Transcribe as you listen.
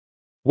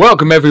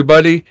Welcome,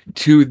 everybody,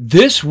 to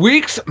this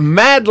week's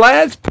Mad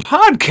Lads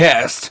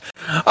podcast.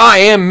 I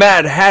am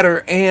Mad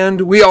Hatter,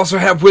 and we also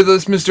have with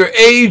us Mr.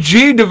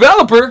 AG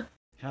Developer.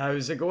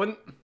 How's it going?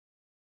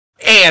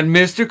 And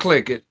Mr.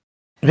 Clickit.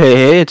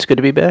 Hey, it's good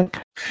to be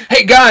back.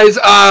 Hey, guys,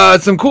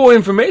 some cool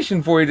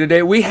information for you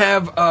today. We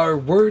have our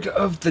word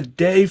of the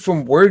day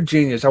from Word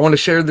Genius. I want to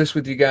share this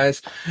with you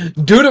guys.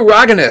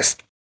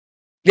 Deuterogonist.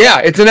 Yeah,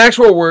 it's an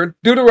actual word,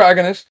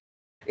 deuterogonist.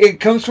 It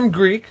comes from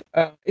Greek.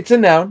 It's a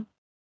noun.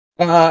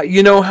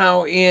 You know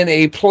how in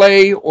a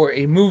play or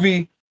a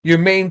movie, your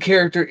main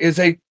character is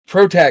a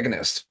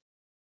protagonist.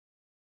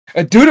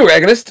 A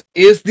deuteragonist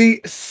is the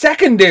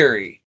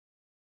secondary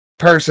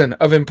person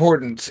of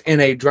importance in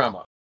a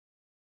drama.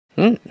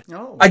 Oh.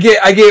 I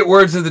get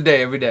words of the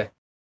day every day.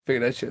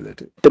 Figured I'd share that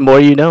too. The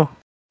more you know.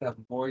 The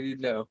more you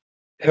know.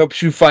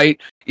 Helps you fight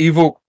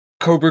evil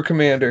Cobra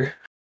Commander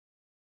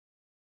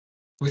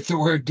with the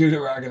word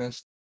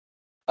deuteragonist.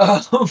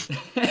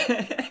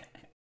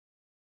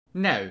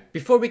 Now,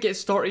 before we get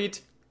started,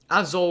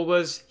 as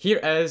always, here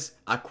is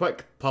a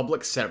quick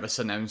public service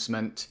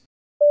announcement.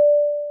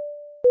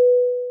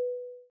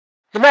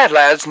 The Mad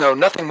Lads know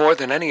nothing more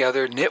than any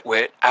other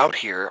nitwit out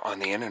here on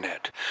the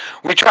internet.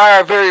 We try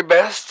our very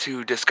best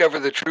to discover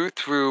the truth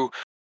through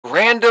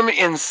random,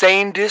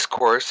 insane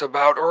discourse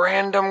about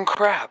random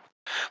crap.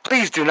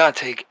 Please do not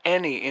take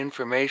any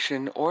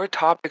information or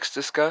topics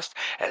discussed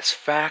as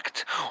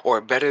fact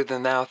or better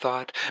than thou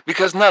thought,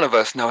 because none of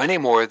us know any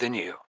more than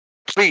you.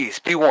 Please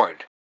be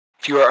warned,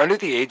 if you are under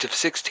the age of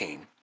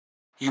 16,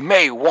 you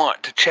may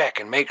want to check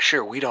and make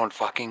sure we don't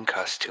fucking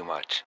cuss too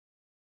much.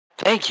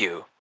 Thank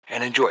you,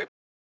 and enjoy.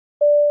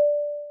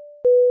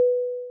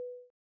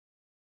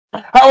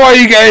 How are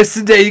you guys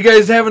today? You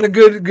guys having a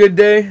good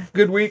day?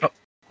 Good week?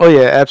 Oh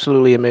yeah,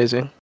 absolutely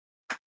amazing.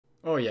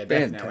 Oh yeah,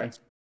 definitely.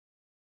 Fantastic.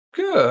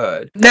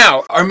 Good.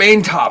 Now, our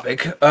main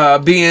topic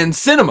being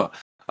cinema.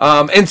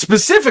 And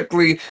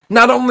specifically,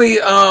 not only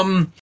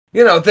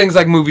things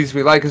like movies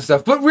we like and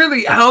stuff, but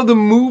really how the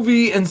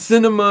movie and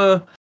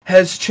cinema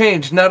has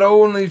changed, not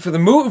only for the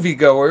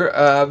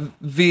moviegoer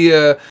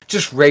via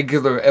just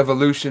regular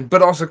evolution,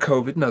 but also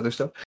COVID and other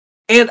stuff,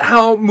 and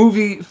how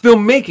movie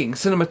filmmaking,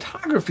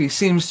 cinematography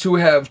seems to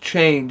have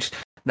changed,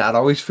 not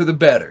always for the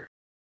better.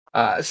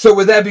 So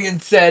with that being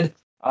said,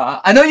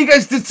 I know you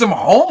guys did some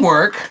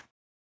homework.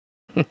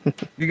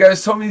 You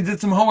guys told me you did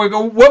some homework.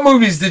 What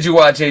movies did you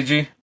watch,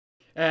 AG?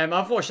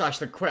 I've watched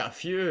actually quite a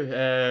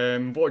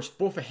few. Watched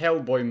both the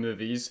Hellboy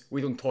movies.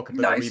 We don't talk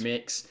about the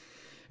remakes.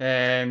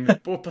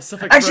 Both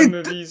Pacific Rim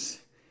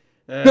movies.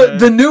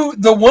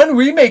 The one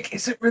remake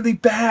isn't really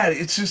bad.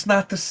 It's just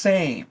not the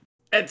same.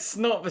 It's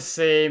not the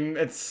same.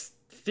 It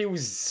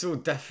feels so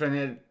different.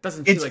 It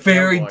doesn't feel like It's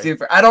very Hellboy.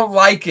 different. I don't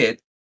like it,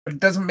 but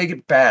it doesn't make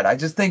it bad. I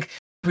just think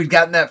if we'd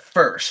gotten that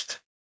first,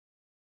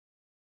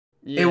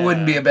 it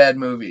wouldn't be a bad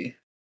movie.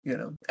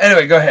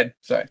 Anyway, go ahead.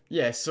 Sorry.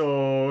 Yeah,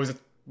 so it was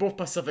both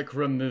Pacific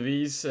Rim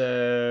movies. I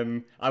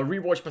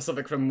rewatched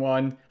Pacific Rim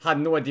 1. Had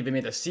no idea they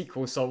made a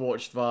sequel, so I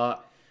watched that.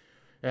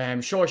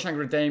 Shawshank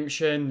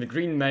Redemption, The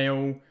Green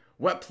Mile,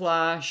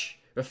 Whiplash,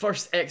 the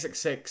first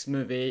XXX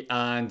movie,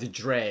 and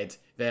Dread,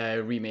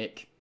 the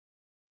remake.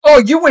 Oh,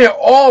 you went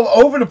all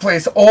over the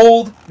place.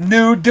 Old,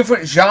 new,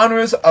 different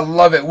genres. I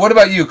love it. What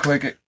about you,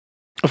 Click It?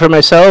 For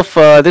myself,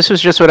 this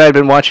was just what I've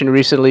been watching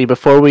recently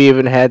before we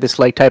even had this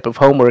type of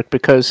homework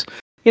because,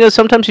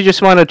 sometimes you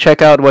just want to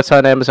check out what's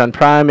on Amazon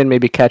Prime and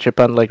maybe catch up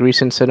on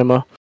recent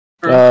cinema.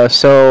 Sure.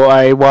 So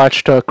I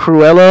watched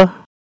Cruella.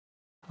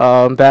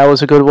 That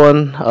was a good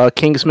one.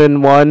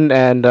 Kingsman 1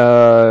 and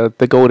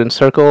The Golden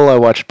Circle. I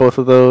watched both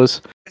of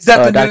those. Is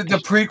that the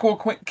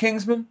prequel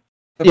Kingsman?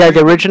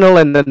 The original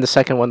and then the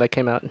second one that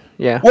came out.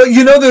 Yeah. Well,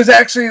 there's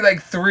actually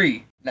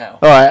 3 now.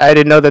 Oh, I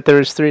didn't know that there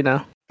was 3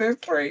 now. There's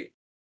 3.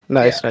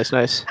 Nice.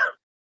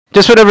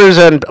 Just whatever is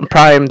on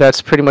Prime,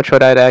 that's pretty much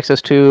what I had access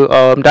to.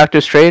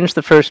 Doctor Strange,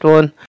 the first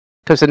one,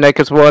 because the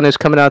next one is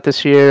coming out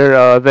this year.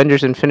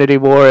 Avengers Infinity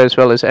War, as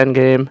well as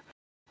Endgame.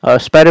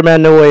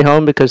 Spider-Man No Way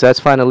Home, because that's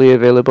finally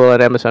available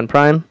on Amazon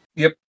Prime.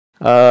 Yep.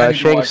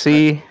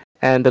 Shang-Chi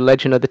and The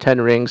Legend of the Ten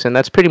Rings, and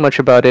that's pretty much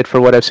about it for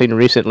what I've seen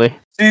recently.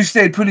 So you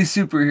stayed pretty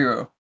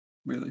superhero,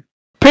 really?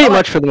 Pretty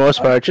much for the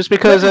most part, just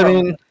because,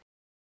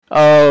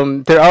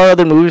 there are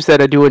other movies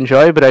that I do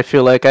enjoy, but I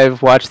feel like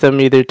I've watched them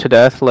either to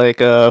death, like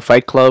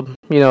Fight Club.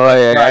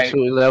 I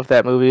absolutely love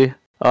that movie.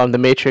 The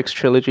Matrix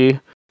trilogy,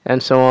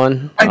 and so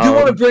on. I do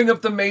want to bring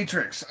up The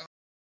Matrix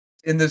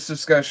in this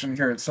discussion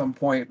here at some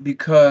point,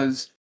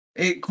 because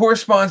it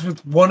corresponds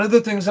with one of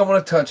the things I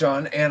want to touch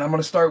on, and I'm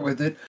going to start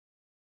with it.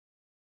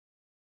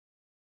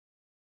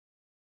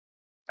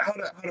 How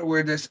to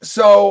word this?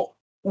 So,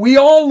 we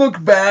all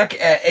look back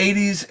at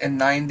 80s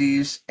and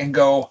 90s and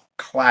go,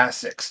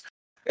 classics.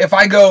 If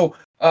I go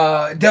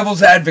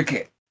Devil's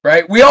Advocate,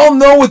 right? We all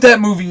know what that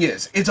movie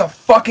is. It's a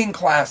fucking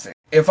classic.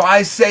 If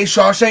I say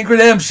Shawshank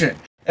Redemption,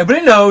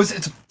 everybody knows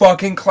it's a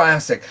fucking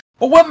classic.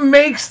 But what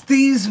makes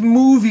these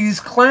movies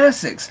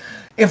classics?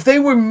 If they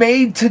were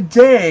made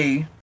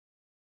today,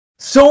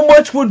 so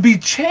much would be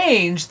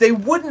changed, they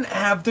wouldn't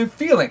have their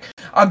feeling.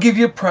 I'll give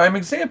you a prime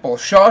example.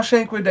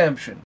 Shawshank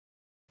Redemption.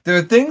 There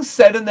are things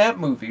said in that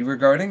movie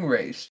regarding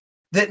race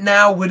that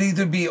now would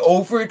either be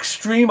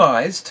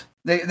over-extremized,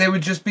 they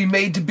would just be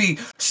made to be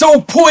so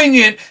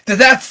poignant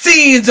that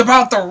scene's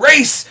about the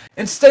race,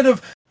 instead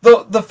of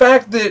the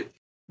fact that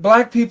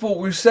black people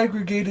were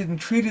segregated and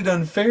treated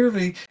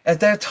unfairly at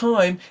that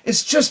time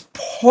is just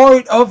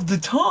part of the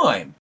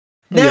time.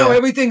 Now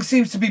everything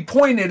seems to be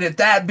pointed at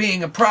that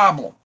being a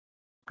problem.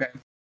 Okay?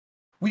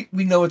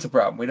 We know it's a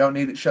problem. We don't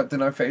need it shoved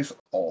in our face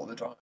all the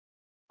time.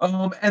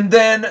 And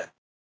then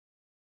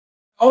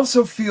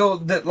also feel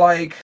that,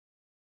 like,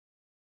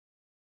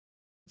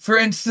 for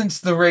instance,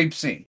 the rape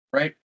scene,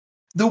 right?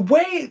 The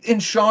way in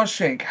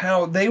Shawshank,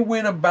 how they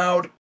went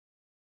about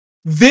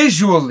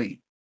visually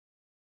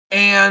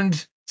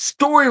and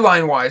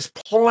storyline-wise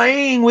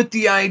playing with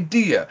the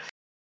idea,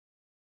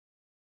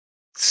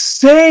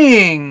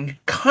 saying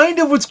kind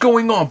of what's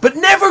going on, but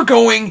never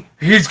going,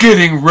 he's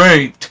getting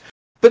raped.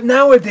 But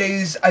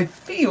nowadays, I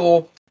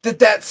feel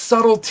that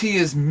subtlety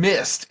is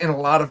missed in a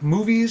lot of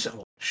movies, a lot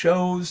of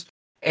shows,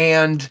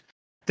 and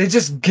they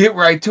just get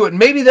right to it.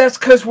 Maybe that's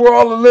because we're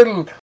all a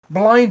little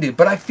blinded,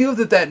 but I feel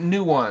that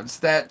nuance,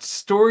 that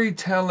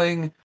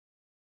storytelling,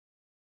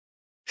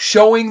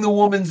 showing the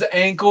woman's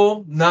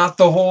ankle, not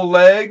the whole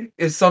leg,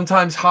 is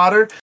sometimes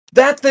hotter.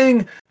 That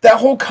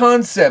whole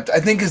concept, I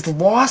think, is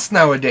lost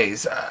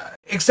nowadays,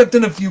 except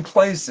in a few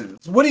places.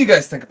 What do you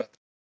guys think about that?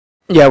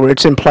 Yeah, where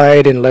it's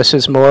implied and less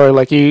is more.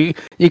 Like, you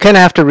kind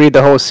of have to read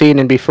the whole scene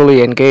and be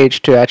fully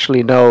engaged to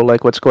actually know,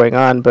 like, what's going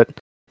on. But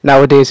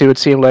nowadays it would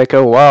seem like,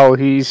 oh, wow,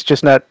 he's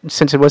just not,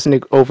 since it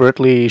wasn't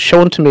overtly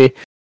shown to me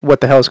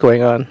what the hell's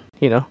going on,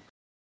 you know?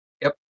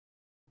 Yep.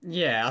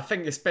 Yeah, I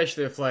think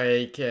especially with,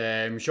 like,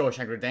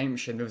 Shawshank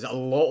Redemption, there was a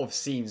lot of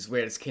scenes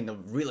where it's kind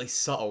of really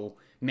subtle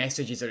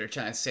messages that they're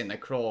trying to send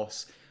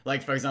across.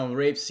 Like, for example, the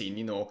rape scene,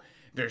 you know,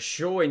 they're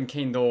showing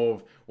kind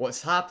of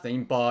what's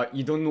happening, but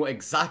you don't know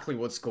exactly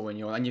what's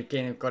going on, and you've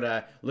kind of got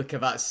to look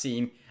at that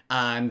scene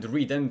and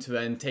read into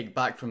it and take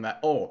back from it,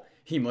 oh,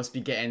 he must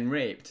be getting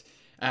raped.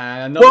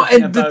 And another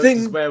thing about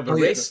as well, the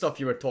race stuff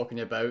you were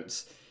talking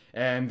about,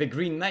 the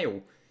Green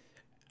Mile.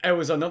 It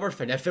was another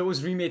thing. If it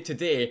was remade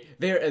today,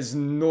 there is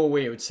no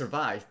way it would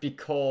survive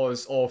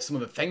because of some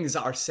of the things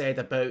that are said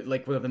about,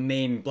 like, one of the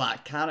main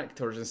black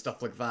characters and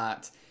stuff like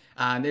that.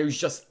 And it was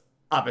just,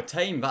 at the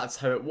time, that's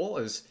how it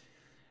was.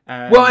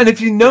 Well, and if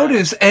you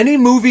notice, any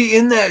movie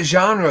in that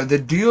genre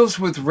that deals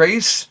with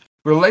race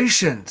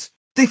relations,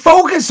 they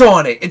focus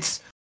on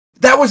it.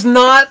 That was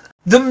not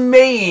the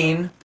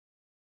main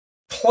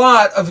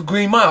plot of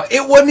Green Mile.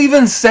 It wasn't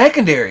even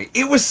secondary.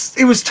 It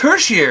was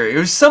tertiary. It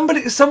was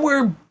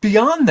somewhere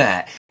beyond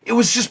that. It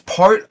was just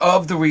part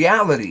of the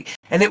reality,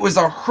 and it was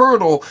a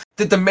hurdle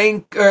that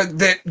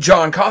that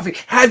John Coffey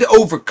had to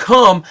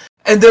overcome,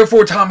 and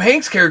therefore Tom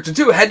Hanks' character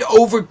too had to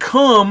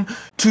overcome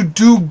to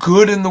do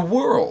good in the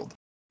world.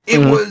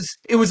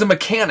 It was a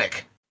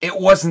mechanic. It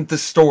wasn't the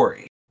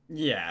story.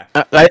 Yeah.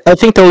 I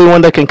think the only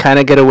one that can kind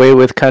of get away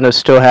with kind of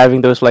still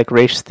having those, like,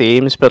 race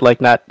themes, but,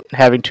 like, not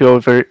having to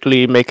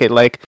overtly make it,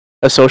 like,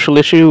 a social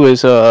issue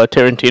is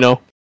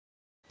Tarantino.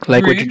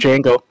 Like, with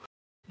Django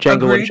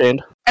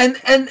Unchained.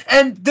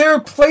 And there are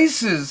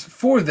places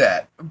for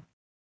that.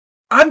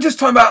 I'm just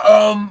talking about,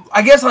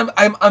 I guess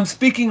I'm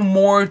speaking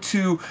more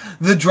to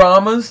the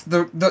dramas,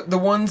 the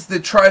ones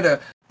that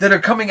are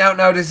coming out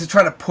nowadays to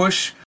try to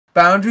push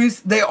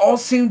boundaries. They all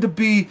seem to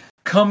be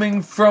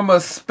coming from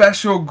a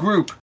special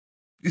group.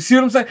 You see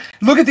what I'm saying?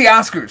 Look at the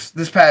Oscars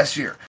this past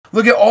year.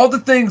 Look at all the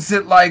things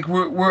that, like,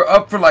 were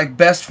up for, like,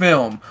 best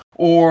film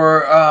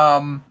or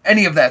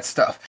any of that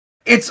stuff.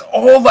 It's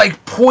all,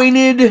 like,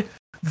 pointed,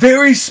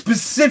 very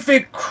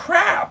specific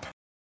crap.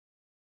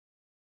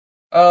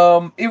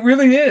 It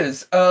really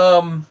is.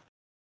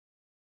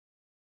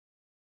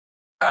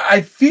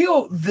 I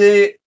feel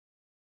that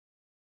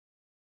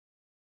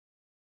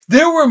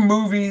there were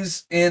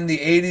movies in the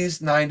 80s,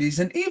 90s,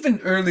 and even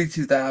early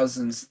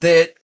 2000s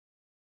that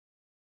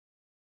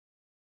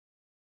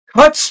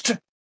touched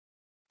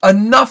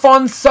enough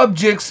on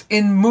subjects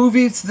in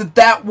movies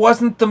that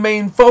wasn't the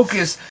main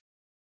focus,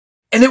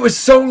 and it was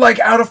so, like,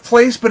 out of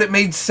place, but it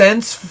made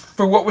sense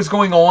for what was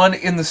going on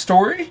in the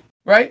story,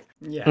 right?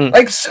 Yeah.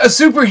 Like a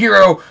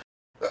superhero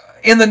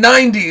in the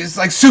 90s,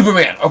 like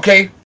Superman,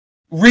 okay?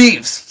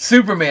 Reeves,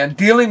 Superman,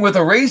 dealing with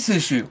a race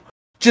issue,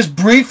 just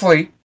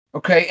briefly,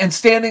 okay, and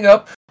standing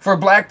up for a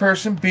black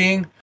person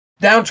being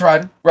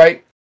downtrodden,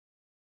 right?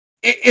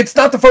 It's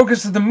not the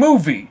focus of the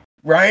movie,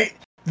 right?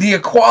 The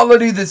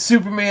equality that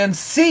Superman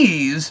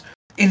sees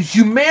in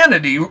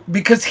humanity,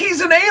 because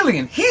he's an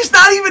alien. He's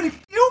not even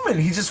human.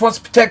 He just wants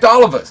to protect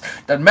all of us.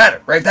 Doesn't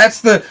matter, right? That's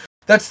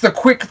the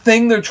quick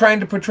thing they're trying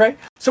to portray.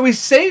 So he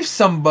saves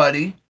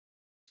somebody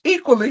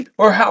equally,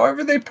 or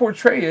however they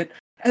portray it,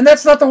 and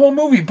that's not the whole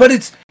movie. But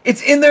it's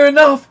in there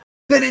enough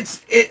that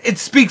it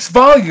speaks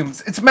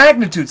volumes. It's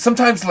magnitude.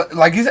 Sometimes,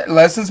 like you said,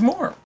 less is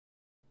more.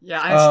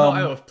 Yeah, and it's not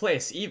out of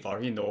place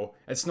either, you know.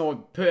 It's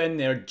not put in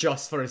there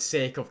just for the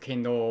sake of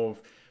kind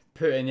of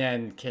putting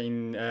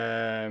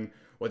in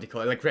what do you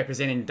call it, like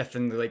representing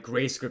different like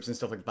race groups and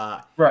stuff like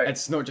that. Right.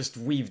 It's not just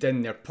weaved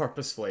in there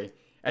purposefully.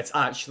 It's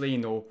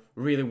actually,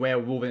 really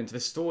well woven into the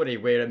story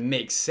where it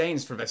makes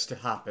sense for this to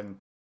happen.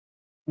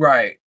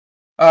 Right.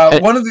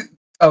 And- One of the...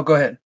 Oh, go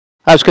ahead.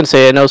 I was gonna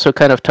say, and also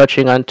kind of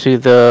touching onto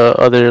the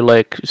other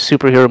like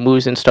superhero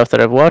movies and stuff that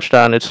I've watched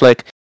on. It's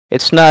like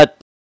it's not,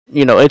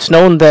 it's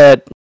known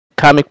that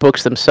comic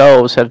books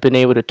themselves have been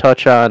able to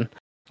touch on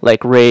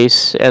like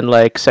race and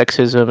like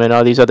sexism and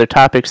all these other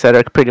topics that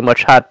are pretty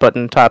much hot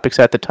button topics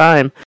at the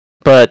time,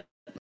 but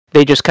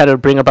they just kind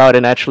of bring about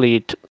and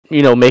actually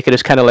make it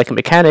as kind of like a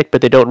mechanic,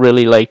 but they don't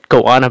really like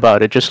go on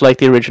about it, just like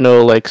the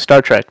original like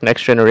Star Trek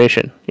Next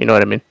Generation. You know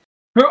what I mean?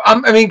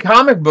 I mean,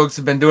 comic books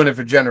have been doing it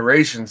for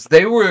generations.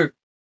 They were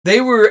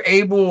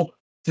able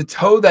to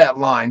toe that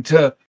line,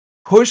 to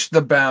push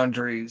the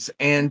boundaries,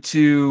 and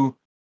to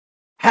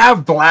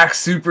have black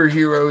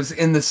superheroes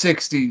in the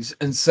 60s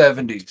and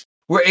 70s.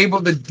 We're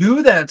able to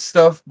do that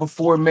stuff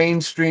before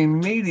mainstream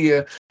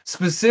media,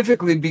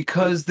 specifically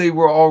because they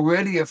were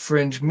already a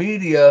fringe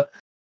media,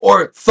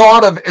 or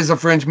thought of as a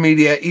fringe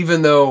media,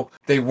 even though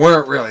they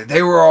weren't really.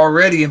 They were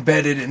already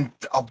embedded in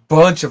a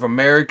bunch of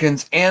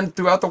Americans and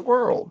throughout the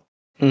world.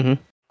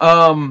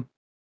 Mm-hmm.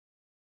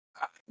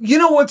 You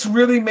know what's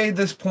really made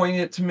this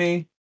poignant to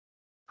me?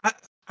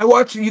 I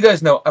watch, you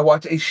guys know, I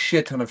watch a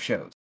shit ton of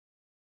shows.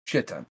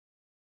 Shit ton.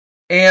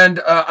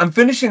 And I'm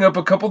finishing up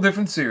a couple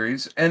different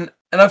series, and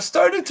I've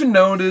started to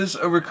notice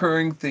a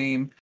recurring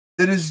theme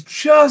that is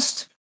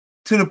just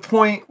to the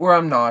point where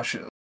I'm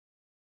nauseous.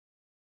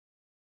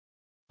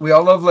 We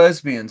all love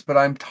lesbians, but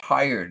I'm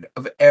tired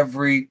of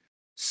every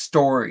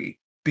story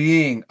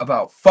being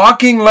about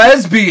fucking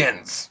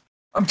lesbians.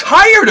 I'm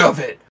tired of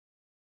it.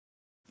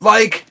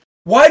 Like,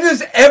 why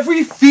does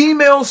every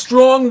female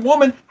strong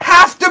woman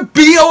have to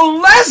be a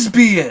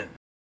lesbian?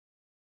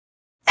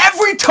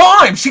 Every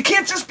time! She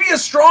can't just be a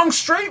strong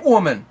straight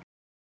woman.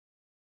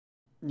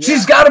 Yeah.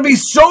 She's got to be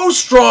so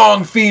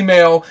strong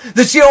female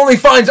that she only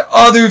finds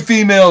other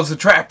females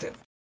attractive.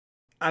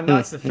 And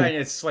that's the thing,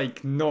 it's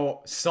like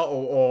not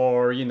subtle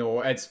or,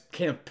 it's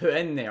kind of put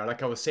in there,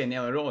 like I was saying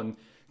earlier on,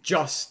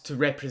 just to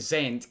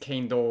represent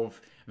kind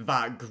of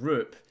that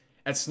group.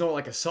 It's not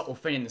like a subtle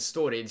thing in the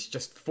story, it's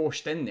just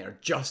forced in there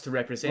just to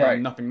represent right.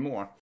 Nothing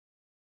more.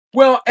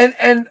 Well,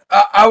 and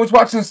I was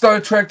watching Star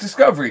Trek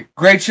Discovery.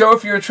 Great show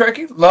if you're a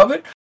Trekkie, love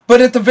it.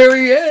 But at the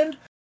very end,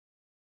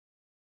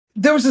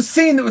 there was a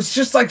scene that was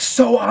just like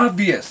so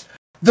obvious.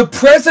 The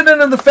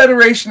president of the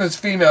Federation is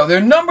female.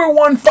 Their number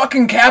one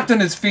fucking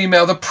captain is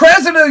female. The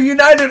president of the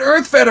United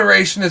Earth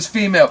Federation is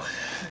female.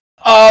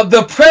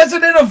 The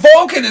president of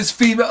Vulcan is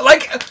female.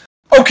 Like,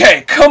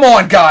 okay, come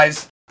on,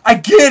 guys. I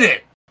get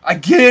it.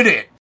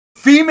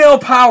 Female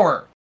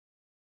power.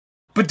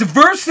 But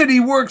diversity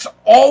works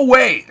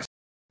always.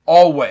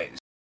 Always.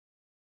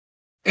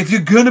 If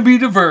you're gonna be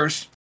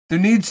diverse, there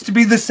needs to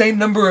be the same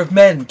number of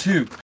men,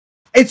 too.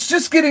 It's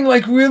just getting,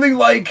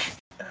 really,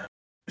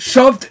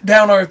 shoved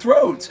down our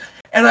throats.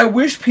 And I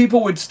wish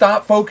people would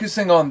stop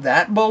focusing on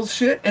that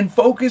bullshit and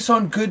focus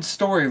on good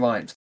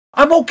storylines.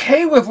 I'm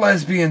okay with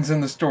lesbians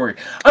in the story.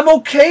 I'm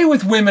okay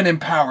with women in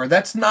power.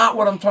 That's not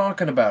what I'm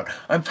talking about.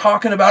 I'm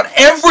talking about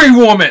every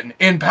woman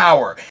in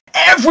power.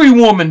 Every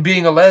woman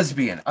being a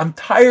lesbian. I'm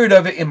tired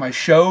of it in my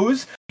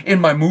shows, in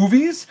my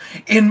movies,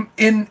 in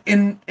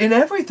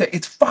everything.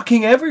 It's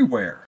fucking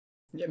everywhere.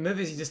 Yeah,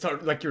 movies you just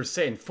start, like you were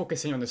saying,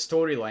 focusing on the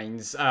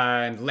storylines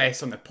and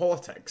less on the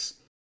politics.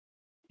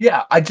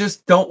 Yeah, I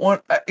just don't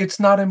want... It's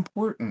not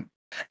important.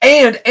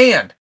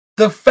 And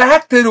the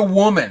fact that a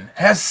woman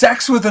has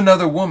sex with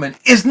another woman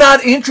is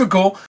not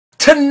integral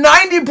to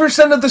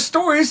 90% of the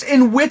stories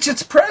in which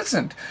it's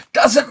present.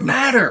 Doesn't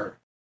matter.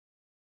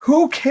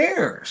 Who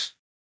cares?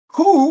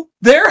 Who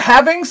they're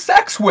having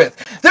sex with.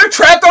 They're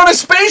trapped on a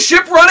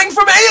spaceship running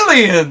from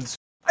aliens.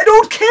 I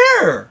don't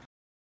care.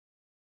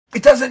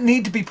 It doesn't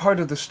need to be part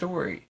of the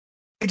story.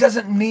 It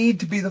doesn't need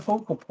to be the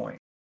focal point.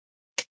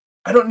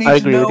 I don't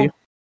need to know.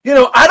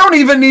 I don't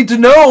even need to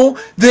know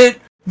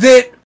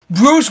that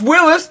Bruce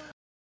Willis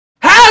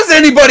has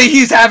anybody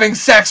he's having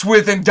sex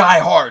with in Die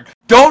Hard.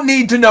 Don't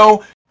need to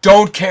know,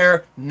 don't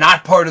care,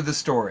 not part of the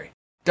story.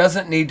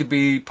 Doesn't need to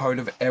be part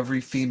of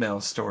every female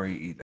story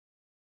either.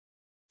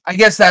 I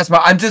guess that's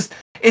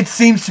it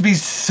seems to be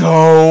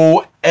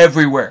so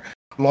everywhere.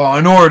 Law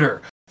and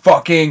Order,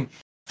 fucking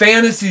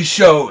fantasy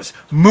shows,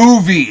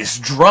 movies,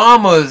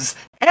 dramas,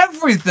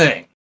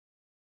 everything.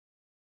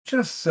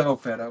 Just so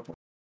fed up with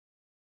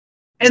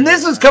it. And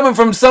this is coming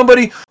from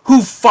somebody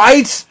who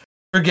fights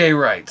for gay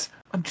rights.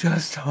 I'm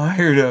just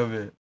tired of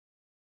it.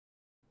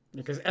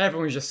 Because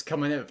everyone's just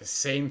coming out with the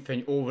same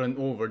thing over and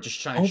over,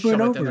 just trying to shove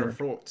it down their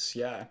throats,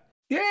 yeah.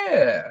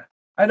 Yeah.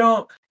 I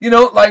don't...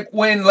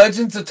 when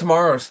Legends of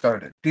Tomorrow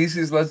started,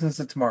 DC's Legends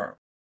of Tomorrow,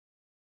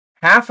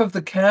 half of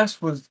the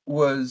cast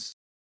was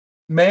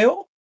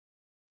male,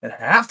 and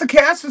half the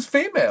cast was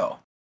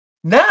female.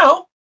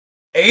 Now,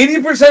 80%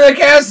 of the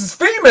cast is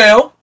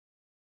female,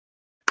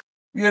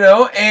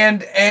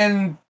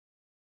 and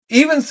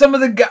even some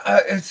of the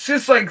guys, it's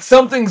just like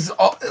something's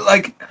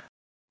like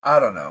I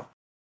don't know.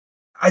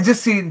 I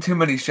just see it in too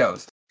many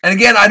shows. And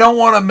again, I don't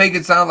want to make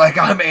it sound like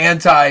I'm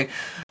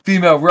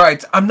anti-female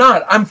rights. I'm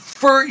not. I'm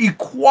for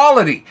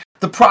equality.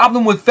 The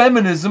problem with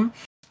feminism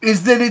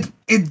is that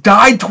it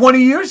died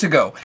 20 years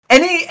ago.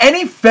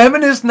 Any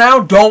feminists now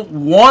don't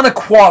want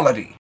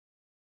equality.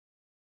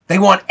 They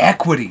want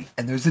equity,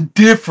 and there's a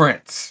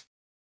difference.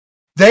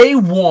 They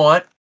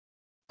want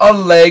a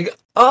leg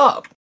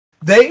up.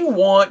 They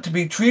want to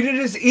be treated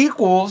as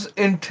equals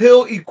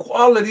until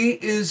equality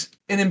is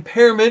an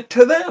impairment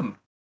to them.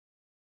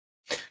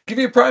 Give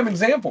you a prime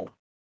example.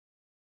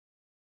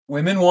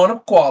 Women want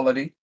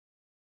equality,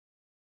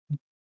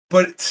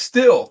 but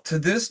still, to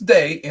this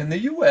day in the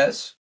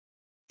U.S.,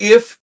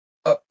 if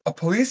a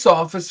police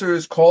officer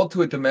is called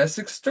to a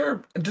domestic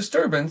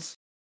disturbance,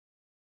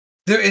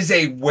 there is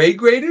a way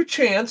greater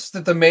chance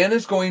that the man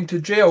is going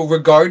to jail,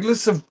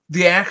 regardless of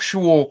the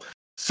actual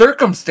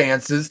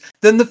circumstances,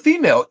 than the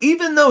female.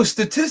 Even though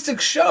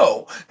statistics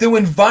show that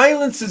when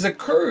violence has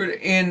occurred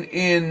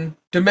in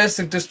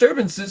domestic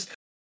disturbances,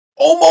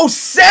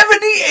 almost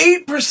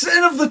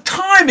 78% of the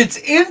time it's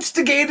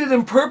instigated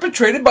and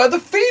perpetrated by the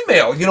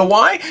female. You know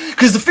why?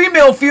 Because the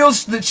female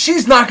feels that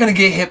she's not going to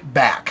get hit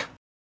back.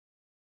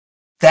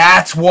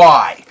 That's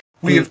why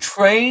we have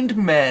trained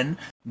men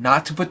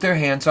not to put their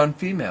hands on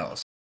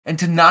females and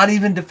to not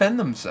even defend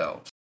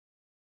themselves.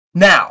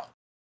 Now,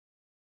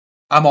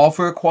 I'm all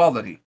for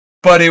equality,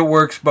 but it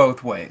works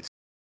both ways.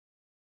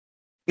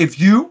 If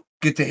you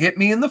get to hit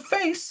me in the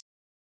face,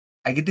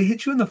 I get to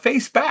hit you in the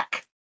face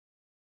back.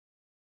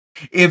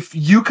 If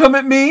you come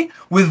at me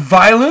with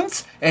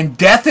violence and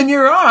death in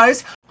your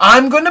eyes,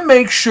 I'm going to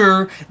make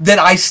sure that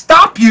I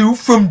stop you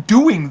from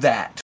doing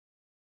that.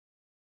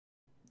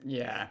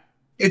 Yeah.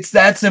 It's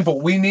that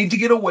simple. We need to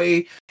get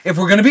away. If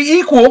we're going to be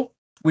equal,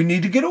 we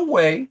need to get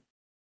away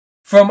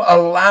from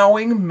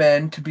allowing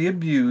men to be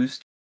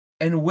abused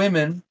and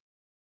women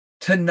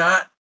to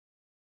not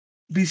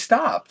be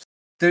stopped.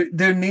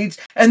 There needs,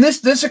 and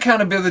this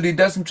accountability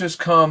doesn't just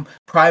come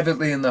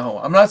privately in the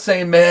home. I'm not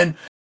saying men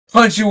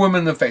punch you women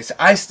in the face.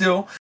 I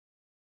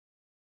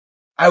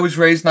was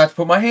raised not to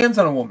put my hands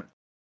on a woman.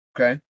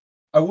 Okay?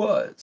 I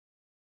was.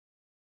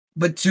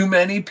 But too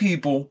many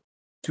people,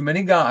 too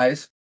many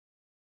guys,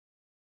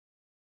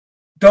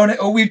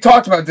 we've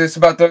talked about this,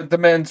 about the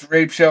men's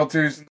rape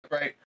shelters,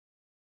 right?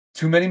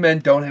 Too many men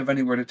don't have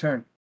anywhere to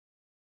turn.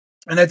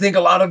 And I think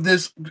a lot of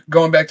this,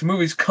 going back to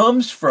movies,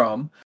 comes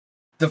from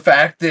the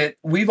fact that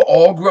we've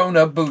all grown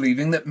up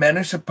believing that men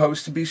are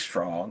supposed to be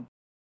strong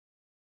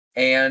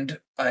and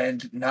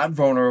not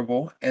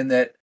vulnerable, and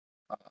that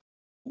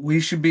we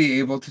should be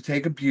able to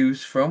take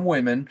abuse from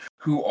women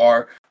who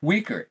are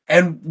weaker.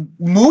 And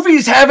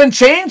movies haven't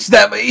changed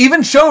that,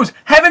 even shows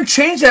haven't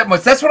changed that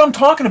much. That's what I'm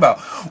talking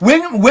about.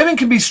 Women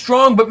can be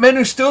strong, but men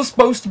are still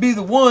supposed to be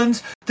the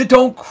ones that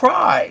don't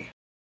cry.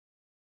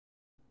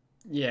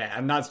 Yeah,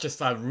 and that's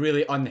just a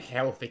really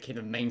unhealthy kind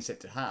of mindset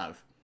to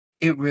have.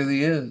 It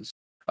really is.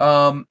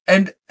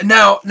 And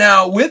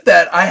now with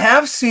that, I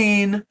have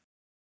seen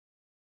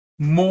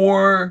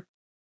more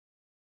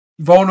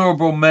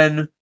vulnerable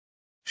men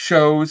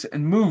shows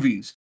and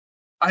movies.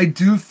 I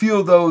do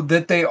feel, though,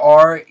 that they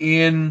are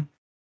in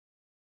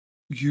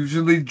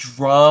usually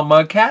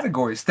drama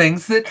categories,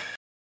 things that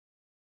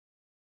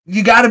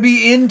you got to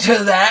be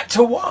into that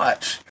to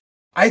watch.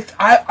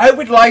 I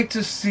would like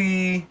to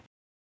see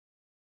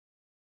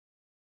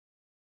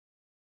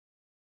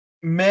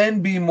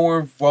men be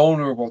more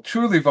vulnerable,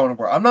 truly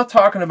vulnerable. I'm not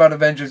talking about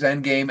Avengers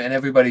Endgame and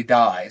everybody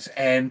dies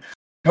and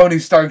Tony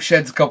Stark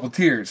sheds a couple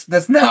tears.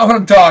 That's not what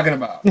I'm talking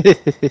about.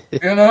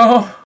 You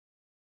know?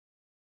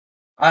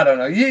 I don't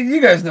know.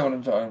 You guys know what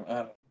I'm talking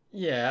about.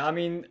 Yeah, I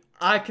mean,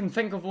 I can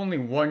think of only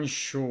one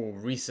show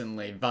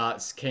recently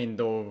that's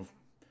kind of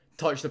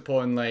touched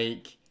upon,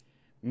 like,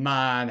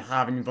 man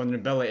having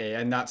vulnerability,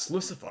 and that's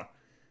Lucifer.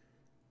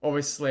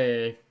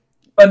 Obviously...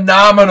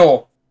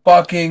 Phenomenal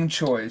fucking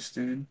choice,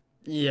 dude.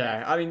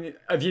 Yeah, I mean,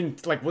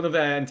 like, one of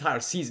the entire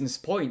season's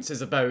points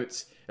is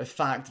about the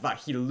fact that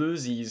he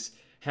loses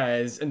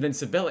his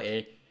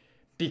invincibility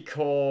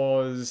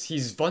because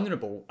he's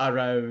vulnerable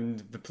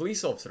around the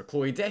police officer,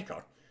 Chloe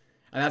Decker.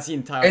 And that's the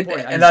entire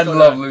point. And I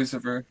love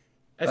Lucifer.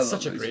 It's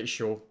such a great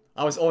show.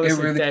 I was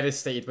honestly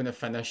devastated when it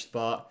finished,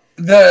 but...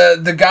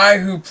 The guy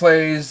who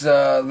plays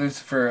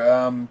Lucifer,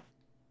 I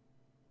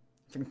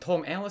think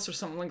Tom Ellis or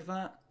something like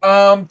that?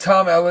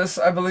 Tom Ellis,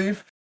 I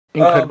believe.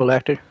 Incredible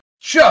actor.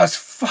 Just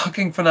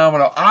fucking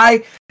phenomenal.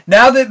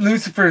 Now that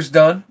Lucifer's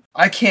done,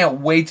 I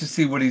can't wait to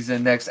see what he's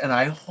in next, and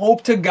I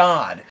hope to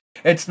God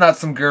it's not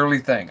some girly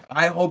thing.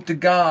 I hope to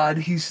God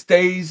he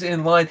stays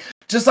in line.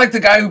 Just like the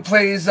guy who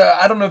plays,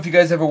 I don't know if you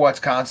guys ever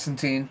watched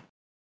Constantine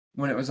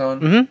when it was on.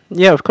 Mm-hmm.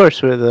 Yeah, of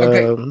course.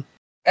 Okay.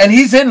 And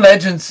he's in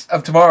Legends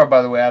of Tomorrow,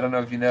 by the way. I don't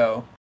know if you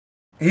know.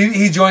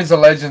 He joins the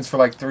Legends for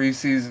like 3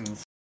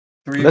 seasons.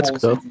 Let's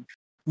go. Seasons.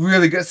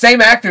 Really good. Same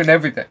actor and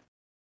everything.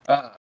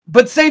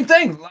 But same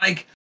thing.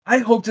 Like, I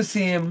hope to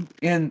see him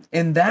in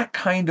that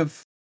kind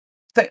of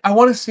thing. I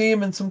want to see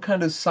him in some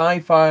kind of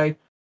sci-fi,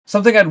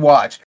 something I'd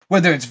watch.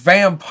 Whether it's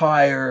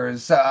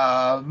vampires,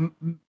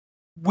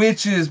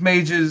 witches,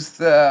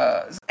 mages,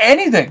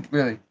 anything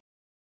really.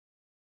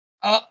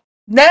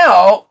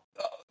 Now,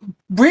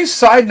 brief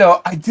side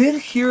note: I did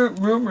hear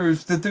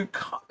rumors that they're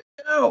coming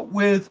out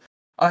with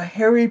a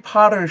Harry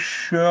Potter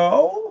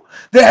show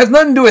that has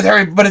nothing to do with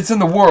Harry, but it's in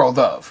the world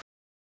of.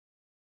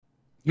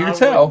 You can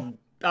tell.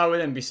 I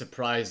wouldn't be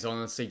surprised,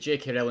 honestly.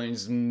 J.K.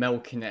 Rowling's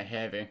milking it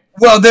heavy.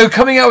 Well, they're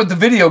coming out with the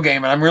video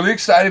game, and I'm really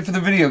excited for the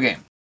video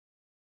game.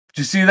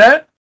 Did you see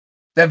that?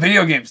 That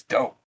video game's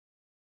dope.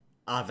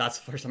 That's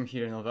the first I'm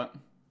hearing of it.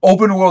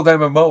 Open world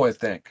MMO, I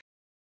think.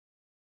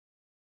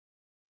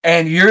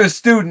 And you're a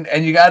student,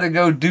 and you got to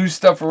go do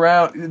stuff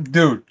around.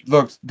 Dude,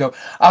 looks dope.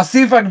 I'll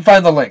see if I can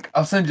find the link.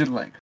 I'll send you the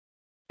link.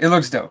 It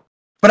looks dope.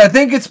 But I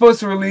think it's supposed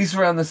to release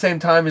around the same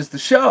time as the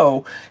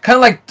show. Kind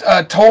of like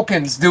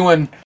Tolkien's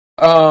doing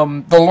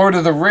the Lord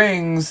of the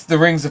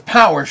Rings of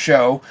Power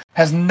show.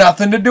 Has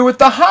nothing to do with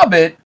The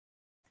Hobbit.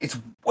 It's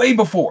way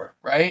before,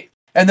 right?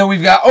 And then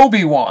we've got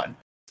Obi-Wan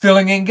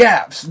filling in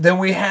gaps. Then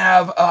we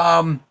have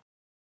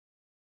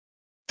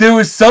there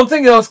was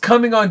something else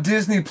coming on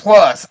Disney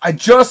Plus. I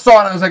just saw it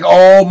and I was like,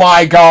 oh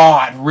my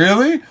god,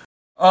 really?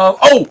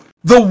 The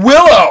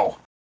Willow!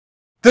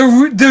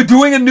 They're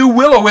doing a new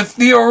Willow with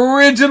the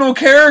original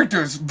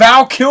characters.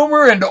 Val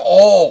Kilmer and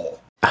all.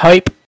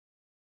 Hype.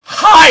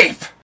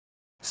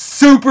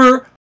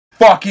 Super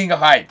fucking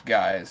hype,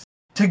 guys.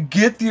 To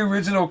get the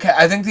original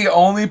I think the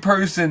only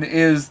person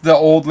is the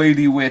old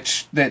lady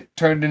witch that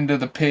turned into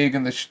the pig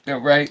and the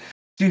right?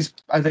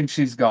 I think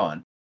she's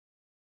gone.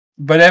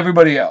 But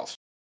everybody else.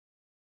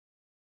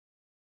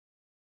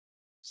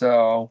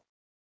 So,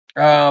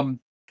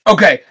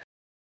 okay.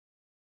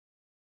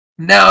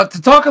 Now,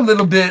 to talk a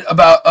little bit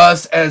about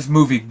us as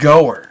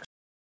moviegoers.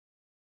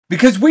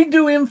 Because we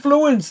do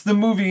influence the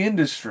movie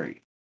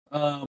industry.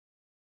 I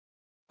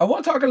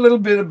want to talk a little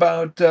bit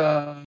about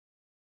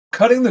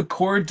cutting the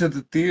cord to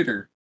the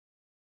theater.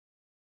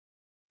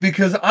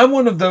 Because I'm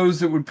one of those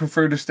that would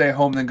prefer to stay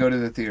home than go to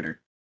the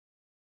theater.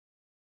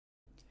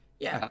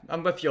 Yeah,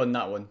 I'm with you on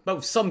that one.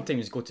 Well,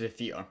 sometimes go to the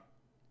theater.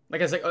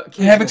 Like I said,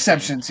 we have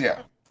exceptions,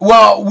 yeah.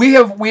 Well, we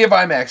have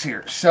IMAX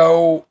here,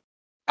 so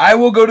I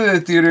will go to the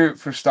theater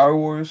for Star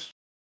Wars.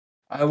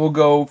 I will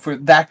go for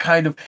that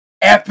kind of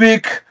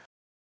epic,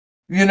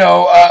 the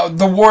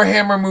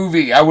Warhammer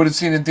movie I would have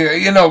seen in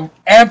theater.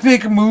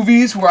 Epic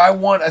movies where I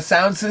want a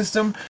sound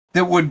system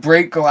that would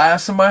break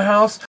glass in my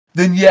house.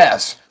 Then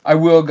yes, I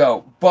will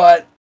go.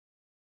 But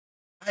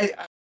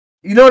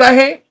you know what I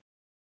hate?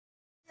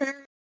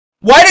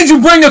 Why did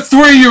you bring a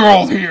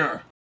 3-year-old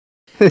here?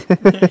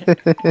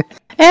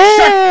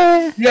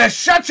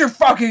 Shut your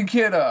fucking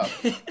kid up.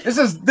 This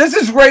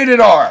is rated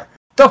R.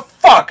 The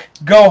fuck?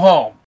 Go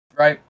home,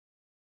 right?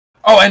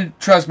 Oh, and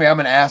trust me, I'm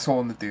an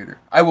asshole in the theater.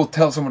 I will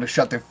tell someone to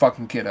shut their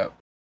fucking kid up.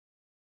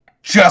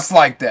 Just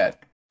like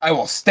that. I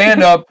will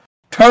stand up,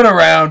 turn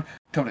around,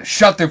 tell them to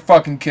shut their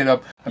fucking kid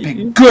up. I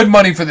pay good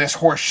money for this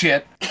horse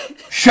shit.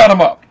 Shut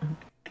them up.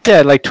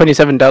 Yeah, like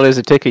 $27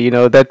 a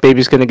ticket, that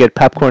baby's gonna get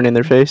popcorn in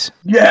their face.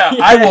 Yeah,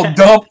 I will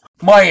dump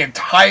my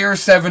entire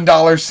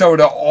 $7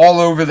 soda all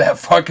over that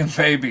fucking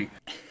baby.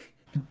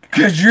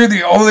 Because you're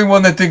the only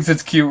one that thinks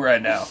it's cute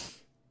right now.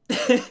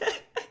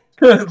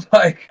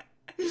 Like,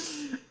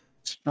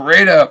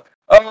 straight up.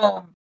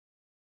 So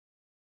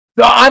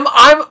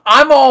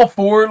I'm all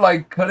for,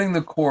 like, cutting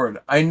the cord.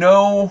 I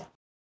know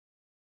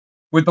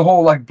with the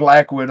whole, like,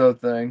 Black Widow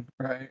thing,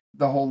 right?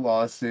 The whole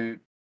lawsuit.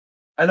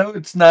 I know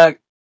it's not,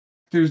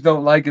 actors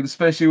don't like it,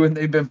 especially when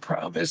they've been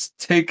promised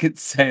ticket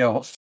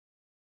sales.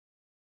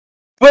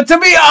 But to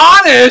be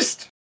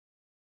honest,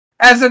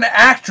 as an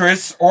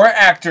actress or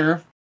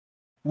actor,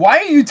 why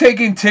are you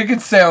taking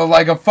ticket sale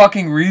like a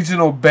fucking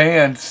regional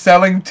band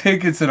selling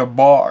tickets at a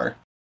bar?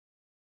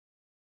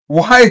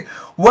 Why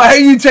are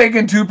you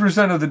taking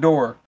 2% of the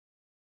door?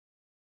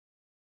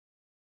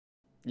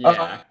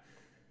 Yeah.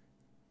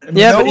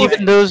 But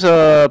even those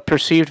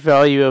perceived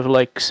value of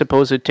like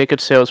supposed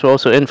ticket sales will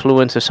also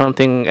influence if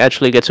something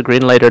actually gets a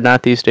green light or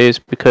not these days,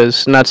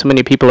 because not so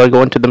many people are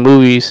going to the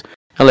movies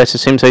unless it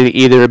seems like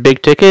either a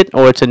big ticket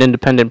or it's an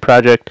independent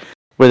project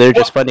where they're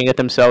just funding it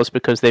themselves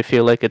because they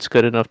feel like it's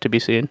good enough to be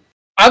seen.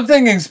 I'm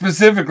thinking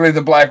specifically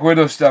the Black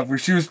Widow stuff where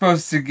she was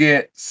supposed to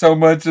get so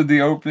much of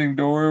the opening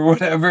door or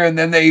whatever, and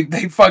then they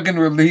fucking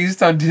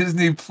released on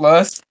Disney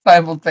Plus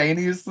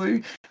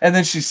simultaneously, and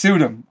then she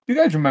sued him. You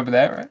guys remember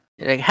that, right?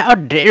 Like, how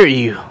dare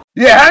you?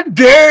 Yeah, how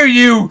dare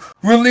you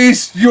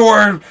release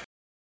your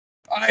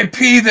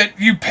IP that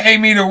you pay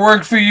me to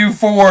work for you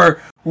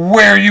for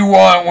where you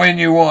want, when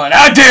you want.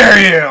 How dare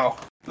you?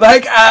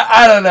 Like,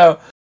 I don't know.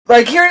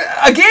 Like, here,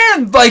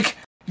 again, like,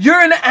 you're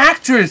an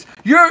actress.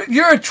 You're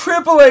a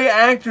AAA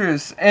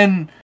actress,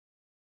 and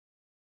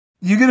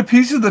you get a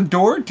piece of the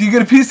door? Do you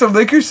get a piece of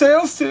liquor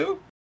sales, too?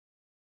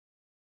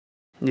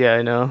 Yeah,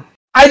 I know.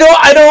 I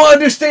don't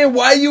understand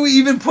why you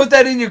even put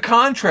that in your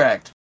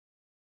contract.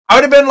 I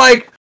would have been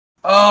like,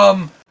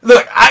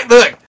 look,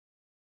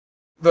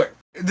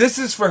 this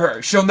is for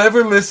her. She'll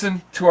never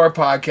listen to our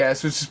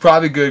podcast, which is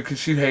probably good because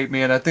she'd hate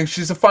me, and I think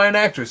she's a fine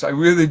actress. I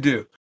really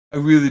do.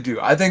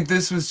 I think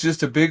this was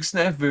just a big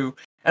snafu,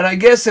 And I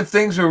guess if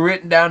things were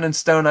written down in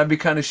stone, I'd be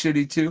kind of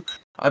shitty too.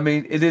 I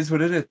mean, it is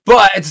what it is.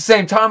 But at the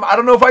same time, I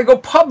don't know if I go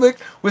public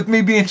with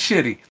me being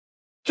shitty.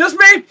 Just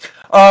me.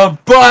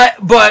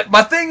 But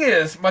my thing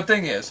is,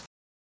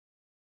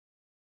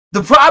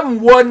 the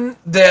problem wasn't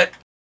that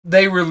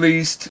they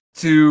released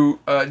to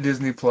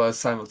Disney Plus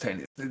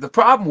simultaneously. The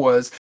problem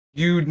was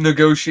you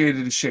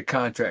negotiated a shit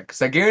contract.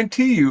 Because I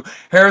guarantee you,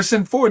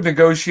 Harrison Ford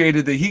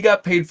negotiated that he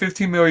got paid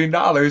 $15 million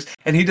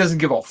and he doesn't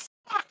give a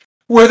fuck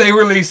where they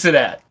release it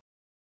at.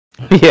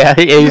 Yeah,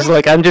 he's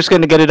like, I'm just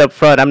going to get it up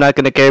front. I'm not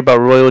going to care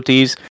about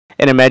royalties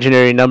and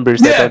imaginary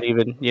numbers that don't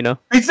even, you know.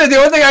 He said, the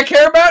only thing I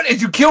care about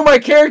is you kill my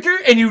character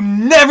and you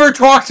never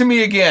talk to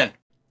me again.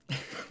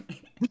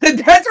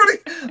 That's what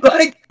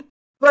he,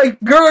 like,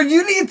 girl,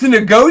 you need to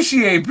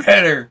negotiate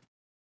better.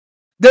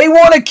 They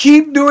want to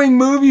keep doing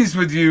movies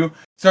with you,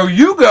 so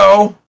you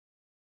go,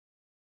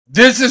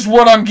 this is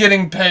what I'm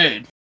getting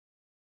paid.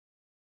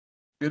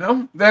 You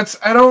know? I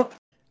don't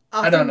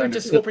think know. we're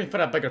just hoping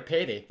for a bigger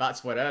payday.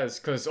 That's what it is.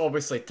 Because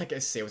obviously,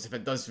 ticket sales, if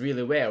it does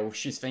really well,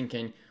 she's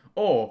thinking,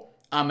 oh,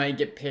 I might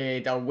get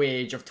paid a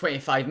wage of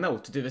 25 mil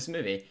to do this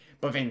movie.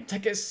 But then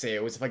ticket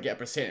sales, if I get a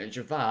percentage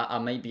of that, I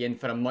might be in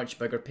for a much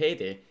bigger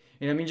payday.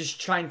 You know what I mean?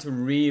 Just trying to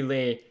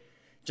really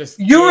just...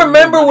 You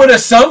remember what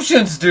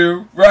assumptions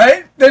do,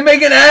 right? They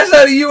make an ass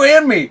out of you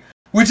and me.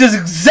 Which is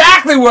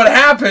exactly what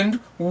happened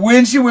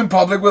when she went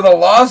public with a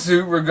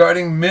lawsuit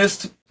regarding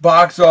missed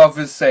box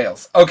office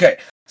sales. Okay,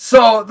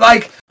 so,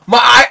 like,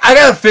 I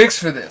got a fix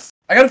for this.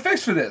 And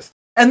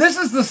this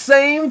is the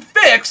same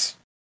fix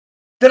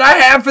that I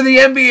have for the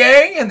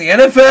NBA and the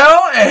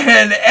NFL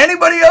and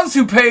anybody else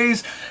who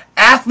pays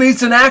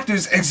athletes and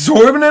actors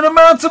exorbitant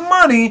amounts of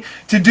money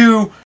to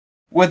do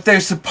what they're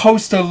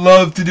supposed to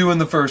love to do in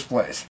the first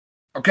place.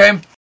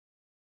 Okay?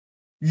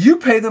 You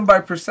pay them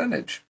by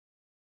percentage.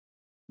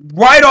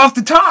 Right off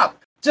the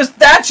top. Just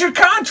that's your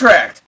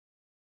contract.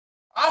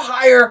 I'll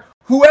hire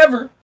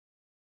whoever.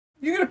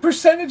 You get a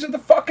percentage of the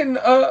fucking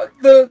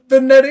the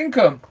net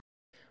income.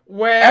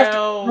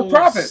 Well,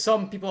 profit.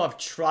 Some people have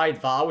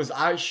tried that. I was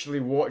actually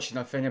watching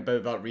a thing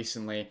about that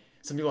recently.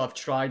 Some people have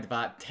tried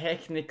that.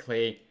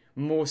 Technically,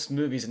 most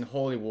movies in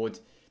Hollywood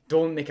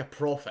don't make a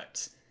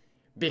profit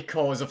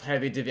because of how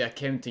they do the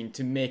accounting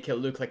to make it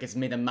look like it's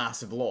made a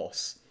massive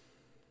loss.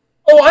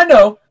 Oh, I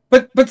know.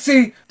 But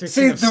see,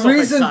 kind of the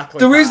reason that.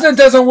 it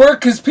doesn't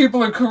work is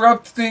people are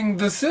corrupting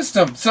the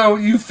system. So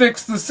you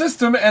fix the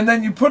system and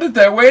then you put it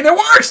that way and it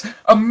works.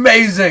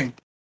 Amazing.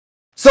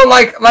 So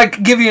like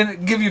give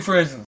you for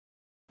instance,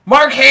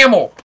 Mark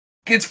Hamill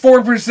gets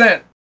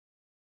 4%.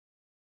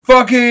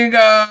 Fucking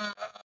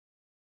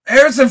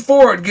Harrison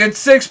Ford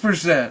gets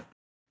 6%.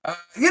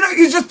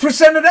 You just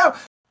percent it out.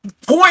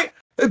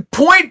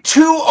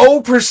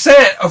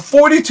 0.20% of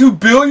 $42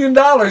 billion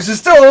is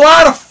still a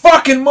lot of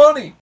fucking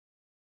money.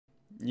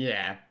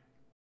 Yeah.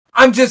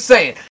 I'm just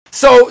saying.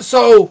 So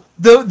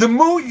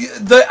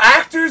the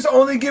actors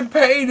only get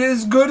paid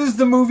as good as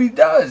the movie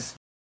does.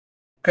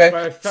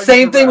 Okay?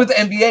 Same thing with the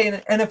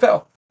NBA and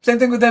NFL. Same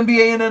thing with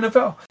NBA and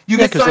NFL. You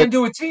get signed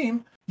to a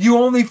team, you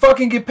only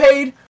fucking get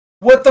paid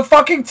what the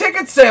fucking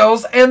ticket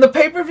sales and the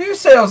pay-per-view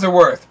sales are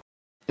worth.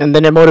 And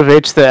then it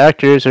motivates the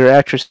actors or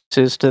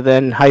actresses to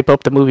then hype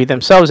up the movie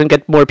themselves and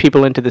get more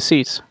people into the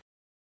seats.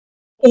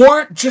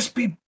 Or just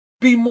be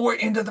more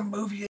into the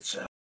movie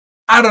itself.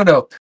 I don't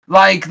know.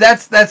 Like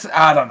that's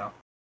I don't know.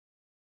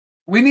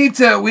 We need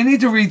to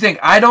rethink.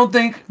 I don't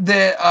think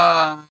that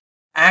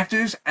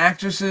actors,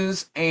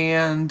 actresses,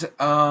 and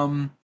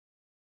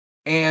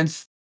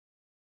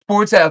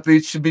sports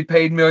athletes should be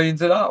paid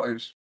millions of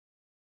dollars.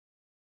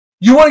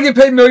 You want to get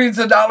paid millions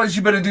of dollars,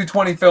 you better do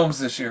 20 films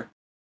this year.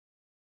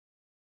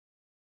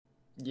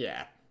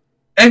 Yeah.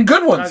 And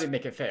good ones. How do you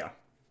make it fair?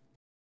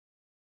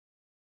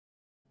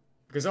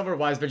 Because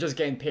otherwise they're just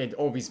getting paid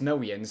all these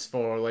millions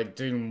for like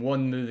doing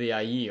one movie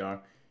a year,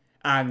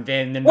 and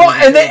then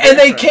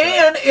they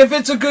can if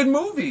it's a good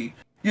movie.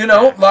 You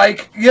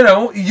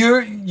know,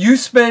 you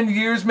spend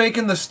years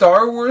making the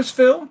Star Wars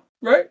film,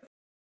 right?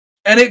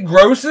 And it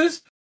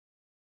grosses.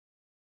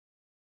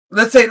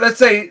 Let's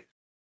say,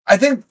 I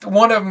think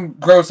one of them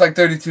grossed like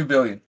 32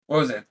 billion.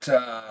 What was it?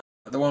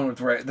 The one with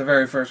Ray, the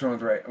very first one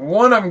with Ray.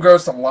 One of them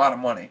grossed a lot of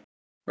money,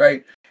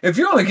 right? If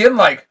you're only getting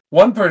like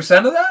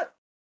 1% of that.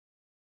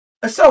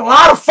 That's a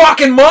lot of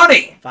fucking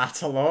money!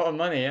 That's a lot of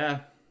money,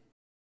 yeah.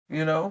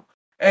 You know?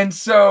 And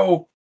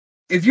so,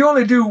 if you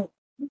only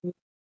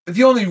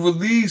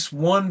release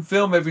one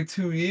film every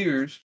 2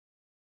 years,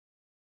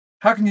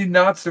 how can you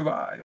not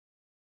survive?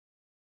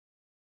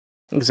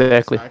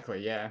 Exactly,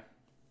 yeah.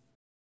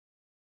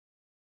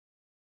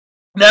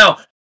 Now,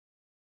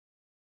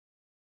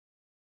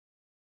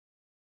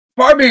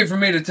 far be it for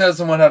me to tell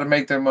someone how to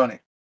make their money.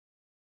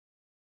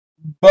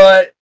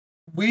 But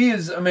we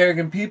as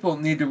American people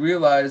need to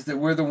realize that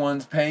we're the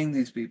ones paying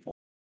these people.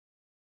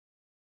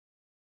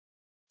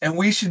 And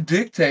we should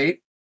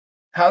dictate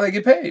how they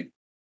get paid.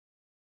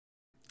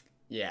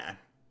 Yeah.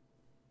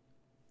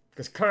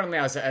 Because currently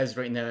as it is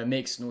right now, it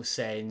makes no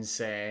sense,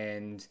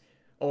 and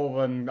all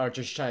of them are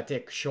just trying to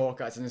take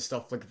shortcuts and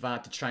stuff like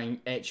that to try and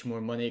etch more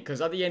money.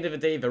 Because at the end of the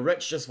day, the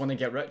rich just want to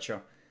get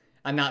richer.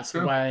 And that's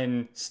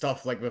when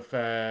stuff like with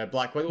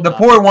Black Widow. The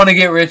poor want to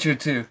get richer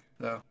too,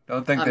 though.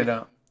 Don't think they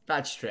don't.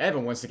 That's true.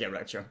 Everyone wants to get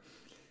richer.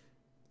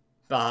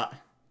 But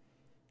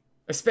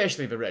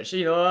especially the rich.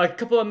 You know, a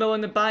couple of mil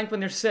in the bank when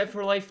they're set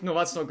for life, no,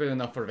 that's not good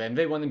enough for them.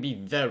 They want to be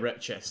the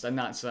richest, and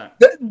that's it.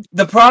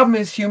 The problem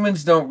is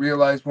humans don't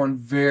realize one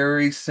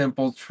very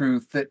simple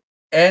truth, that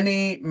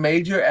any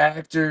major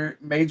actor,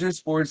 major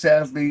sports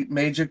athlete,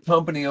 major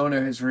company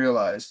owner has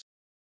realized.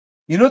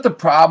 You know what the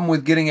problem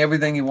with getting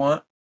everything you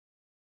want?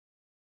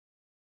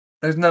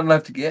 There's nothing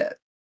left to get.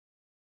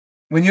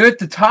 When you're at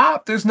the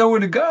top, there's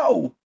nowhere to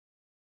go.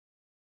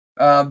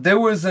 There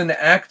was an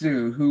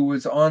actor who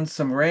was on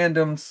some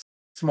random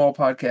small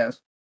podcast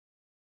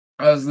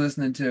I was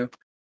listening to,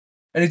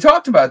 and he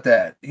talked about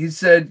that. He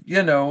said,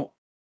 you know,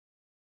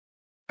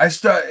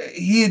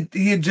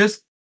 he had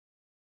just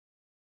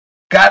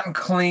gotten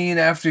clean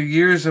after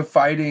years of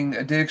fighting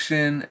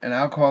addiction and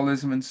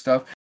alcoholism and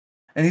stuff.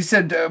 And he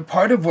said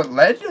part of what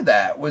led to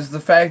that was the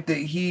fact that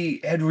he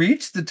had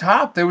reached the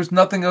top. There was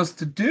nothing else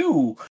to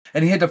do,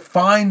 and he had to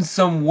find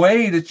some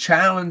way to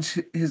challenge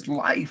his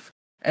life.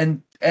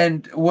 And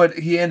what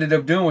he ended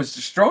up doing was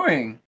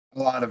destroying a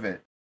lot of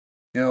it.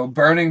 You know,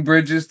 burning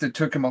bridges that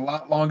took him a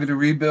lot longer to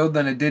rebuild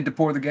than it did to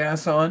pour the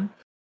gas on.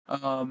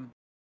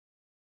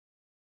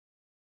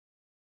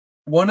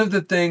 One of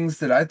the things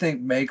that I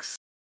think makes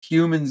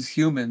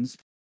humans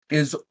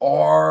is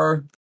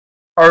our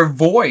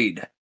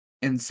void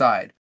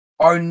inside,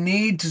 our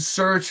need to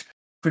search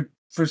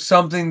for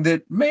something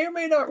that may or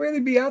may not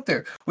really be out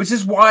there, which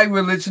is why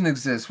religion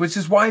exists, which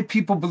is why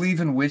people believe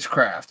in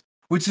witchcraft,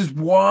 which is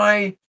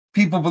why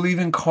people believe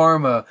in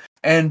karma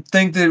and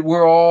think that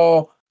we're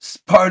all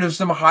part of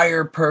some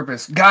higher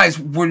purpose. Guys,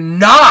 we're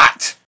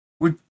not.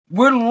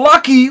 We're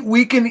lucky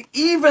we can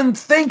even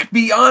think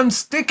beyond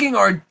sticking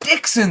our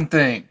dicks in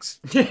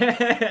things.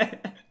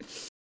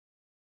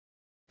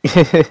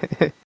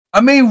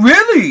 I mean,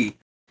 really.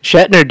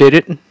 Shatner did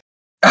it.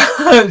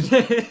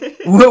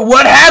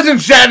 What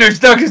hasn't Shatner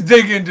stuck his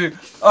dick into?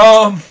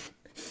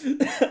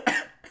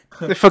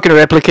 The fucking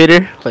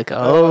replicator. Like,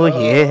 oh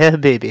yeah,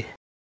 baby.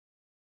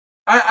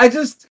 I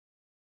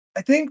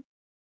think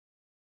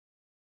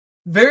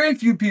very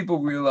few people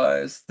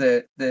realize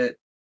that there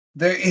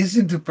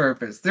isn't a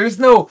purpose. There's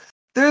no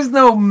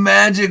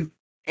magic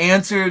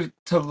answer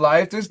to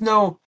life. There's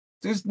no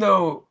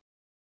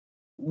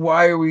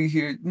why are we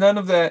here? None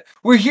of that.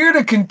 We're here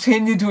to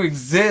continue to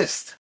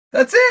exist.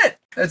 That's it.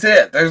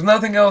 There's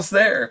nothing else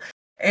there.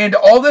 And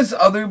all this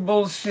other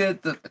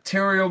bullshit, the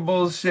material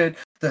bullshit,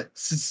 the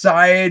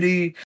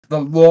society, the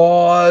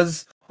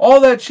laws, all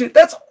that shit,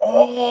 that's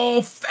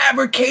all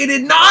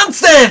fabricated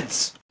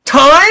nonsense.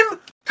 Time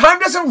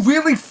doesn't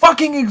really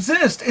fucking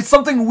exist. It's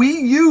something we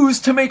use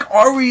to make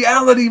our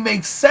reality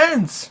make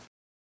sense.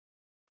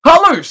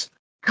 Colors,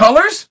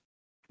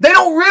 they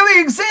don't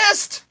really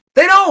exist.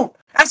 They don't.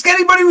 Ask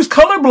anybody who's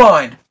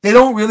colorblind. They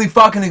don't really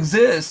fucking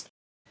exist.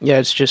 Yeah,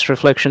 it's just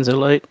reflections of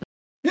light.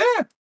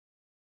 Yeah.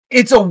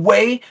 It's a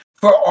way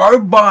for our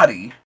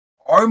body,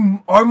 our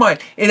mind.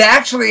 It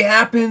actually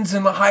happens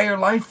in the higher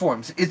life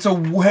forms. It's a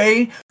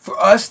way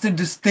for us to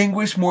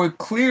distinguish more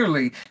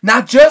clearly,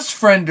 not just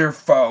friend or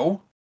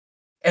foe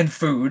and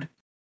food,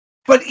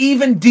 but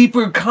even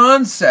deeper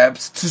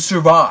concepts to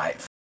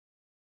survive.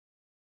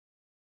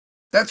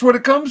 That's what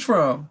it comes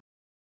from.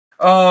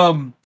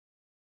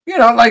 You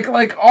know,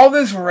 like all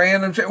this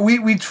random shit.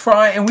 We've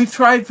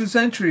tried for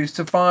centuries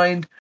to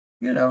find,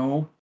 you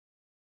know,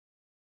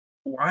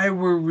 why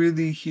we're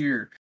really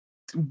here.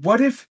 What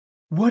if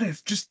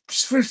just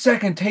for a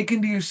second, take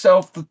into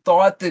yourself the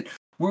thought that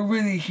we're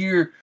really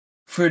here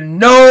for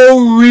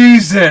no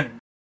reason.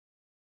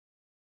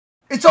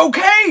 It's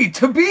okay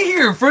to be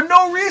here for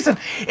no reason.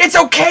 It's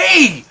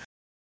okay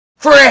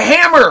for a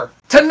hammer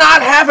to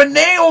not have a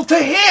nail to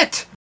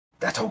hit.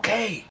 That's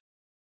okay.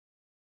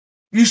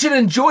 You should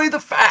enjoy the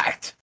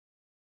fact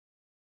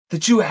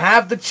that you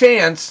have the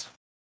chance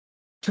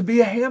to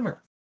be a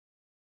hammer.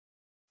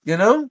 You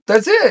know?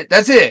 That's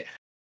it.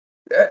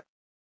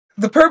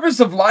 The purpose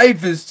of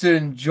life is to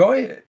enjoy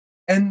it.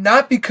 And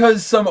not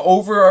because some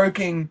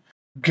overarching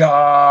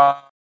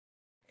God,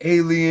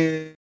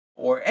 alien,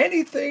 or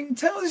anything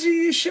tells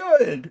you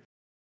should.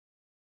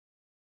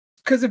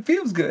 Because it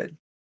feels good.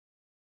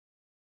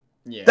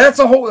 Yeah. That's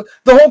the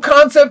whole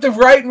concept of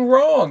right and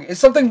wrong.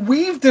 It's something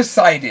we've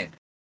decided.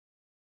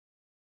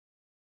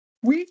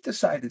 We've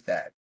decided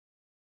that.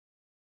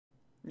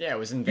 Yeah, it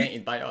was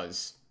invented by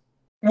us.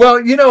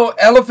 Well, you know,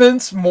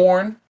 elephants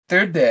mourn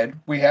their dead.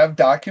 We have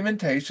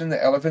documentation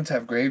that elephants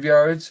have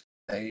graveyards.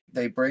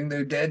 They bring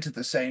their dead to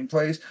the same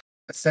place,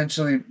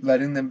 essentially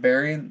letting them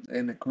bury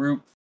in a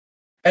group.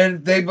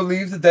 And they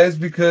believe that is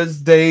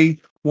because they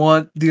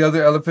want the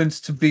other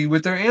elephants to be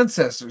with their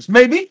ancestors.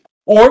 Maybe.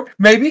 Or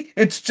maybe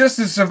it's just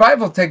a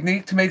survival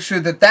technique to make sure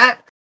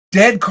that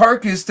dead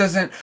carcass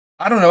doesn't,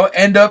 I don't know,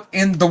 end up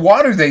in the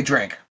water they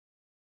drink.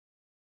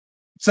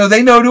 So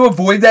they know to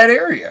avoid that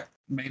area.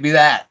 Maybe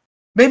that.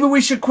 Maybe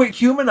we should quit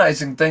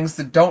humanizing things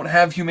that don't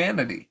have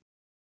humanity.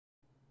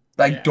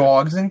 Like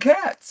dogs and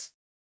cats.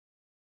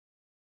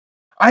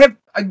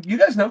 You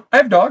guys know, I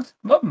have dogs.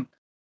 Love them.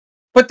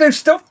 But they're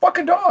still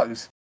fucking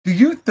dogs. Do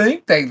you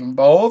think they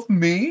love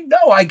me?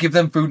 No, I give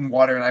them food and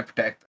water and I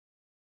protect them.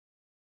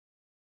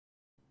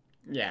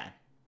 Yeah.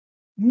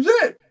 That's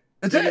it.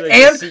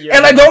 That's it.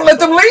 And I don't let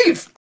them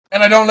leave.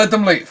 And I don't let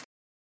them leave.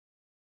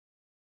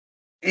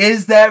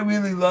 Is that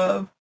really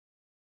love?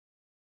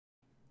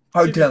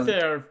 Hard telling.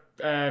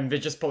 They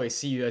just probably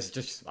see you as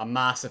just a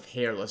massive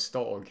hairless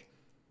dog.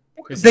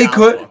 They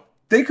could.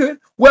 They could.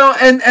 Well,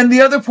 and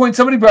the other point,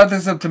 somebody brought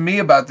this up to me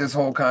about this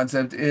whole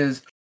concept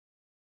is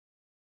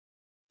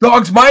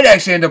dogs might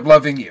actually end up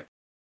loving you.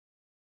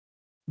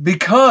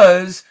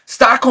 Because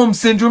Stockholm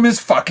Syndrome is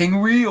fucking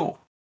real.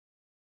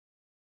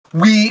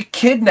 We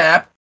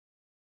kidnap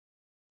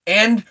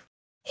and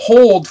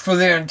hold for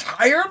their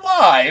entire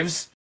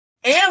lives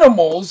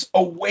animals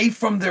away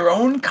from their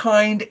own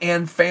kind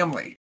and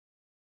family.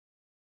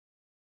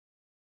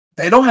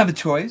 They don't have a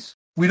choice.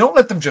 We don't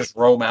let them just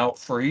roam out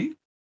free.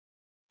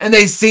 And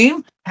they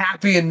seem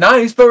happy and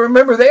nice, but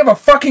remember, they have a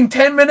fucking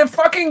 10-minute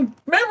fucking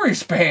memory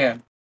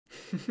span.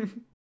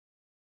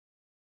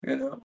 You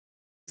know?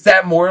 Does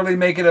that morally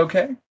make it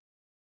okay?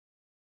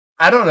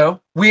 I don't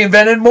know. We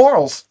invented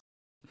morals.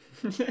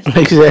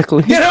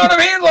 Exactly. You know what I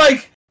mean?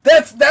 Like,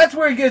 that's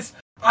where it gets...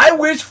 I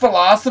wish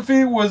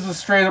philosophy was a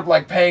straight up,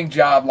 like, paying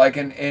job, like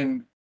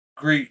in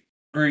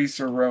Greece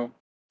or Rome.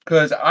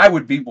 Because I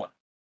would be one.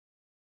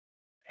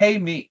 Pay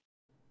me.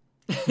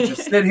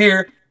 Just sit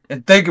here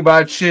and think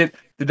about shit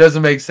that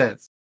doesn't make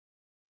sense.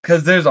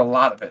 Because there's a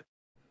lot of it.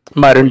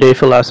 Modern day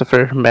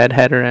philosopher, Mad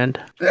Hatter End.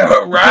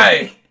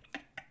 Right.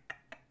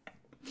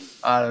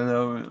 I don't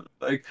know.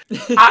 Like,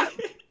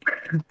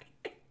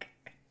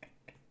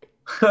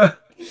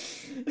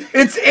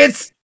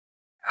 it's.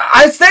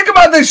 I think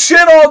about this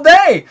shit all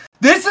day.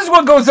 This is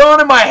what goes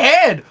on in my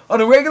head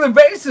on a regular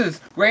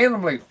basis,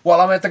 randomly,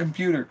 while I'm at the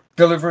computer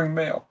delivering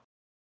mail.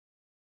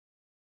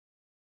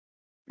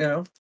 You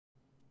know?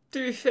 To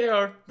be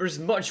fair, there's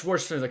much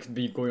worse things that can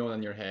be going on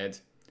in your head.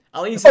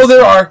 At least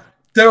there are.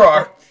 There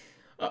are.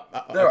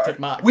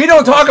 We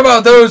don't talk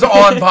about those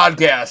on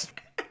podcast.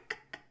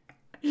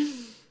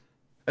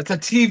 It's a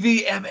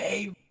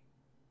TVMA.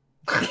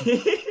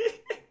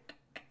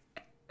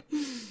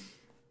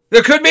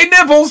 There could be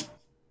nipples.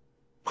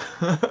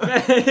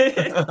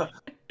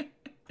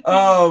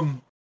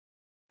 And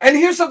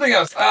here's something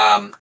else.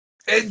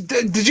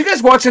 Did you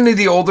guys watch any of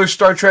the older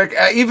Star Trek,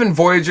 even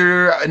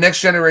Voyager, Next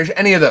Generation,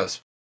 any of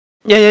those?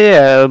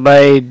 Yeah.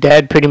 My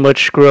dad pretty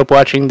much grew up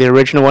watching the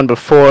original one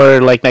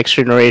before, like, Next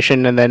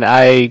Generation, and then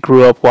I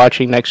grew up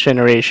watching Next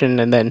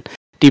Generation, and then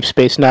Deep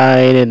Space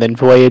Nine, and then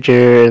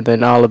Voyager, and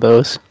then all of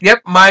those.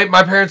 Yep,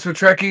 my parents were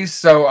Trekkies,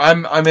 so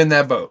I'm in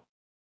that boat.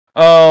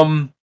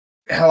 Hell,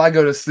 I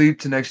go to sleep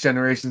to Next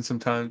Generation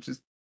sometimes.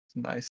 Just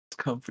nice, it's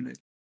comforting.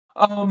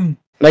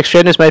 Next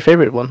Gen is my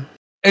favorite one.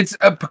 It's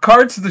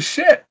Picard's the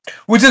shit,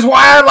 which is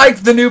why I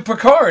like the new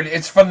Picard.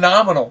 It's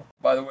phenomenal,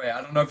 by the way.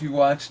 I don't know if you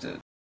watched it.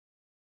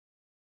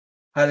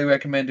 Highly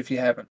recommend if you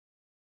haven't.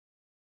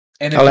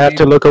 And I'll have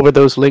to look over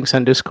those links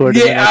on Discord.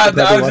 Yeah, I was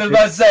just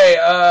about to say,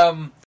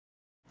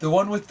 the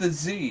one with the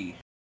Z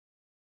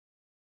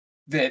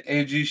that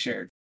AG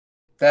shared.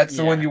 That's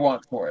the one you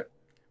want for it.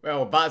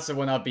 Well, that's the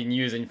one I've been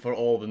using for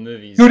all the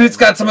movies. Dude, it's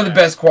got some of the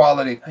best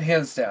quality,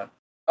 hands down.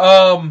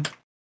 But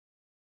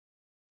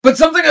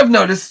something I've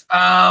noticed,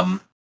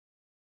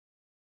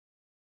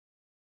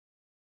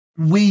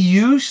 we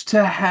used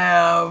to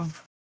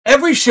have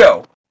every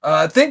show.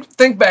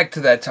 Think back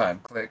to that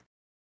time, Click.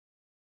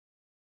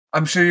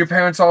 I'm sure your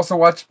parents also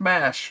watched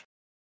MASH.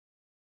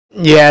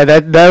 Yeah,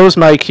 that was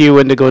my cue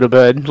when to go to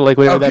bed. Like,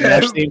 whenever that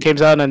MASH theme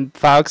came on on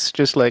Fox,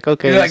 just like,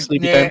 okay, like,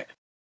 sleepy time.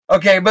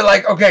 Okay,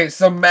 but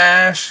so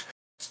MASH,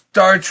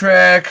 Star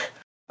Trek,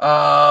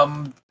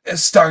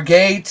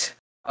 Stargate.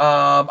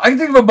 I can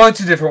think of a bunch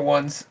of different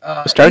ones.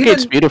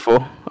 Stargate's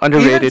beautiful,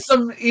 underrated.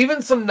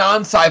 Even some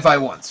non-sci-fi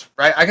ones,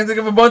 right? I can think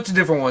of a bunch of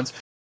different ones.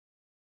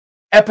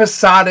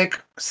 Episodic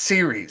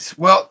series.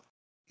 Well,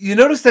 you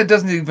notice that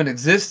doesn't even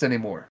exist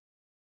anymore.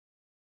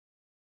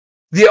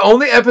 The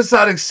only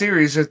episodic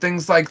series are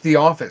things like The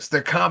Office.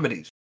 They're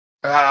comedies.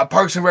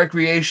 Parks and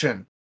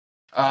Recreation.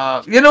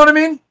 You know what I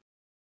mean?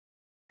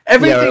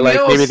 Everything or like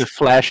else, maybe The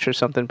Flash or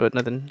something, but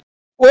nothing.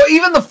 Well,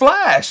 even The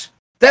Flash.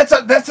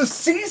 That's a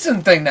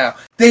season thing now.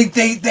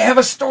 They have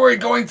a story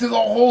going through the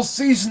whole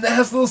season that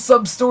has little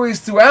sub-stories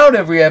throughout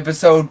every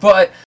episode,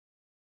 but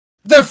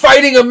they're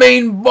fighting a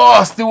main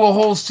boss through a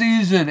whole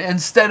season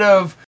instead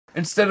of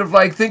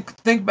like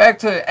think back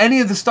to any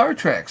of the Star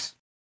Treks.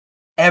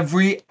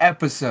 Every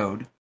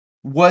episode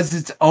was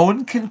its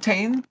own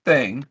contained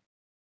thing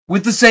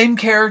with the same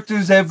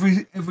characters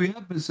every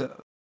episode.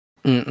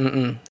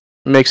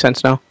 Makes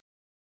sense now.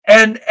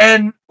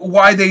 And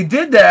why they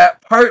did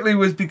that partly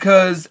was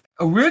because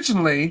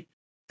originally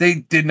they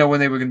didn't know when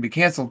they were going to be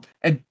canceled,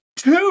 and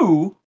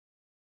two,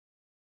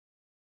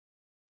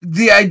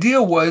 the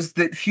idea was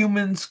that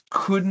humans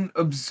couldn't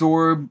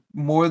absorb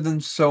more than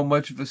so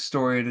much of a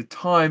story at a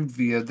time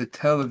via the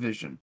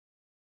television.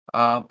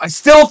 I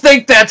still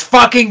think that's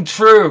fucking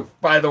true,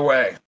 by the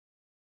way.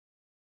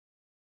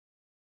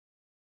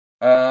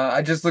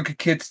 I just look at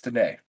kids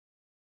today.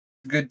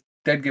 Good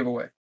dead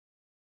giveaway.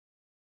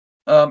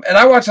 And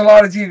I watch a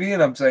lot of TV,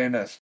 and I'm saying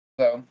this.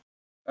 So,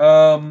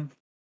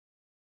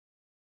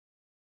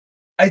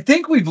 I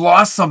think we've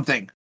lost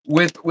something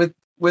with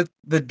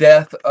the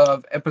death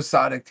of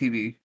episodic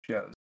TV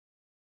shows.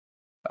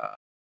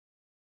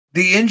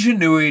 The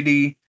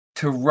ingenuity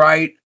to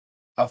write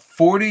a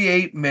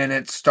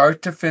 48-minute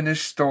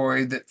start-to-finish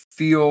story that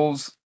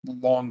feels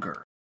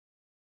longer.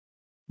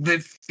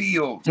 That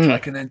feels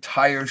like an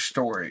entire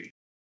story.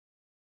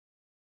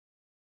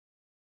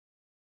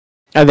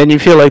 And then you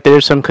feel like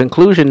there's some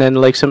conclusion and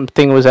like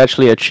something was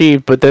actually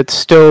achieved, but that's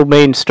still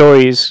main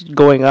stories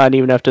going on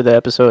even after the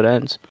episode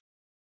ends.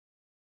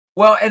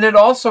 Well, and it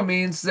also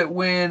means that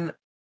when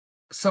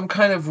some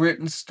kind of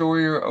written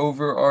story or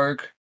over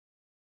arc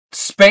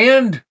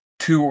spanned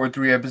 2 or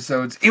 3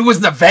 episodes, it was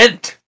an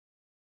event.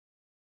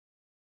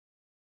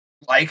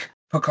 Like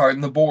Picard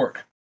and the Borg.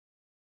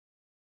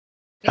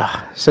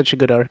 Such a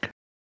good arc.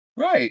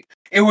 Right.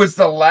 It was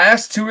the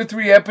last 2 or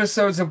 3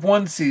 episodes of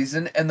one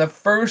season and the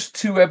first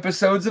 2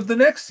 episodes of the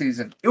next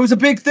season. It was a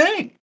big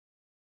thing.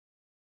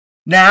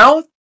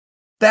 Now,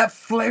 that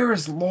flair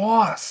is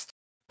lost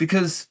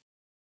because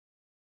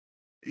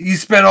you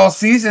spent all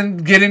season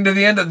getting to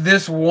the end of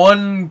this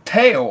one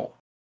tale.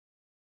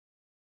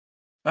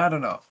 I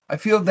don't know. I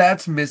feel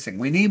that's missing.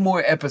 We need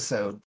more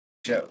episode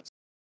shows.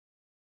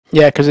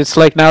 Yeah, because it's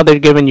like now they're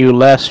giving you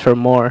less for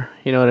more.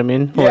 You know what I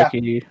mean? Yeah.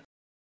 Like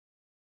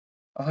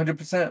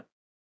 100%.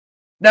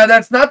 Now,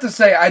 that's not to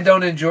say I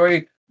don't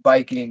enjoy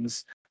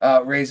Vikings,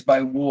 Raised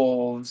by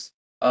Wolves,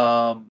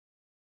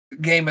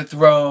 Game of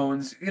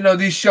Thrones. You know,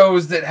 these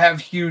shows that have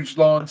huge,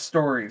 long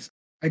stories.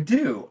 I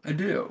do.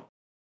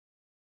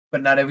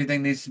 But not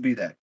everything needs to be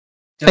that.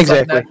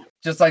 Exactly.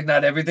 Just like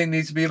not everything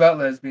needs to be about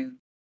lesbians.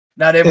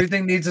 Not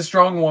everything needs a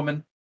strong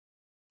woman.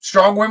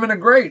 Strong women are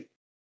great.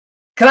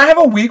 Can I have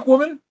a weak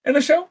woman in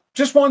a show?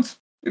 Just once.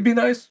 It'd be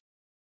nice.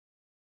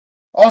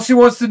 All she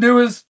wants to do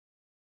is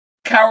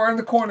cower in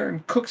the corner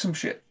and cook some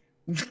shit.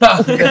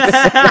 That's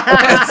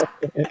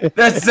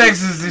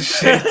sexist as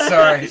shit,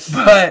 sorry.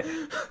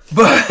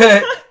 But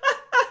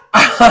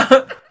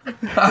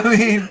I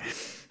mean,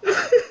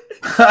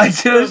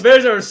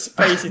 there's our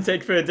spicy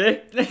take for a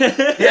day.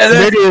 Yeah,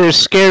 video is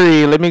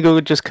scary. Let me go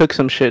just cook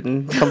some shit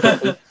and come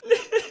back.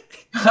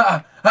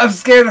 I'm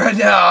scared right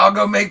now. I'll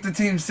go make the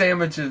team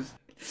sandwiches.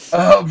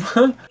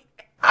 I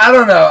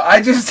don't know.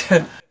 I'm just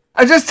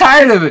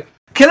tired of it.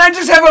 Can I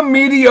just have a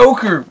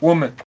mediocre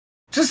woman?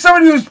 Just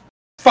somebody who's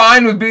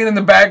fine with being in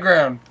the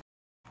background,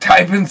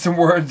 typing some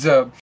words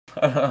up.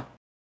 I've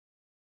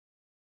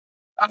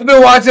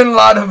been watching a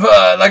lot of,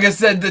 like I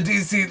said, the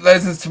DC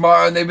Legends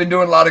Tomorrow, and they've been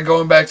doing a lot of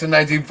going back to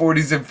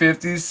 1940s and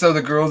 50s, so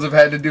the girls have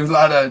had to do a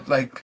lot of,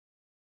 like,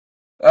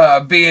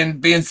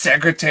 being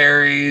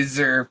secretaries,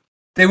 or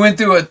they went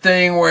through a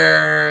thing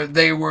where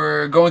they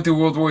were going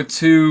through World War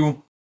II,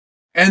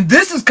 and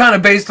this is kind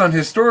of based on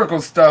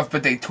historical stuff,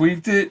 but they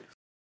tweaked it.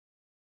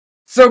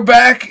 So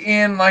back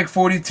in, like,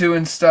 42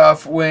 and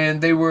stuff, when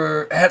they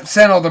had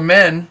sent all the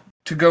men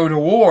to go to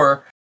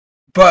war,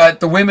 but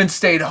the women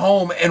stayed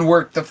home and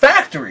worked the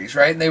factories,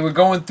 right? And they were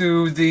going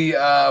through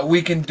the,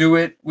 we can do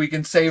it, we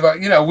can save,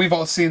 you know, we've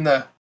all seen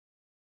the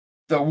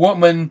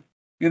woman,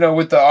 you know,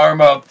 with the arm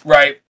up,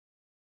 right?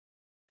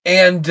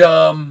 And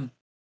some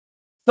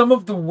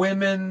of the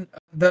women,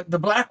 the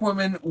black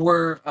women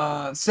were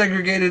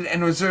segregated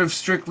and reserved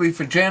strictly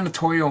for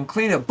janitorial and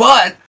cleanup,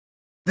 but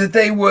that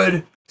they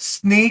would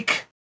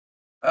sneak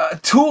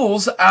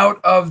tools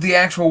out of the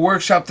actual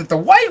workshop that the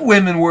white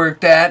women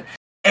worked at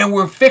and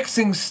were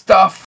fixing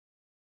stuff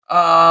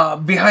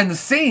behind the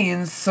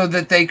scenes so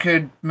that they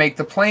could make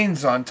the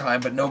planes on time,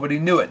 but nobody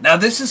knew it. Now,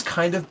 this is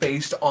kind of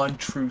based on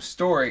true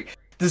story.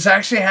 This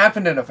actually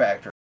happened in a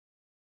factory.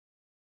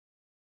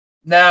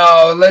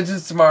 Now,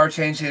 Legends Tomorrow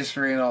changed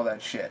history and all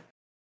that shit.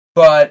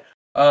 But,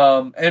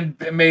 and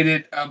made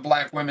it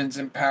black women's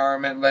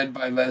empowerment led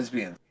by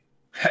lesbians.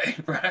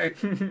 Right?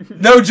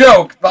 No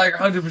joke, like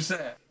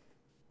 100%.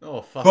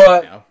 Oh,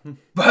 fuck.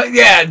 But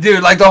yeah,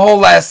 dude, like the whole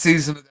last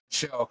season of that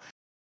show.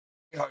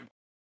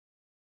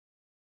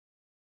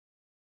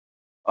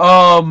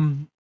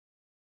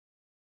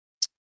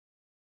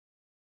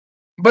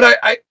 But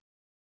I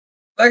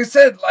like I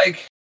said,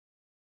 like,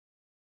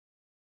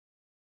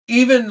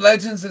 even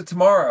Legends of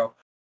Tomorrow,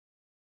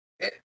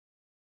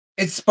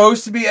 it's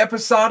supposed to be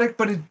episodic,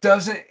 but it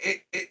doesn't.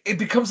 It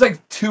becomes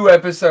like 2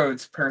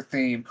 episodes per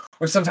theme,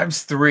 or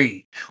sometimes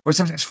 3, or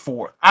sometimes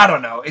 4. I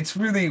don't know. It's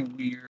really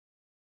weird.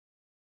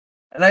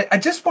 And I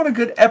just want a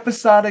good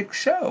episodic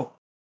show.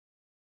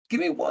 Give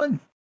me one.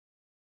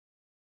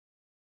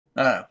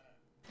 I don't know.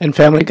 And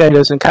Family Guy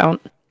doesn't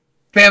count?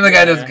 Family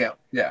Guy doesn't count.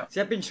 Yeah. See,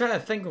 I've been trying to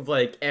think of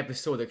like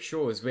episodic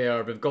shows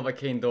where we've got a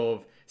kind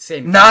of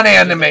same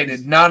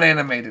non-animated.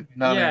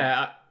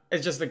 Yeah,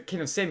 it's just the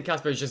kind of same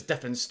cast, but it's just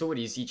different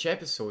stories each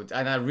episode,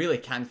 and I really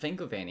can't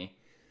think of any.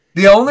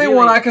 The only Really?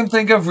 one I can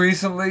think of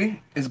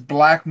recently is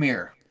Black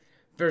Mirror.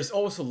 There's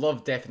also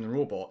Love, Death, and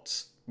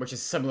Robots, which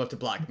is similar to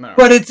Black Mirror.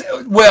 But it's,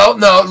 well,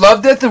 no,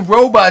 Love, Death, and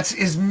Robots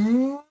is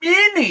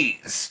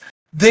minis.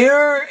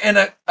 They're in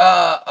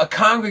a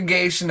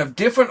congregation of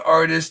different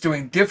artists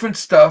doing different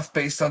stuff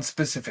based on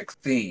specific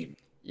theme.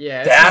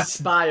 Yeah, it's That's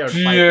inspired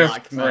by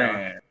Black Mirror.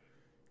 different.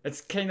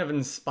 It's kind of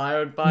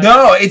inspired by...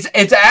 No,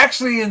 it's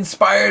actually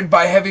inspired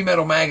by Heavy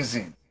Metal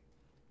Magazine.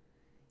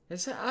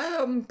 Is it?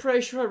 I'm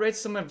pretty sure I read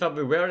somewhere that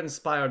we were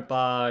inspired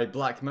by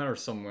Black Mirror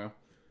somewhere.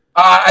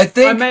 I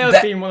think It may have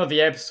that, been one of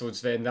the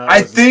episodes then. That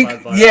I was think,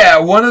 inspired by yeah,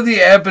 one of the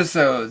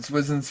episodes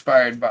was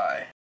inspired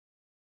by.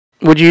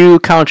 Would you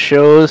count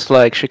shows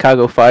like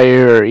Chicago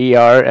Fire or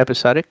ER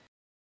episodic?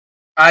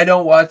 I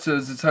don't watch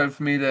those. It's hard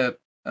for me to.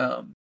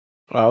 Oh,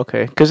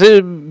 okay. Because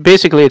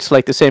basically it's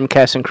like the same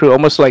cast and crew,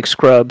 almost like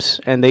Scrubs,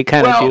 and they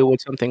kind of Well- deal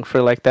with something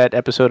for like that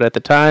episode at the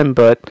time,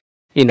 but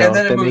you know, and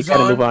then it they moves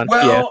kind of on. move on.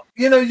 Well,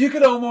 Yeah. you know, you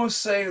could almost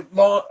say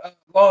Law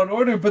and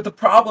Order, but the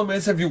problem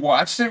is, have you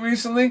watched it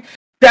recently?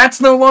 That's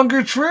no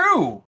longer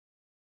true.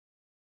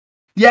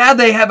 Yeah,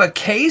 they have a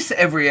case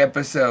every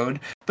episode,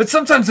 but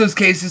sometimes those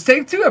cases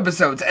take 2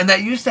 episodes, and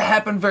that used to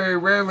happen very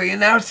rarely, and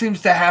now it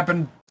seems to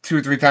happen 2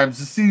 or 3 times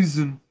a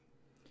season.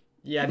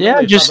 Yeah, Yeah,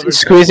 normally just there's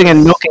squeezing and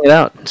always- milking it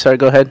out. Sorry,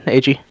 go ahead,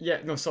 AG. Yeah,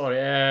 no, sorry.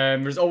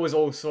 There's always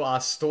also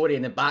a story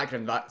in the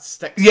background that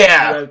sticks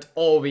Yeah. throughout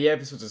all the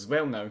episodes as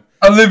well now.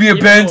 Olivia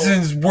Even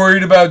Benson's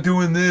worried about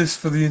doing this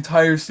for the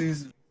entire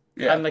season.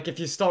 Yeah. And like if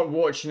you start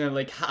watching it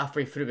like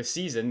halfway through the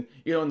season,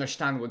 you don't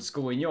understand what's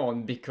going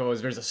on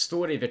because there's a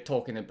story they're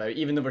talking about.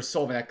 Even though we're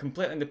solving a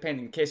completely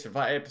independent case for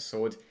that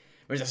episode,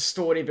 there's a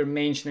story they're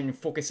mentioning and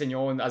focusing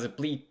on as a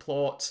lead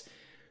plot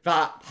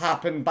that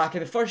happened back in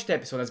the first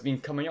episode that's been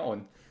coming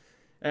on.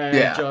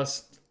 Yeah.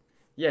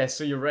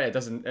 So you're right, it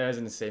isn't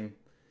the same.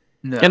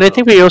 No. And I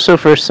think we also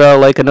first saw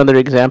like another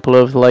example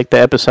of like the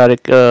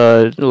episodic,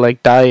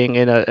 like dying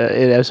in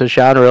as a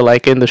genre,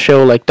 like in the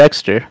show like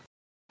Dexter,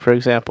 for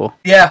example.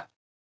 Yeah.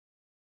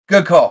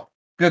 Good call.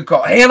 Good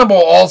call.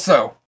 Hannibal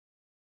also.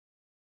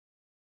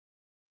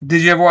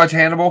 Did you ever watch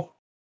Hannibal?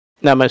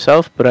 Not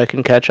myself, but I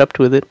can catch up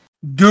with it.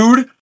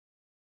 Dude,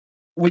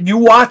 when you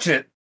watch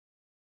it,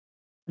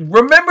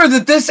 remember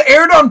that this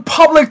aired on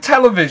public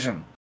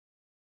television.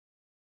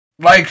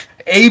 Like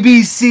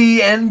ABC,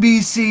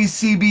 NBC,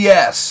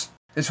 CBS.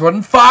 This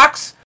wasn't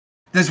Fox.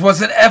 This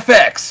wasn't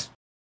FX.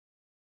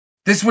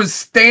 This was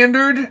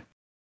standard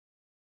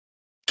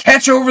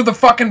catch over the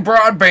fucking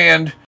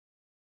broadband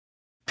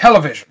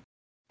television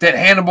that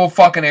Hannibal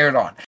fucking aired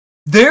on.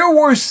 There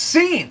were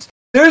scenes.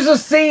 There's a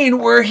scene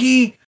where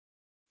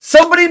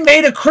somebody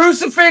made a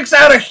crucifix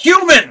out of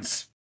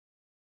humans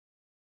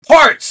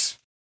parts,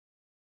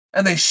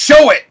 and they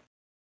show it,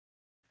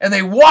 and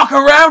they walk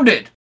around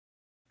it,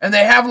 and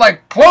they have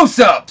like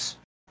close-ups,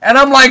 and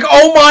I'm like,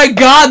 oh my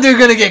god, they're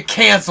gonna get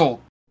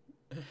canceled.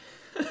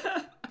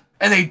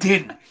 And they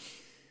didn't.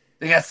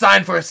 They got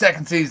signed for a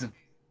 2nd season.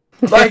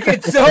 Like,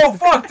 it's so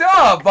fucked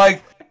up.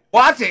 Like,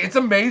 watch it. It's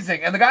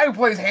amazing. And the guy who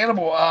plays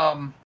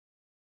Hannibal,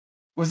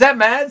 was that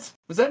Mads?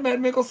 Was that Mad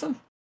Mikkelsen?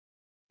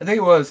 I think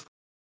it was.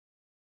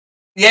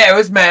 Yeah, it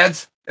was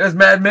Mads. It was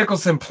Mad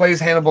Mikkelsen plays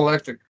Hannibal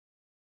Lecter.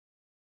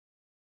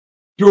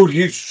 Dude,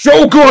 he's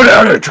so good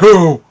at it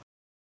too.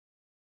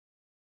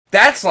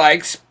 That's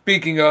like,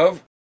 speaking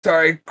of,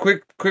 sorry,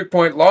 quick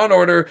point, Law and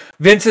Order,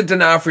 Vincent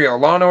D'Onofrio,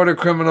 Law and Order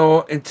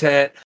Criminal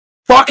Intent,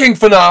 fucking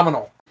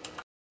phenomenal.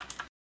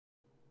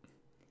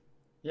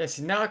 Yeah,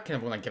 see now I kind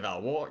of want to give it a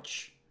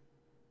watch.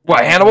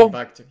 What, Hannibal?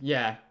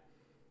 Yeah.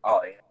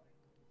 Oh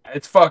yeah,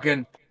 it's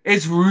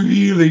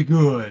really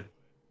good.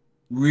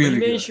 Really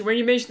good. When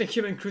you mentioned the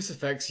human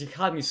crucifix, you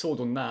had me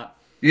sold on that.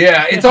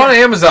 Yeah, it's on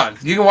Amazon.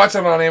 You can watch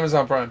it on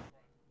Amazon Prime.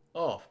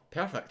 Oh,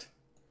 perfect.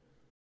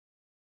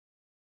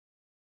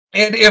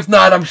 And if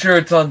not, I'm sure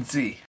it's on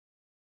Z.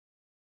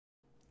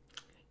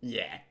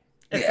 Yeah.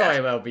 It Yeah.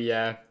 probably will be,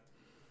 yeah.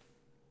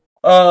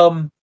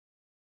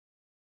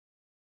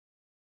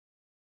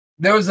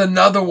 There was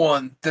another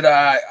one that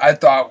I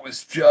thought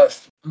was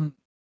just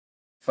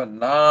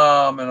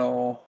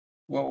phenomenal.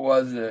 What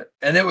was it?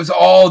 And it was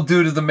all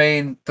due to the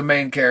main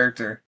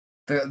character,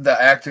 the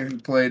actor who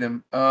played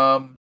him.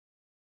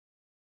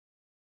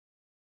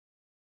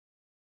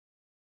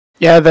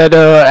 Yeah, that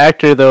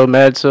actor though,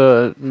 Mads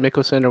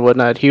Mikkelsen or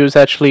whatnot, he was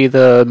actually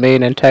the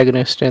main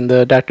antagonist in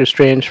the Doctor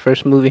Strange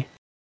first movie.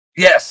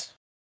 Yes.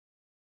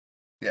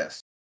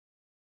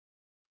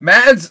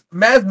 Mads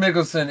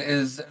Mikkelsen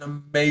is an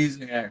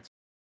amazing actor.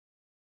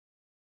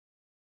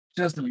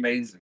 Just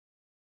amazing.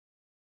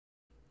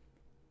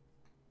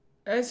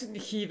 Isn't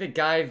he the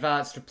guy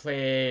that's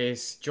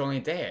replaced Johnny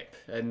Depp?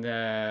 And,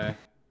 or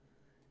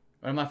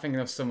am I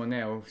thinking of someone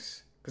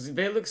else? Because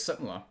they look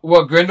similar.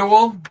 What,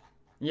 Grindelwald?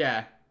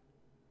 Yeah.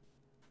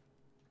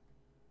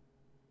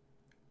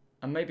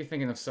 I might be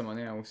thinking of someone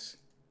else.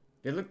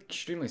 They look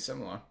extremely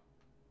similar.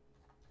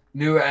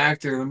 New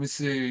actor, let me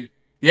see.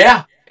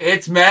 Yeah,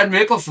 it's Mad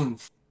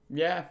Mikkelsen.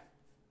 Yeah.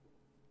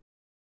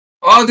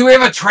 Oh, do we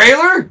have a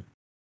trailer?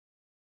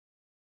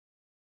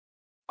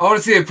 I want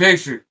to see a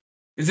picture.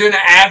 Is it an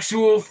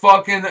actual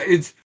fucking...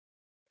 It's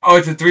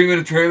a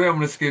 3-minute trailer? I'm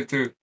going to skip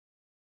through.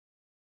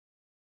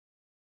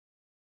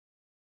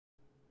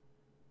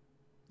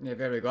 Yeah,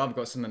 there we go. I've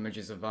got some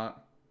images of that.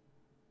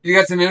 You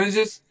got some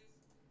images?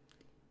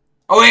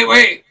 Oh,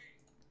 wait.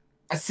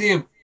 I see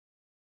him.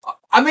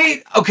 I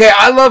mean, okay,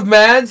 I love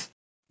Mads,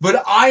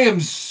 but I am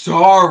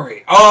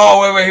sorry.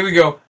 Oh, wait, here we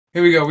go.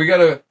 We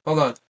gotta, hold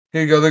on.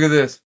 Here you go, look at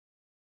this.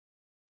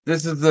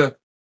 This is the,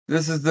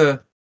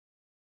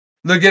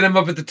 look at him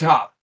up at the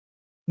top.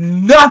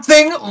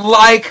 Nothing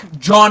like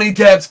Johnny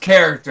Depp's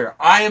character.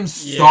 I am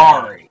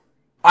sorry.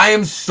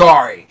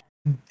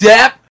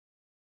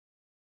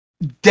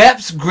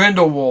 Depp's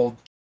Grindelwald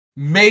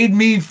made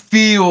me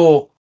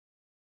feel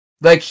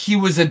like he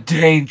was a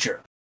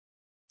danger.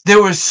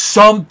 There was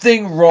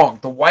something wrong.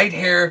 The white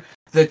hair,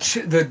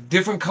 the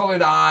different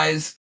colored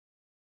eyes.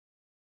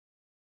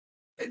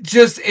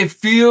 It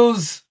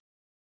feels...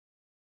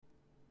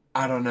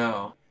 I don't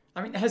know.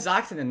 I mean, his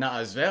acting in that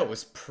as well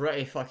was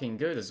pretty fucking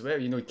good as well.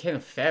 You know, he kind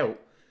of felt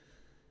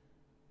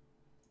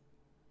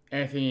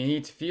anything you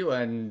need to feel,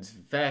 and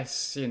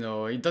this, you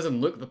know, he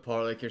doesn't look the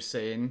part like you're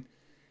saying.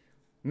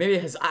 Maybe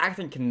his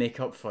acting can make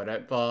up for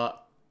it,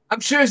 but... I'm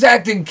sure his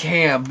acting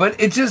can,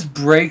 but it just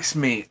breaks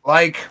me.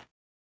 Like,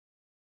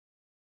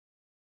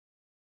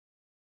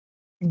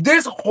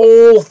 this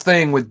whole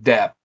thing with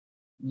Depp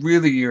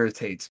really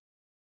irritates me.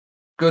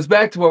 Goes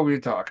back to what we were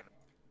talking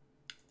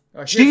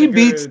about. She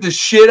beats the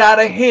shit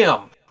out of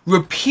him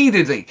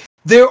repeatedly.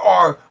 There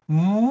are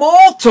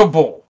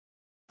multiple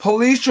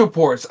police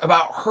reports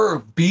about her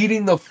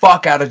beating the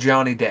fuck out of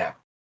Johnny Depp.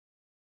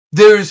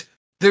 There's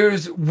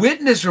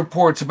witness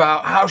reports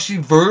about how she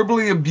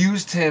verbally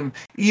abused him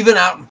even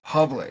out in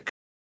public.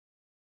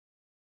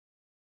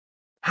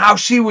 How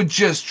she would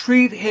just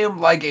treat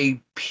him like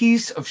a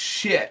piece of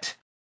shit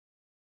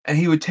and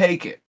he would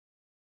take it.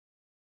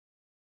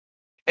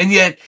 And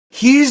yet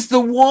he's the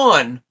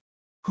one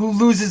who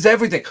loses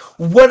everything.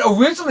 What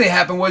originally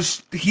happened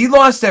was he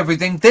lost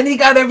everything, then he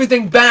got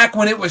everything back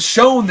when it was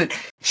shown that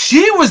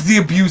she was the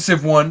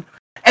abusive one,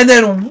 and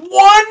then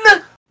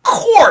one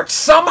court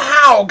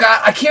somehow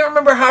I can't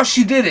remember how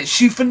she did it,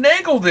 she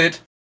finagled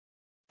it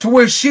to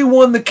where she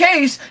won the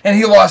case and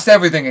he lost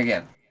everything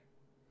again.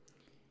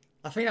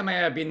 I think that might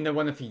have been the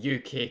one of the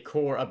UK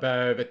court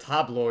about the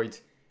tabloid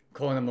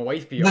calling him a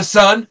wife beater. The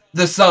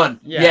Sun.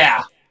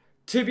 Yeah.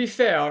 To be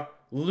fair,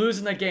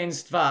 losing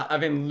against that, I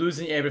mean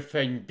losing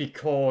everything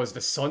because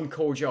the Sun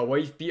called you a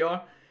wife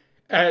beater,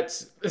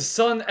 the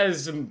Sun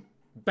is the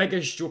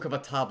biggest joke of a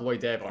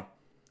tabloid ever.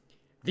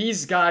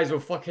 These guys will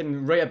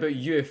fucking write about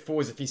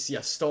UFOs if you see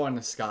a star in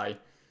the sky.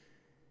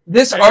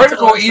 This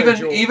article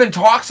even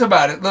talks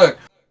about it. Look,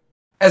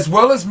 as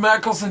well as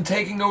Mickelson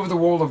taking over the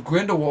role of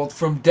Grindelwald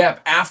from Depp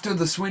after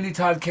the Sweeney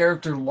Todd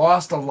character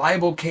lost a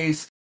libel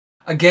case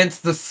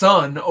against the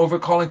Sun over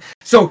calling...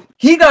 So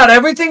he got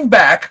everything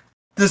back.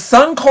 The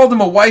Sun called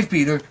him a wife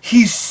beater.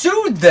 He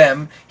sued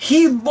them.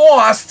 He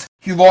lost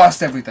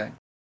everything.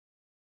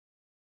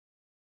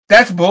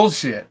 That's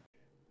bullshit.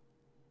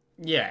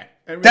 Yeah.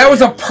 Really that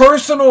was a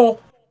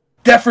personal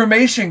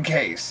defamation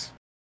case.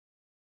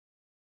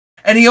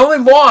 And he only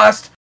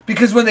lost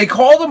because when they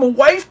called him a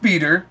wife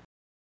beater,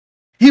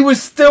 he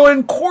was still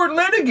in court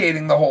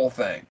litigating the whole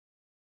thing.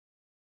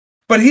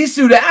 But he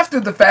sued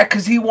after the fact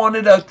because he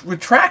wanted a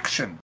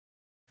retraction.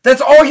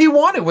 That's all he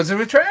wanted was a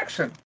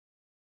retraction.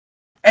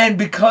 And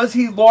because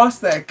he lost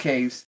that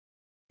case,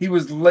 he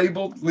was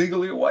labeled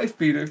legally a wife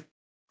beater.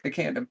 They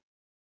canned him.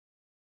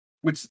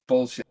 Which is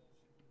bullshit.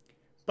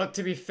 But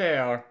to be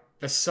fair,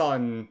 the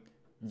Sun,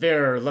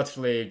 they're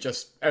literally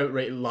just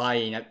outright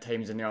lying at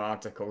times in their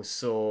articles,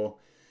 so...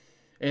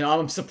 You know,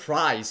 I'm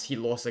surprised he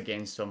lost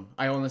against them.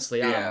 I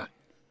honestly am. Yeah.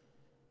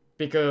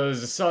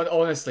 Because the Sun,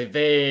 honestly,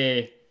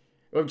 they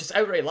will just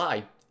outright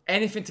lie.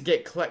 Anything to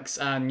get clicks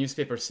and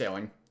newspaper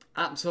selling.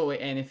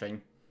 Absolutely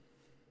anything.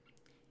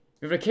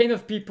 If the kind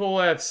of people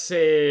that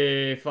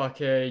say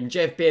fucking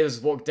Jeff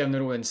Bezos walked down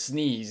the road and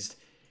sneezed,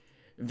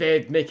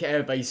 they'd make it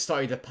out that he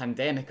started a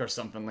pandemic or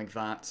something like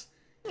that.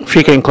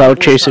 Freaking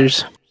cloud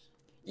chasers.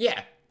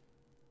 Yeah,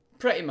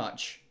 pretty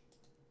much.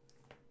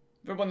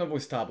 They're one of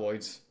those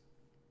tabloids.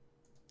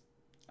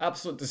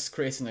 Absolute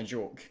disgrace and a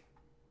joke.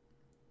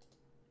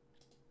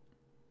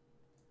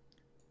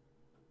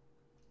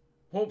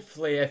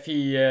 Hopefully if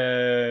he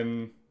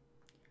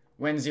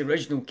wins the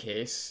original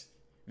case,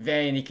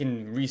 then he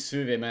can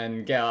re-sue him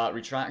and get a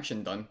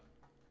retraction done.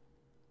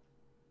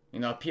 You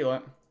know, appeal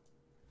it.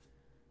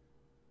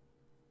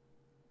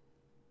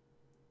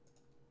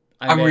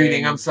 I'm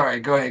reading, I'm sorry.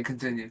 Go ahead,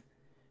 continue.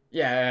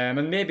 Yeah,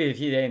 and maybe if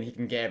he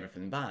can get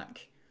everything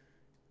back.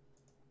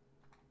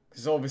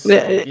 Because obviously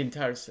the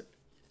entire...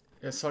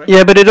 sorry?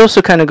 Yeah, but it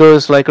also kind of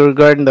goes, like,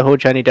 regarding the whole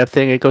Johnny Depp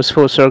thing, it goes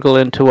full circle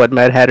into what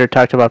Mad Hatter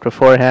talked about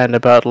beforehand,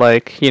 about,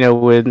 like, you know,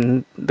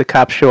 when the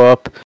cops show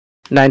up,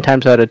 9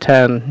 times out of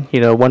 10,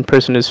 you know, one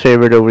person is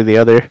favored over the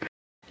other.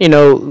 you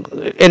know,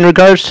 in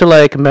regards to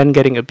like men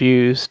getting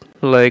abused,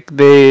 like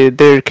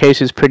their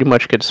cases pretty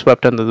much get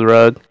swept under the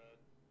rug.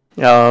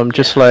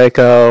 Just like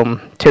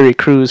Terry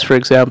Crews, for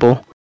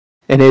example,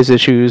 and his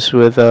issues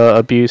with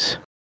abuse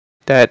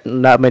that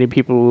not many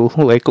people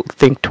like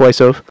think twice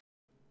of.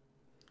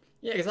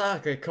 Yeah,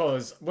 exactly.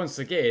 Because once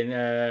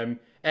again,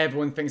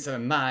 everyone thinks that a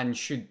man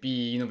should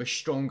be, the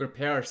stronger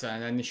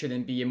person, and they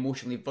shouldn't be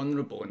emotionally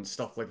vulnerable and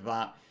stuff like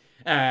that.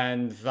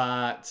 And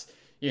that,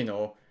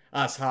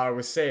 as Hara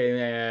was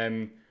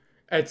saying,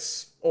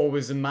 it's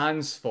always a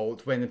man's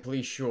fault when the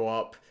police show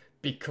up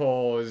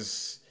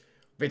because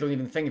they don't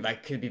even think that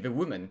it could be the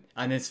woman,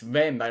 and it's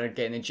them that are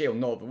getting in jail,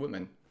 not the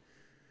woman.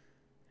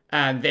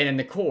 And then in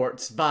the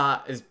courts,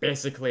 that is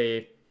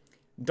basically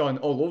done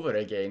all over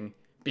again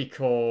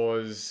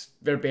because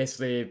they're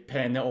basically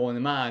pinning it all on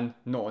the man,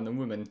 not on the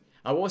woman.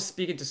 I was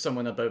speaking to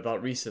someone about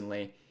that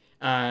recently,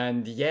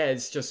 and yeah,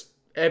 it's just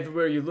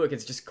everywhere you look,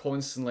 it's just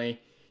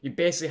constantly. You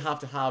basically have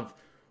to have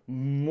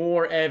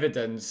more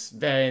evidence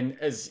than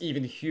is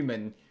even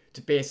human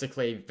to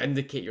basically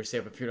vindicate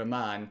yourself if you're a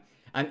man.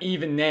 And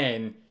even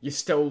then, you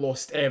still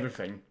lost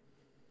everything.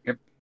 Yep.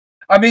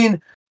 I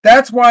mean,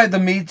 that's why the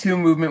Me Too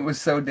movement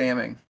was so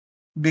damning.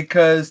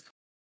 Because,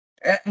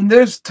 and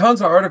there's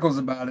tons of articles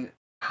about it,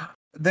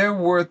 there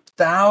were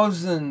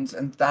thousands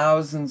and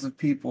thousands of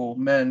people,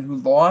 men, who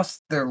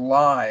lost their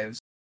lives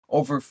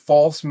over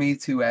false Me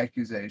Too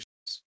accusations.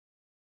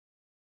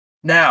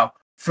 Now,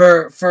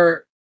 for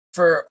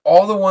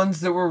all the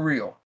ones that were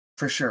real,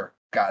 for sure,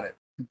 got it.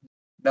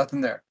 Nothing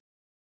there.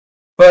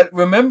 But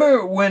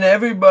remember when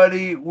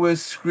everybody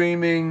was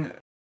screaming,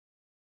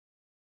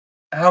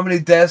 how many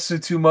deaths are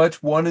too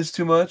much? One is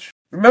too much?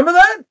 Remember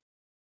that?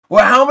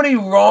 Well, how many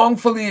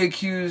wrongfully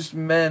accused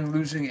men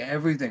losing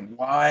everything,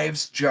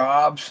 wives,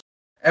 jobs,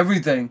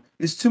 everything,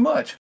 is too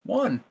much?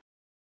 One.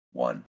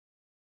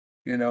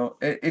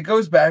 It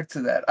goes back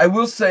to that. I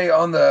will say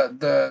on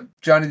the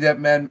Johnny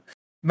Depp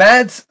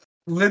Mads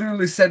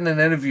literally said in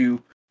an interview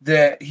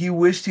that he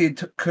wished he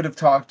could have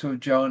talked to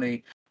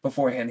Johnny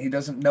beforehand. He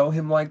doesn't know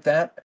him like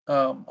that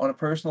on a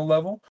personal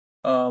level.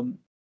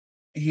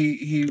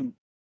 He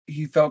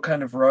felt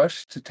kind of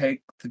rushed to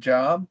take the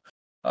job,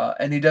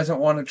 and he doesn't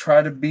want to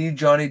try to be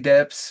Johnny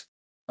Depp's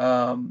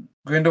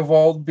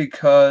Grindelwald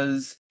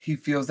because he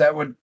feels that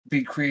would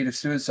be creative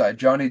suicide.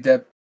 Johnny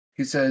Depp,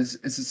 he says,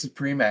 is a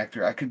supreme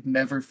actor. I could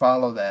never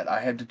follow that.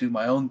 I had to do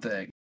my own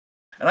thing.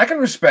 And I can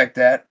respect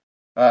that.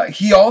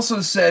 He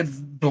also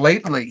said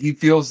blatantly he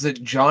feels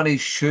that Johnny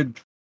should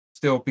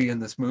still be in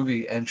this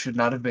movie and should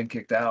not have been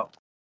kicked out.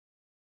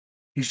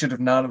 He should have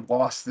not have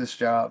lost this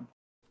job.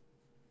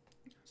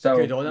 So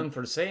good on him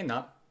for saying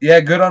that. Yeah,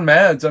 good on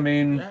Mads. I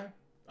mean,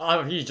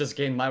 yeah. He's just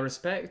gained my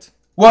respect.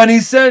 Well, and he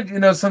said,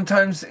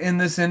 sometimes in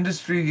this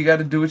industry you got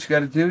to do what you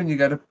got to do, and you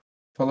got to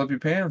pull up your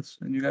pants,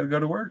 and you got to go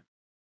to work.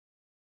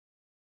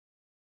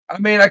 I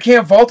mean, I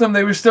can't fault them.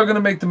 They were still going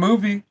to make the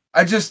movie.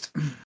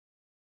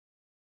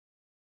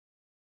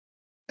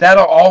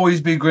 That'll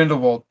always be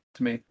Grindelwald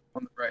to me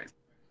on the right.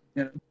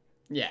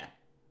 Yeah.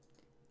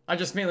 I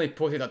just mainly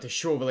posted that to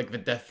show the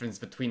difference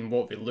between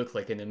what they look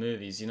like in the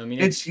movies. You know what I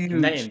mean? It's huge.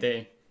 Night and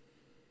day.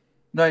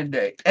 Night and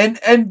day.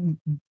 And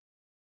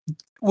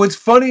what's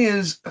funny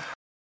is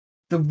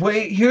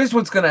here's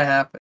what's going to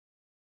happen.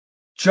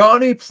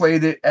 Johnny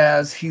played it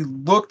as he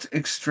looked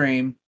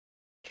extreme,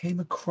 came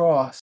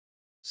across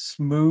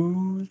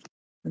smooth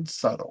and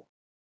subtle,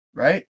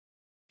 right?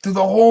 Through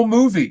the whole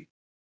movie.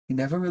 He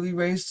never really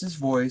raised his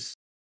voice,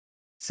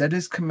 said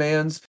his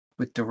commands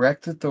with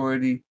direct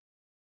authority,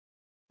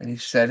 and he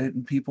said it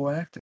and people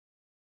acted.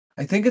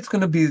 I think it's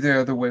going to be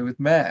the other way with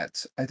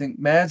Mads. I think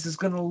Mads is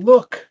going to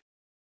look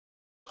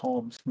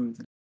calm,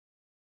 smooth,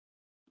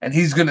 and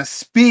he's going to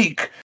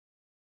speak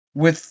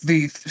with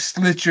the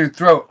slit your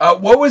throat.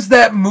 What was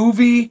that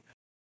movie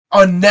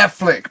on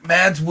Netflix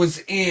Mads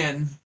was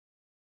in?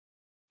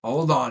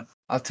 Hold on.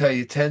 I'll tell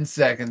you 10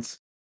 seconds.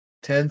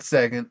 10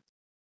 seconds.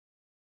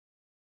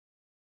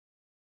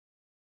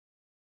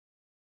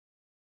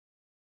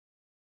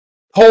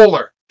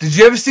 Polar. Did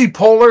you ever see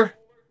Polar?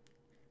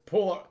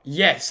 Polar.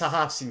 Yes, I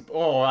have seen.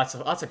 Oh, that's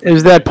a.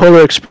 Is that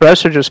Polar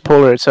Express or just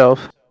Polar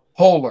itself?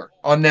 Polar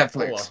on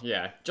Netflix. Polar,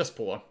 yeah, just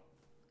Polar.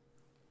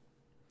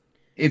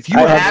 If you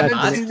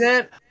haven't seen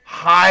that,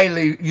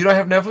 you don't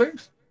have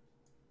Netflix?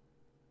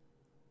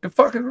 What's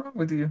fucking wrong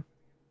with you?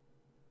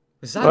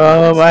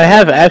 I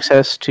have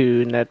access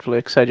to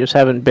Netflix. I just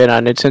haven't been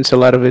on it since a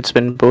lot of it's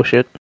been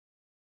bullshit.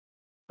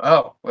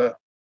 Oh, well.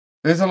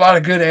 There's a lot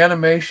of good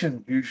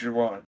animation you should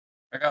watch.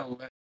 I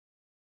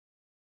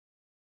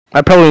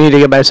probably need to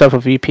get myself a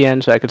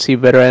VPN so I can see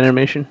better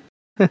animation.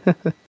 No,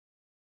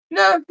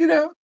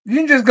 you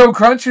can just go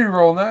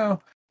Crunchyroll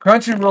now.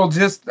 Crunchyroll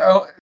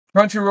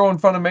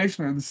and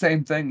Funimation are the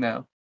same thing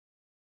now.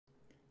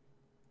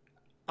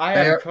 I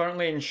am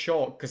currently in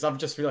shock because I've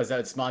just realised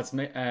that it's Mads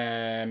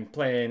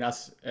playing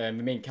as the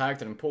main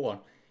character in Polar.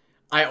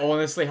 I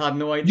honestly had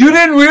no idea. You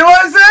didn't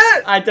realize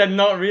that? I did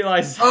not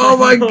realise that. Oh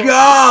my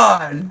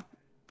god!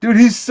 Dude,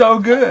 he's so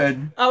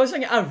good. I was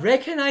thinking, I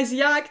recognise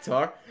the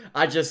actor.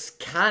 I just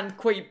can't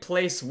quite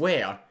place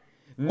where.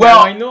 Well,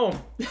 now I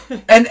know.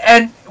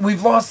 And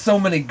we've lost so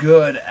many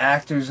good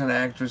actors and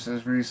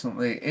actresses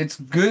recently. It's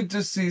good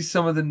to see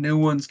some of the new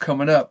ones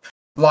coming up,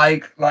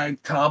 like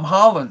Tom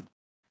Holland.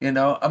 You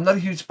know, I'm not a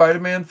huge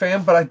Spider-Man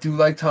fan, but I do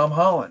like Tom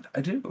Holland.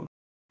 I do.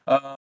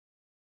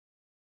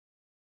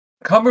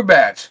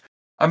 Cumberbatch.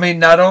 I mean,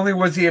 not only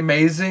was he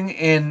amazing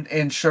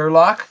in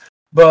Sherlock,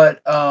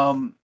 but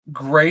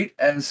great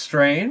as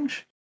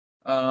Strange.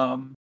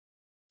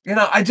 You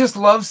know, I just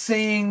love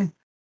seeing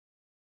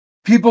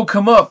people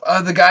come up.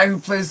 The guy who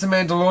plays the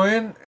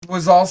Mandalorian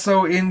was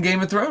also in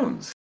Game of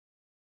Thrones.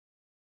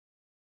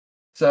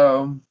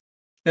 So,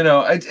 you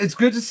know, it's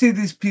good to see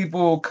these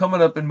people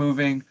coming up and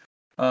moving.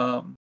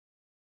 I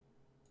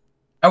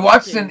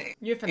watched an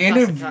You're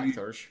fantastic interview.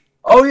 actors.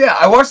 Oh yeah,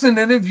 I watched an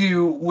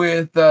interview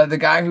with the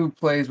guy who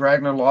plays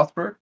Ragnar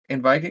Lothbrok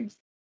in Vikings.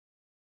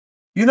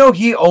 You know,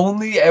 he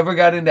only ever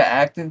got into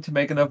acting to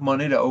make enough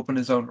money to open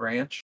his own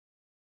ranch.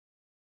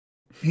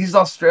 He's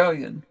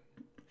Australian.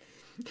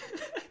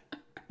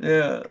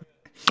 Yeah.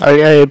 I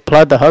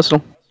applaud the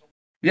hustle.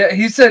 Yeah,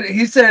 he said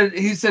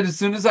as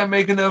soon as I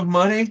make enough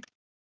money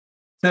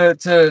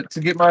to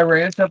get my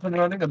ranch up and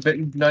running, a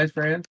big nice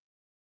ranch,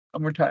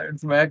 I'm retired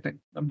from acting.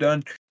 I'm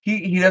done.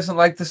 He doesn't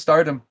like the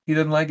stardom. He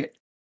doesn't like it.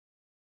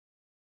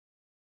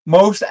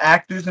 Most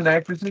actors and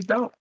actresses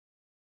don't.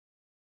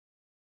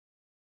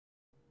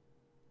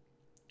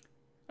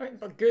 Alright,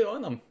 but good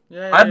on them.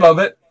 Yeah, I'd love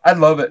it. I'd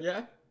love it.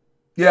 Yeah.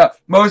 Yeah,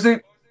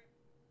 mostly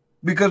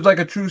because, like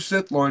a true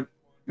Sith Lord,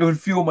 it would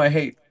fuel my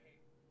hate.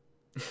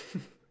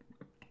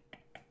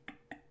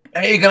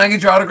 Hey, can I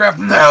get your autograph?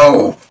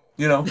 No!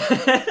 You know?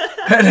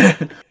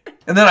 And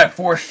then I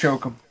force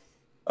choke him.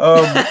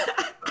 Oh.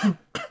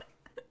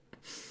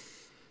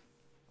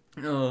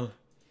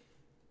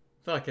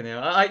 Fucking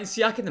hell. I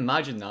see, I can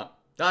imagine that.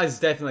 That is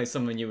definitely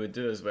something you would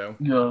do as well.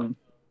 Yeah.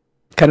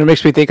 Kind of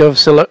makes me think of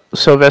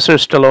Sylvester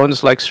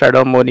Stallone's like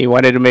stardom when he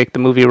wanted to make the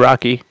movie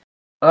Rocky.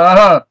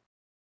 Uh-huh.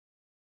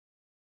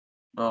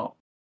 Oh.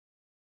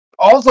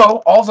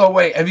 Also,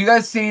 wait, have you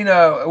guys seen,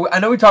 I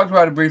know we talked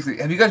about it briefly,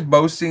 have you guys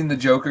both seen The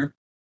Joker?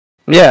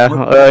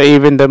 Yeah,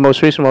 even the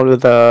most recent one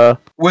with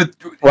With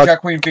What?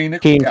 Joaquin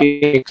Phoenix? King Yeah.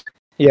 Phoenix.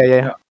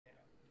 Yeah.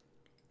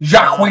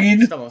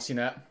 Joaquin! Still not seen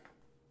it.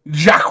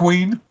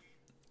 Joaquin!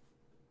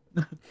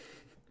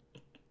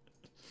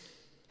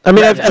 I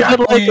mean, Yeah, I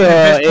felt like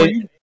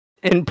Joaquin,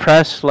 in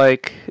press,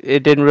 like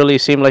it didn't really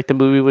seem like the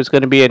movie was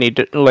going to be any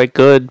like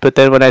good. But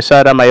then when I saw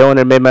it on my own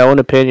and made my own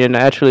opinion, I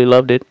actually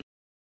loved it.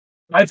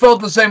 I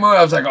felt the same way.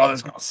 I was like, oh,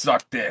 this is gonna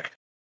suck dick.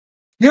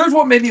 Here's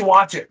what made me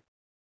watch it.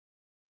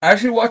 I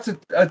actually watched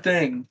a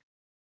thing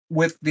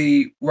with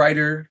the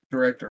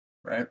writer-director,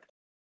 right?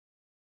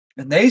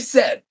 And they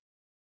said,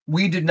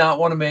 we did not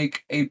want to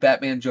make a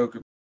Batman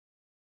Joker.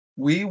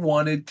 We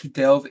wanted to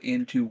delve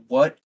into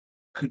what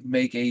could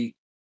make a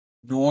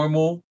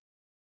normal,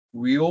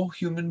 real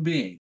human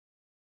being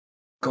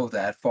go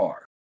that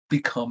far,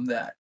 become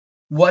that.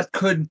 What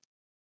could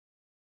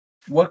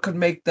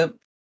make them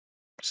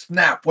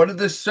snap? What are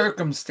the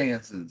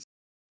circumstances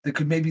that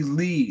could maybe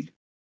lead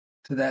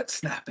to that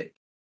snapping?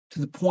 To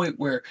the point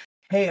where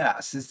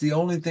chaos is the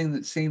only thing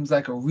that seems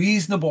like a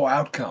reasonable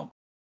outcome.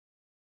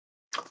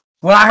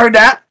 When I heard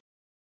that,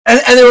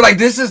 and they were like,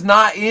 this is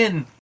not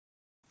in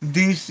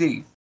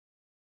DC.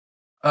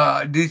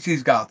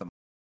 DC's Gotham.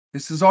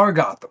 This is our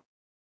Gotham.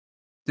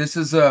 This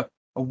is a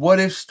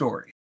what-if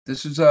story.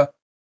 This is a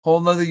whole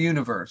nother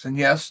universe. And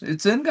yes,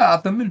 it's in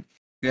Gotham, and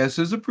yes,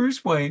 there's a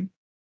Bruce Wayne.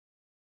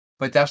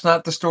 But that's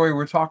not the story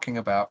we're talking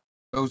about.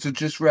 Those are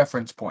just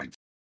reference points.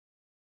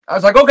 I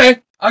was like,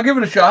 okay, I'll give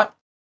it a shot.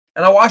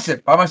 And I watched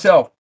it by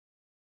myself.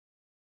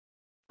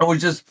 It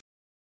was just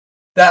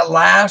that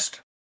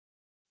last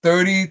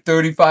 30,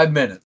 35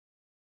 minutes.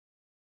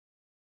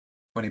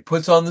 When he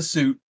puts on the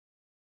suit,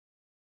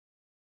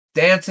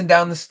 dancing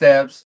down the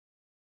steps,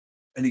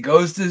 and he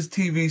goes to his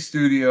TV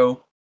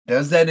studio,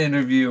 does that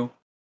interview,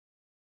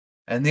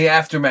 and the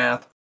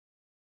aftermath.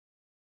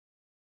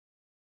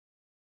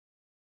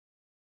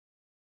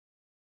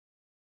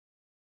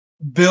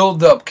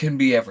 Build up can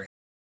be everything.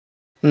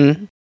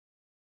 Mm-hmm.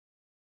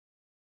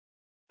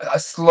 A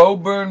slow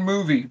burn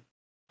movie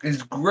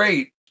is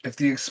great if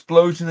the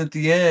explosion at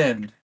the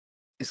end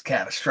is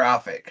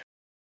catastrophic.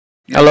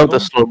 You I love know? the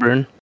slow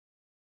burn.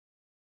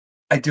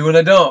 I do and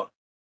I don't.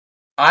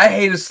 I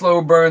hate a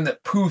slow burn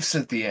that poofs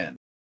at the end.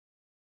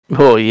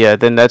 Oh yeah,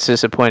 then that's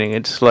disappointing.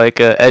 It's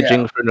like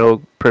edging for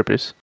no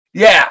purpose.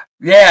 Yeah,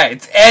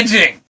 it's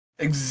edging.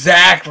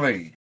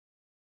 Exactly.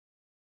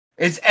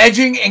 It's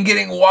edging and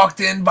getting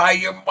walked in by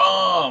your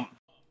mom.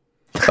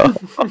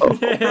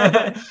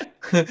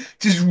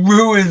 Just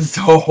ruins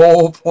the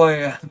whole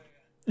plan.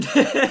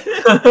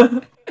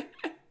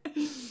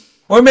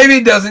 Or maybe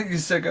it doesn't, you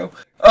sicko.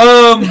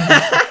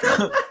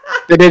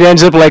 Then it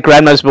ends up like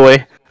Grandma's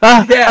Boy.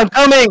 Yeah.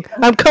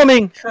 I'm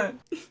coming.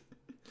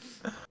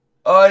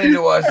 Oh, I need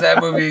to watch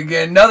that movie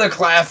again. Another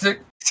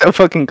classic. So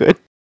fucking good.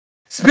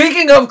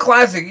 Speaking of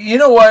classic, you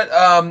know what?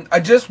 I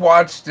just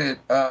watched it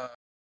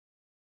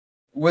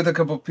with a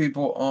couple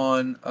people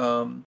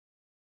on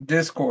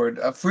Discord,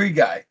 a Free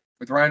Guy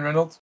with Ryan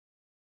Reynolds.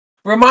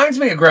 Reminds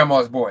me of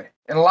Grandma's Boy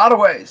in a lot of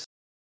ways.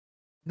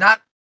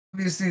 Not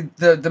obviously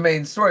the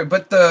main story,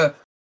 but the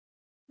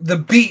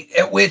beat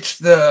at which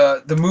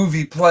the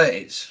movie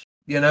plays,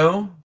 you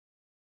know?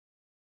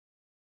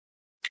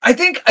 I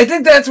think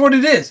that's what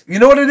it is. You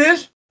know what it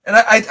is? And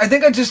I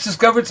think I just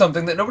discovered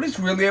something that nobody's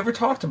really ever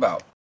talked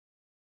about.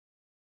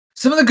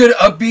 Some of the good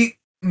upbeat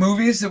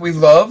movies that we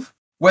love,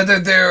 whether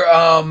they're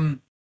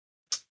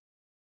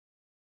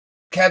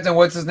Captain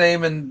What's His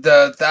Name and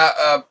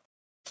the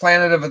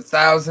Planet of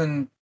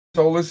 1,000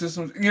 Solar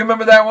Systems. You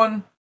remember that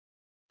one?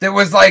 There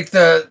was like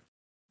the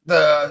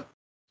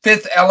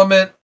Fifth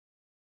Element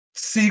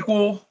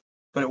sequel,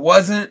 but it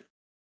wasn't.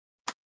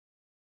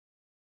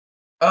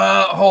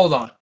 Hold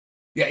on.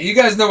 Yeah, you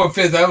guys know what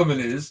Fifth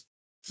Element is.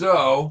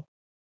 So,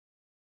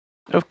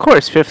 Of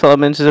course, Fifth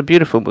Element is a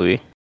beautiful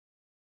movie.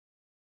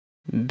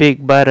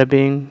 Big bada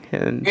bing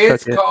and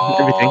it's fucking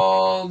everything.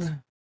 called.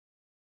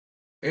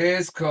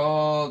 It's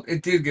called.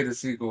 It did get a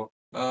sequel.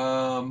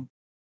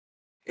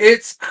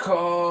 It's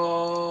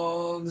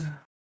called.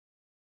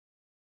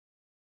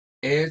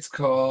 It's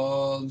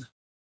called.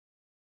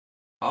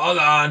 Hold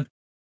on.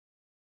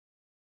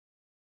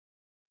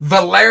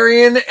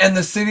 Valerian and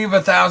the City of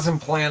 1,000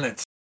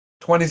 Planets,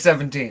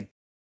 2017.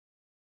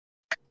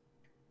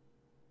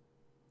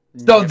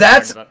 So Never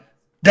heard of it.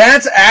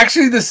 that's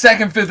actually the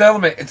second Fifth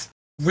Element. It's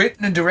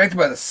written and directed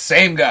by the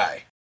same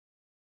guy.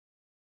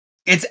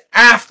 It's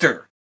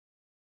after,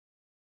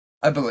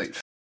 I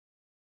believe.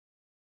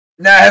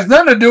 Now, it has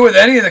nothing to do with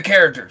any of the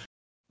characters,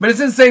 but it's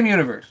in the same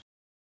universe.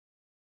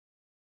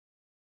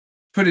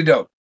 Pretty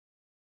dope.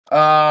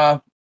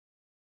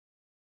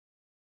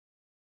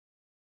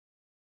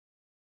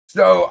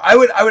 So I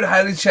would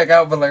highly check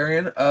out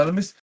Valerian. Let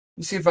me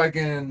see if I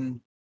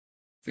can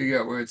figure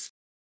out where it's.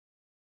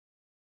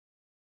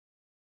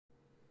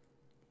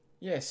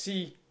 Yeah,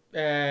 see,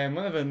 one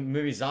of the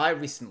movies I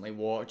recently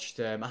watched,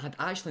 I had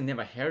actually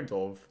never heard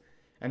of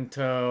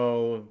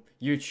until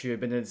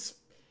YouTube and its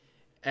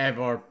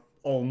ever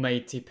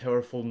almighty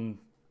powerful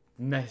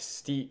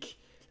mystique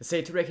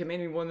decided to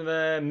recommend me one of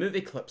the movie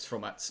clips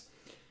from it,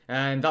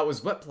 and that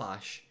was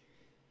Whiplash.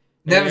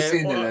 Never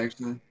seen well, it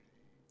actually.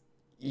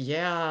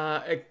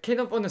 Yeah, it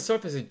kind of on the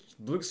surface it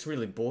looks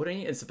really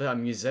boring. It's about a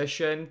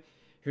musician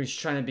who's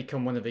trying to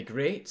become one of the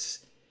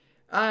greats.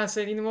 I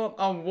said, you know what,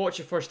 I'll watch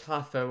the first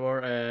half hour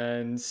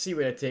and see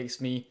where it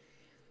takes me.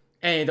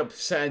 Ended up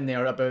sitting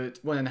there about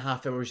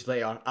 1.5 hours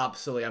later,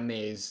 absolutely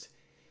amazed.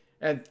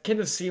 It kind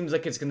of seems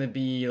like it's going to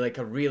be like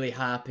a really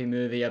happy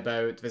movie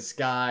about this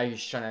guy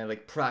who's trying to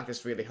like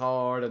practice really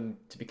hard and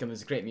to become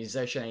this great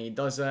musician, and he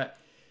does it.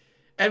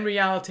 In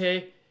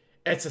reality,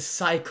 it's a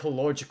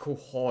psychological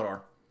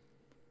horror.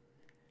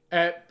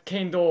 It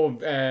kind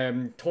of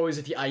toys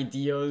with the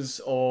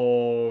ideas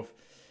of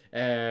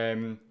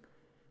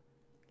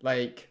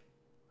like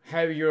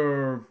how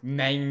your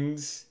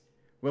minds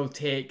will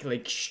take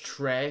like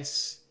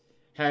stress,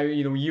 how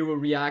you will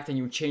react and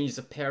you'll change as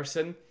a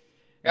person.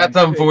 Got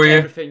something for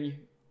you.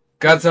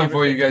 Got put something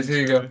for you everything guys. Here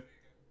you go. into-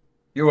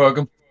 You're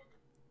welcome.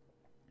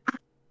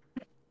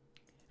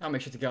 I'll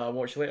make sure to get a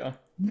watch later.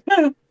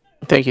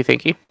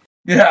 Thank you.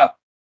 Yeah,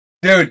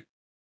 dude,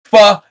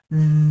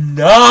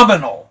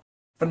 phenomenal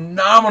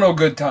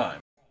good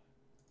time.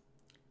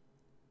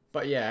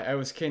 But yeah, it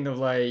was kind of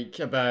like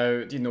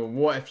about,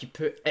 what if you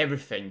put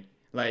everything,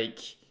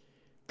 like,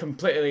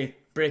 completely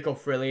break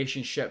off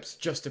relationships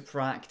just to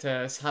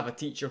practice, have a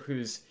teacher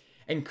who's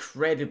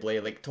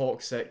incredibly, like,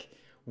 toxic,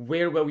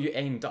 where will you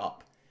end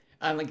up?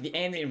 And, like, the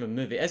ending of the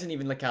movie isn't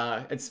even like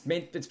it's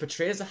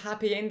portrayed as a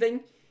happy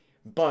ending,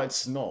 but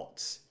it's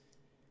not.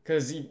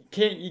 Because he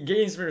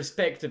gains the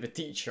respect of a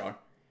teacher,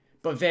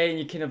 but then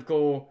you kind of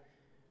go,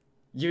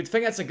 you'd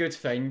think that's a good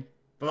thing,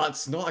 but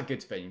that's not a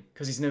good thing,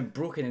 because he's now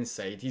broken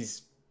inside.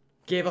 He's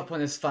gave up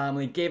on his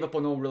family, gave up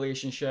on all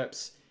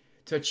relationships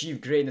to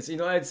achieve greatness.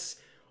 It's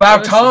About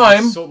honestly,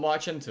 time. there's so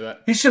much into it.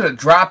 He should have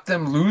dropped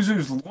them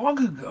losers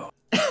long ago.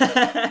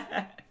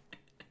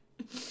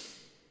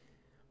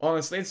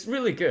 Honestly, it's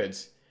really good,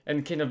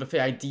 and kind of the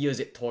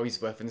ideas it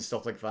toys with and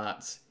stuff like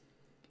that.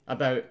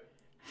 About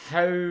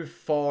how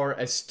far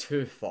is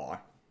too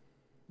far.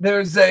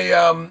 There's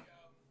some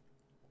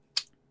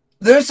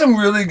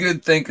really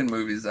good thinking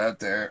movies out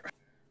there.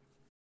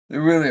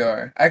 There really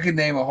are. I could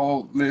name a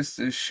whole list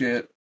of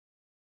shit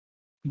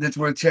that's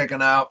worth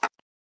checking out,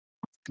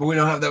 but we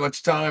don't have that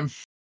much time.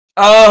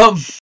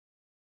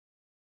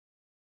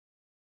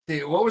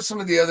 See, what were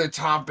some of the other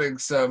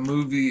topics,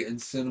 movie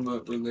and cinema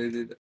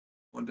related, I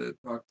wanted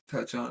to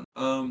touch on?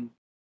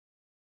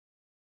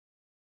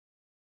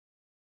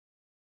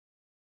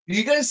 Do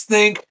you guys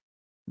think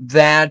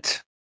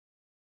that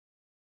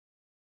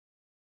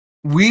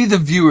we, the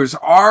viewers,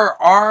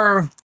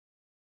 our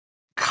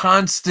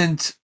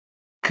constant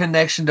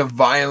connection to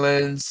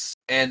violence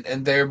and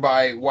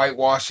thereby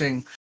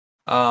whitewashing,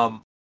 do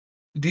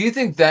you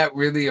think that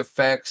really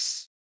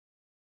affects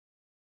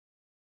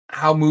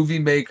how movie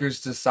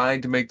makers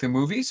decide to make the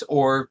movies,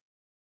 or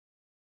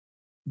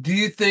do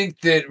you think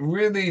that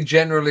really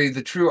generally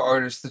the true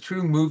artists, the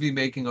true movie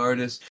making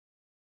artists,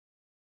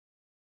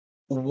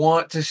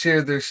 want to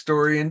share their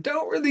story and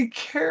don't really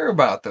care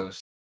about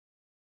those?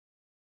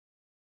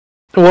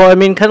 Well, I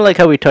mean, kind of like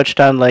how we touched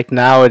on, like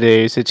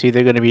nowadays, it's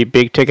either going to be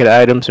big ticket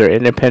items or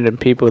independent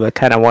people that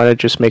kind of want to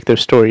just make their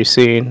story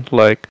seen.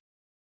 Like,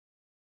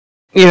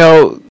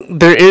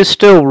 there is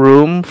still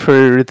room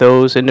for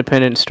those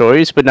independent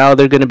stories, but now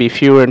they're going to be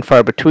fewer and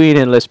far between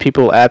unless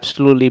people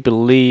absolutely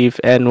believe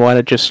and want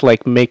to just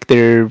like make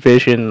their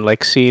vision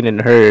like seen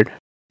and heard,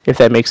 if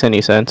that makes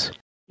any sense.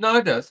 No,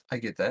 it does. I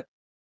get that.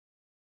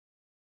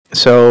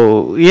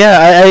 So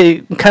yeah,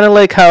 I kind of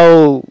like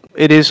how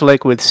it is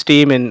like with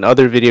Steam and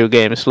other video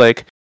games.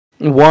 Like,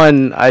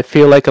 one, I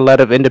feel like a lot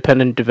of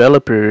independent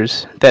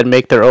developers that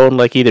make their own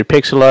like either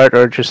pixel art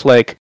or just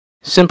like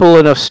simple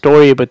enough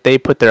story, but they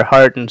put their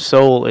heart and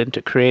soul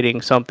into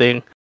creating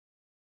something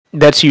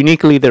that's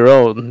uniquely their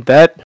own.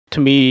 That,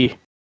 to me,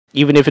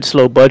 even if it's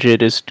low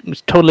budget, is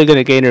totally going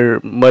to gain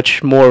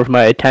much more of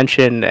my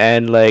attention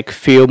and like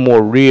feel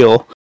more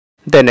real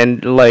than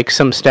in like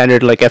some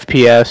standard like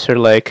FPS or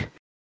like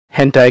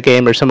hentai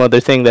game or some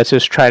other thing that's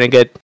just trying to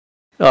get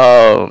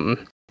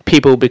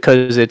people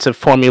because it's a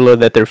formula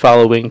that they're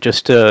following.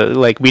 Just to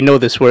like, we know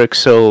this works,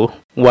 so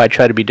why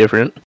try to be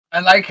different? I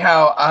like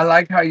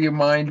how your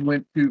mind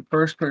went to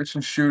first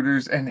person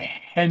shooters and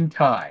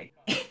hentai.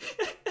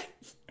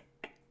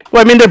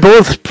 Well, I mean, they're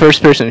both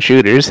first person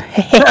shooters.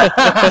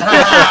 I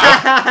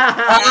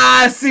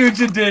see what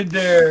you did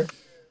there.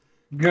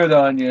 Good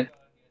on you.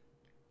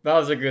 That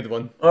was a good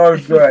one. Oh,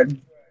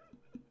 good.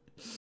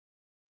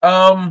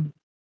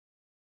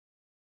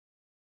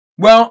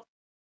 Well,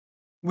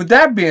 with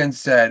that being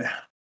said,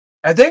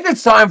 I think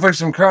it's time for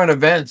some current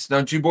events,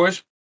 don't you,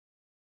 boys?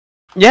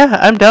 Yeah,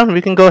 I'm down.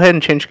 We can go ahead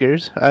and change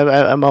gears.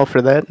 I'm all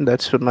for that.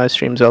 That's what my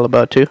stream's all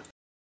about too.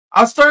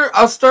 I'll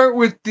start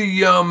with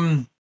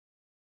the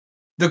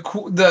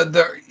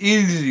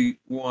easy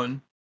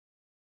one,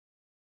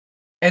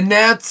 and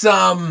that's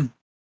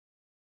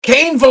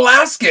Cain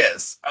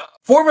Velasquez,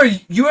 former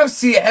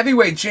UFC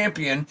heavyweight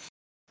champion,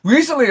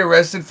 recently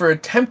arrested for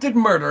attempted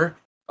murder,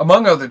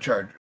 among other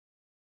charges.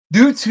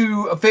 Due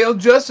to a failed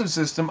justice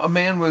system, a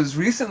man was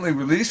recently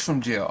released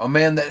from jail. A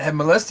man that had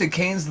molested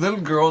Cain's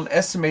little girl an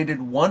estimated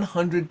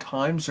 100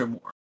 times or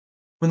more.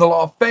 When the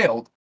law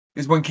failed,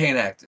 is when Cain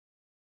acted.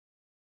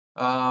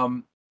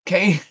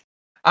 Cain,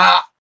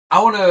 I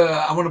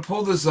wanna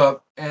pull this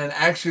up and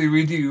actually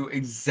read you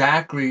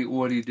exactly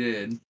what he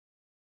did.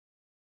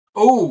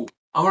 Oh,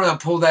 I'm gonna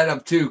pull that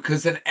up too,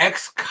 because an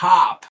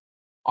ex-cop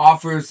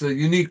offers a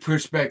unique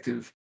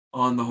perspective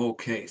on the whole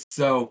case.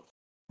 So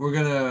we're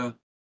gonna.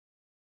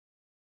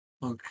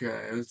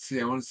 Okay, let's see.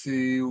 I want to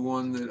see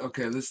one that.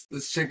 Okay,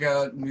 let's check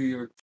out New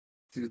York.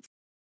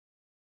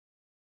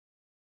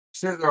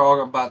 Sure, they're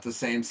all about the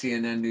same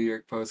CNN New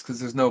York Post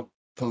because there's no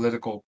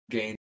political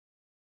gain.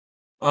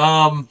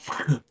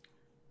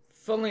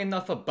 Funnily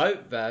enough,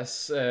 about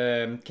this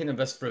kind of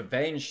this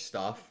revenge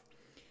stuff,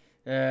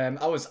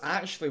 I was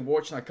actually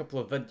watching a couple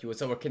of videos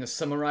that were kind of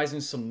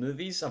summarizing some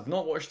movies. I've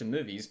not watched the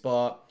movies,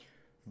 but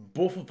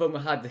both of them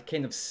had the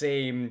kind of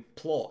same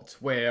plot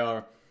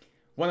where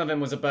one of them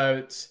was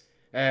about.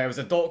 It was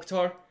a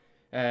doctor,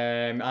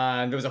 and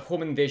there was a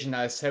home invasion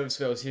at his house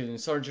while he was in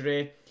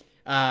surgery,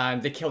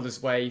 and they killed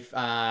his wife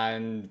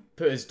and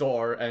put his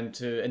daughter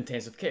into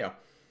intensive care.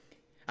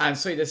 And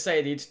so he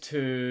decided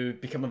to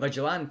become a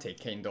vigilante,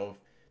 to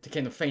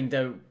kind of find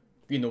out,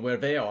 where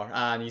they are.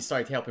 And he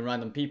started helping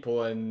random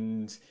people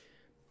and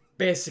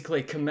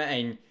basically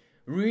committing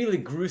really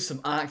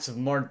gruesome acts of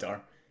murder.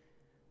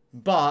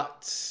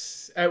 But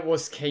it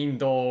was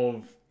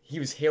he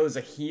was hailed as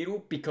a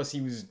hero because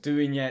he was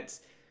doing it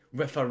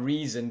with a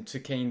reason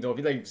to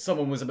like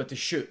someone was about to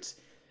shoot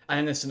an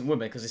innocent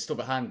woman because they stole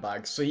a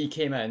handbag, so he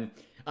came in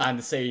and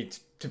decided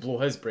to blow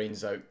his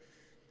brains out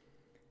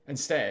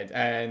instead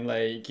and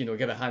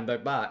give a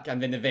handbag back,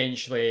 and then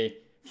eventually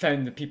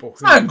found the people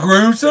who... Not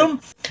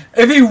gruesome!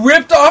 If he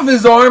ripped off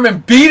his arm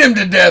and beat him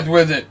to death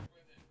with it!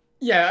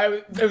 Yeah,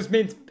 it was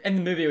made in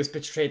the movie. It was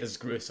portrayed as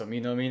gruesome. You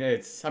know what I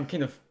mean? I'm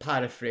kind of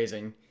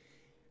paraphrasing,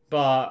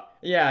 but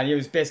yeah, he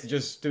was basically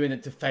just doing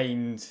it to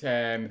find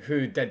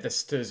who did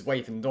this to his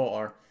wife and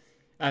daughter,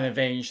 and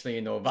eventually,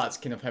 that's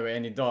kind of how it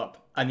ended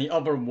up. And the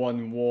other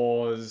one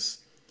was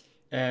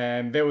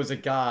there was a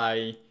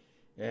guy.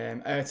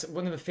 It's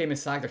one of the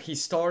famous actors. He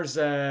stars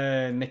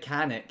in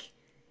Mechanic.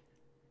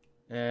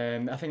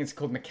 I think it's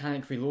called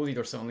Mechanic Reloaded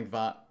or something like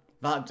that.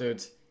 That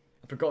dude,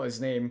 I forgot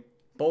his name.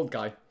 Bald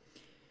guy.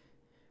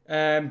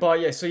 But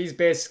yeah, so he's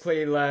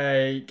basically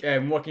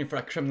working for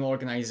a criminal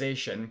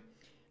organization,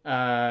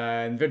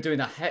 and they're doing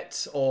a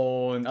hit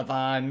on a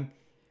van,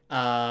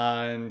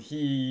 and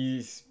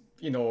he's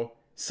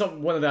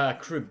one of the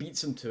crew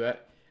beats him to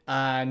it,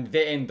 and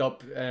they end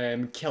up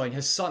killing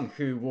his son,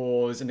 who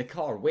was in the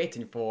car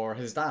waiting for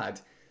his dad.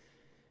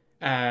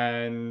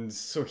 And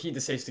so he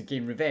decides to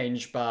gain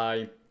revenge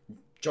by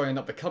joining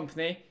up the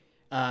company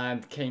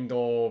and kind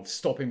of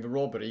stopping the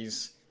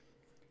robberies.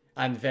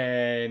 And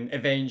then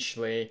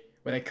eventually,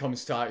 when it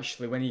comes to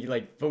actually when he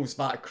like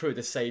Volsvat crew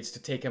decides to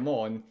take him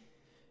on,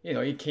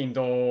 he kind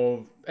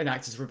of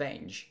enacts his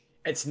revenge.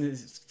 It's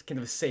kind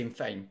of the same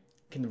thing,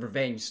 kind of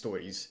revenge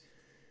stories.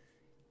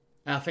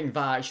 And I think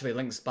that actually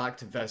links back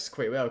to this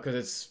quite well because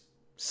it's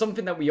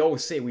something that we all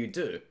say we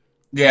do.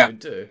 Yeah. We would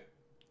do.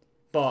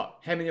 But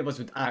how many of us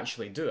would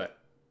actually do it?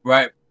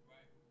 Right.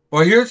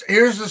 Well, here's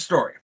the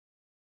story.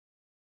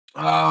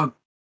 Cain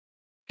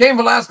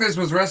Velasquez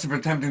was arrested for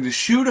attempting to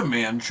shoot a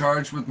man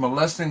charged with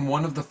molesting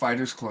one of the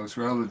fighter's close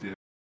relatives.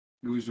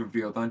 It was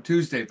revealed on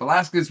Tuesday.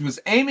 Velasquez was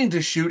aiming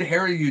to shoot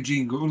Harry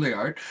Eugene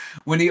Gouliart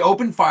when he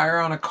opened fire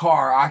on a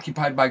car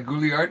occupied by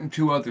Gouliart and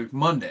two others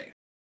Monday.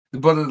 The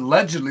bullet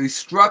allegedly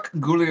struck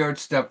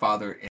Gouliart's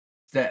stepfather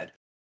instead.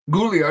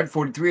 Gouliart,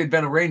 43, had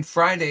been arraigned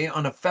Friday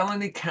on a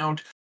felony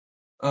counts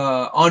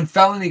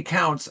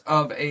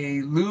of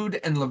a lewd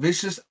and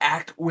lascivious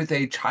act with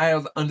a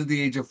child under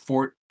the age of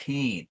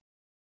 14.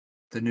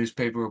 The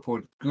newspaper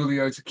reported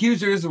Gouliart's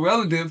accuser is a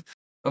relative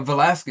of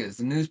Velasquez.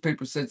 The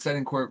newspaper said,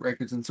 citing court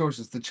records and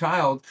sources, the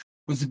child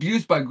was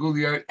abused by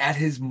Gouliart at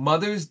his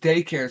mother's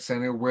daycare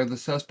center where the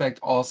suspect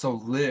also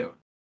lived.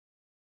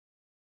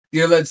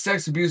 The alleged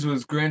sex abuser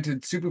was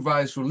granted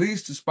supervised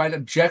release despite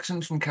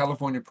objections from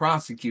California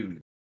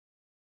prosecutors.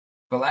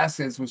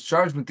 Velasquez was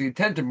charged with the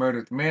attempted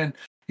murder. The man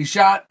he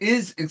shot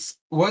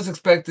was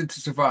expected to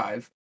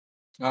survive,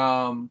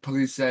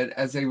 police said,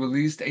 as they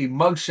released a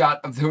mugshot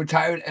of the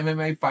retired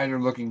MMA fighter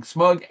looking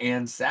smug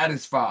and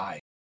satisfied.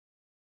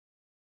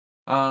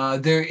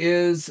 There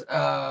is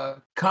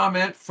a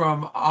comment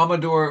from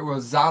Amador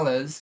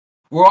Rosales.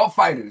 We're all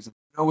fighters.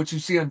 What you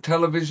see on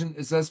television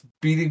is us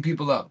beating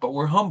people up, but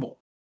we're humble.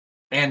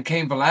 And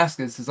Cain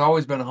Velasquez has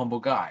always been a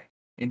humble guy.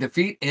 In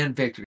defeat and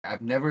victory.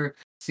 I've never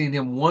seen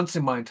him once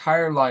in my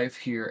entire life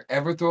here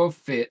ever throw a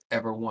fit,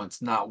 ever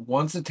once. Not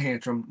once a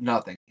tantrum,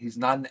 nothing. He's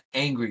not an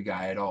angry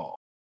guy at all.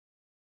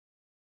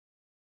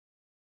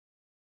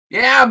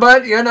 Yeah,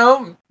 but,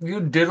 you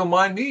diddle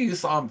my knees,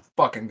 so I'm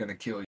fucking gonna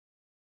kill you.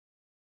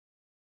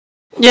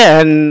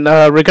 Yeah, and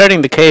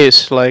regarding the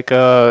case, once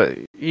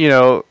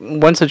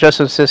the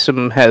justice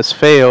system has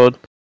failed,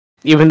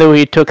 even though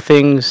he took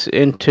things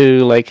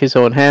into, his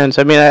own hands,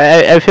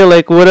 I feel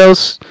like what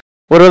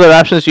other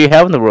options do you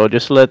have in the world?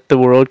 Just let the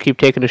world keep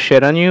taking a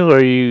shit on you, or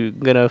are you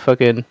gonna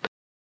fucking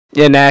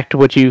enact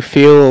what you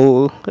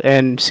feel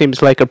and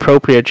seems like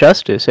appropriate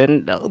justice?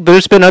 And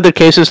there's been other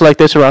cases like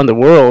this around the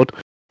world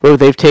where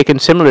they've taken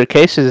similar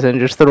cases and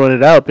just thrown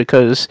it out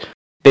because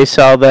they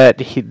saw that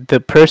the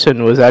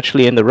person was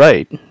actually in the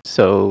right.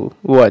 So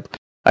what?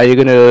 Are you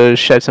gonna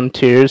shed some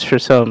tears for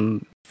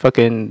some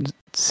fucking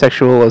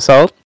sexual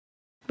assault?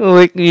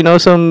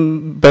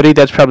 Somebody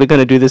that's probably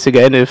gonna do this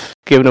again if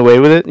given away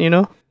with it,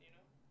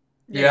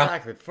 Yeah,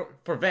 exactly.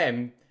 For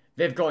them,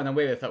 they've gotten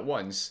away with it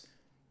once.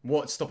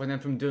 What's stopping them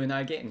from doing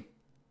that again?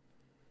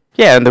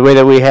 Yeah, and the way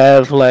that we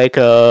have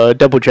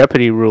double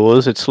jeopardy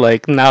rules, it's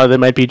like now they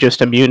might be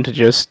just immune to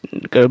just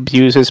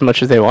abuse as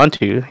much as they want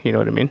to. You know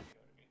what I mean?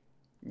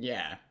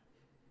 Yeah,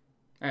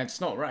 and it's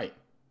not right.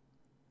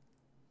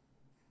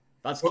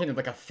 That's kind of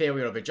like a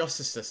failure of the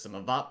justice system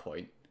at that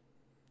point.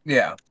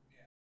 Yeah.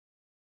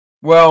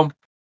 Well,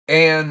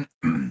 and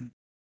an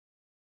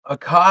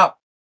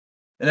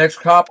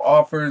ex-cop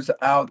offers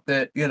out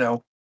that,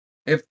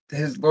 if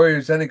his lawyer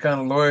is any kind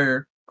of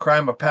lawyer,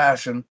 crime of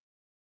passion,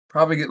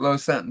 probably get low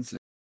sentences.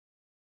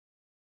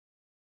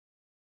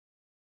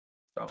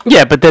 So.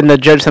 Yeah, but then the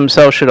judge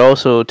themselves should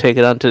also take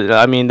it on to,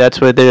 that's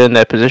where they're in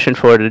that position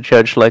for the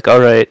judge,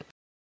 alright,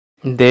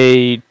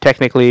 they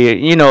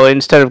technically,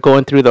 instead of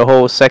going through the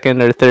whole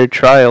second or third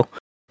trial,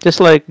 just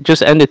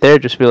end it there,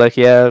 just be like,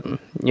 yeah,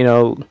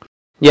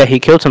 yeah,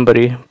 he killed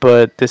somebody,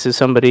 but this is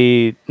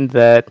somebody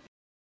that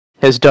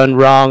has done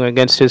wrong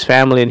against his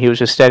family, and he was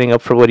just standing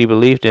up for what he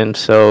believed in.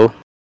 So,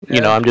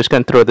 I'm just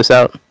going to throw this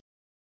out.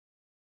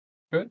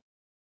 Good.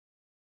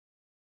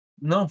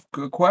 No,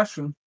 good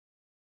question.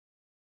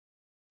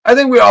 I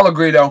think we all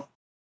agree, though.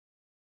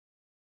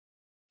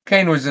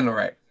 Cain was in the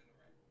right.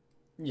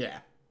 Yeah.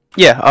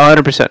 Yeah,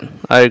 100%.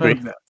 I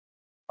agree.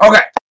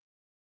 Okay.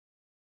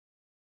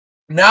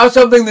 Now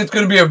something that's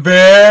going to be a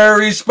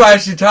very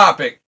spicy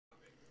topic.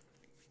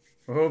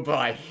 Oh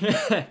boy.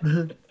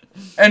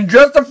 And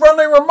just a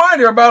friendly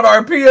reminder about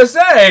our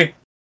PSA.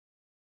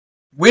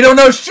 We don't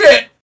know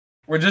shit.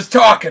 We're just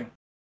talking.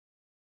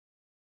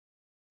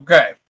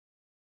 Okay.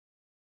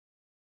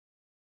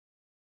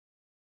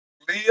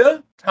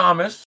 Leah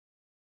Thomas,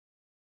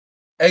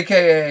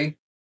 a.k.a.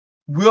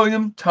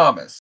 William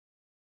Thomas,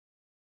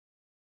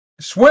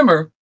 a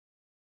swimmer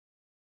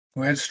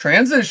who has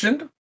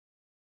transitioned,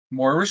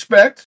 more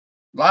respect,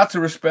 lots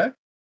of respect,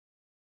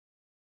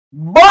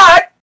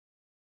 but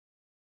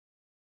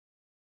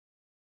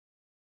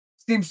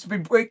seems to be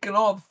breaking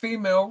all the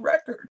female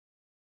records.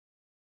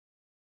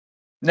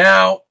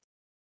 Now,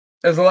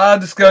 there's a lot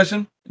of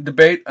discussion,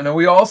 debate. I know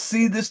we all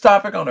see this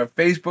topic on our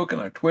Facebook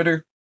and our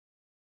Twitter.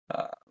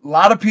 A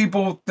lot of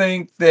people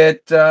think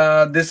that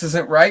this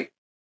isn't right.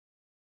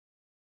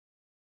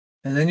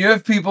 And then you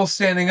have people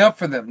standing up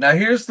for them. Now,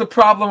 here's the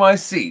problem I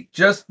see,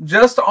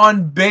 just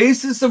on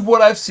basis of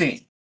what I've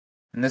seen.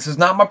 And this is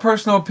not my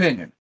personal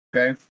opinion,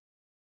 okay?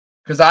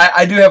 Because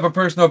I do have a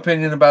personal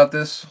opinion about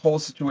this whole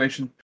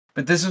situation,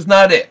 but this is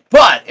not it.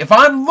 But if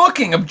I'm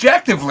looking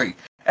objectively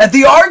at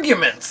the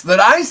arguments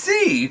that I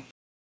see,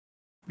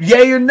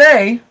 yay or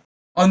nay,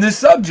 on this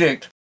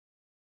subject,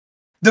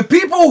 the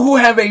people who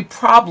have a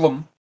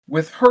problem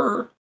with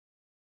her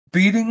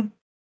beating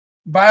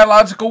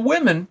biological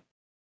women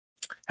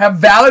have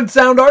valid,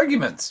 sound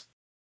arguments.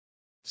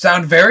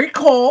 Sound very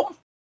calm,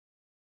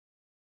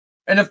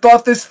 and have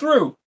thought this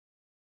through.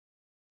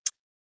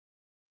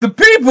 The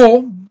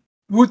people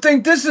who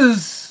think this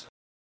is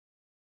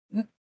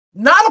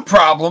not a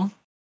problem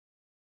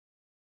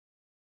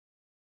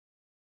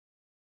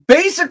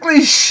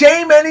basically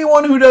shame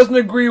anyone who doesn't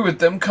agree with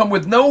them, come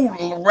with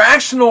no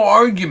rational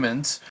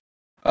arguments.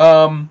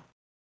 I've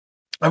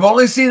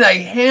only seen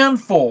a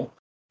handful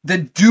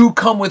that do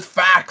come with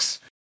facts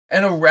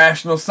and a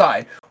rational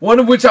side. One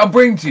of which I'll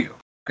bring to you,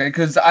 okay?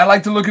 Because I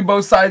like to look at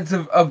both sides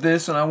of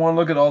this, and I want to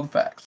look at all the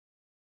facts.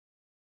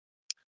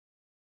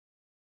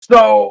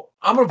 So,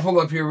 I'm going to pull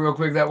up here real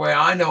quick. That way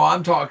I know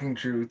I'm talking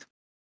truth.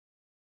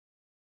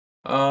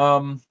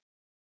 Because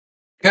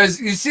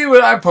you see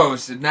what I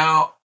posted.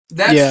 Now,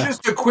 that's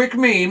just a quick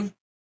meme.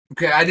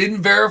 Okay, I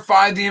didn't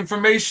verify the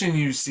information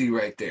you see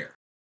right there.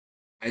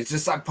 It's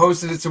just I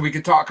posted it so we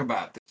could talk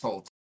about this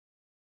whole time.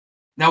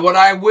 Now, what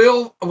I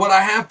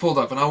have pulled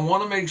up, and I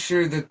want to make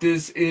sure that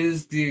this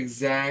is the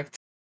exact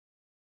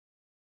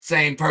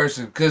same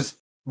person, because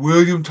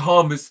William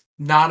Thomas,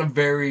 not a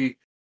very,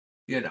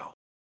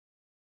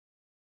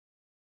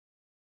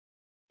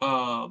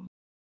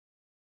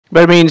 But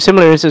I mean,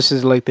 similar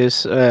instances like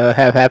this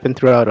have happened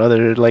throughout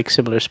other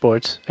similar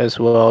sports as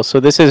well.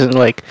 So this isn't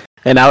like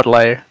an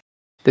outlier.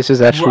 This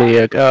is actually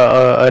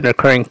an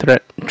occurring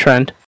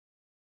trend.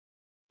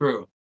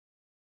 True.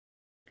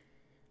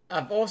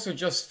 I've also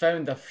just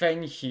found a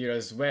thing here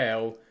as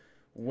well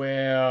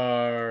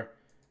where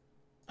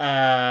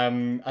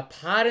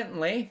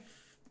apparently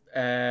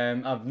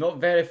I've not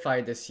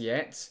verified this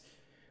yet,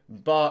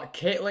 but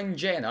Caitlyn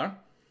Jenner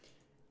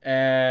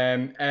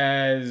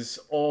is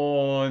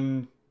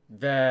on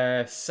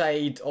the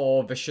side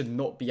of it should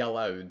not be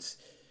allowed,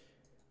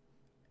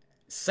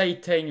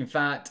 citing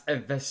that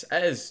if this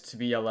is to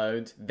be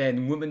allowed,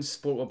 then women's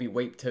sport will be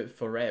wiped out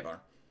forever.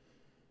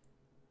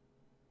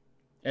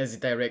 Is a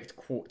direct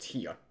quote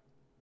here.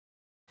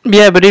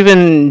 Yeah, but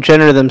even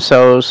Jenner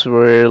themselves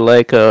were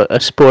a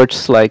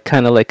sports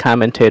kind of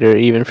commentator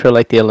even for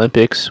the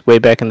Olympics way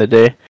back in the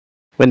day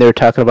when they were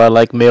talking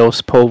about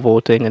males pole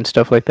vaulting and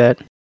stuff like that.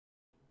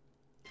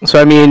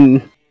 So I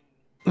mean,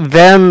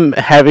 them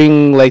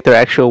having their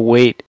actual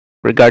weight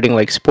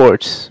regarding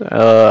sports,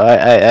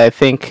 I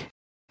think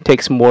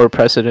takes more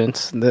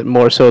precedence,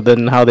 more so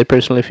than how they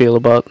personally feel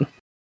about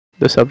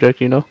the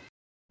subject. Yeah,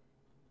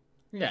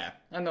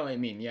 I know what I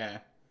mean. Yeah.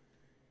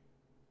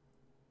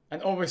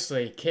 And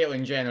obviously,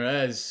 Caitlyn Jenner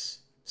is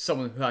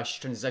someone who has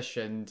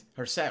transitioned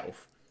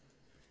herself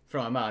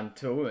from a man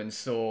to a woman,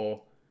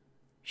 so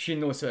she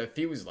knows what it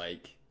feels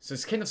like. So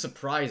it's kind of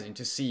surprising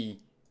to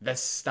see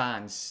this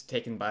stance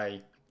taken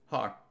by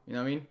her. You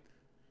know what I mean?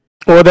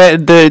 Well,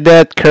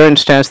 that current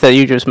stance that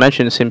you just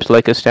mentioned seems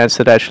like a stance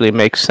that actually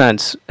makes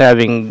sense,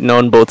 having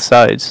known both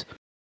sides.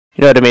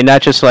 You know what I mean?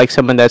 Not just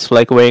someone that's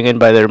weighing in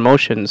by their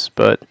emotions,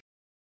 but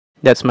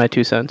that's my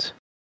 2 cents.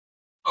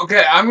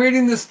 Okay, I'm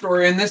reading this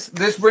story, and this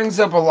brings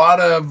up a lot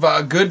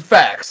of good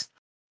facts.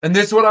 And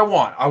this is what I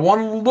want. I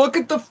want to look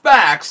at the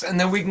facts, and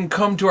then we can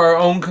come to our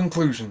own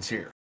conclusions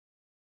here.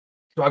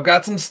 So I've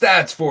got some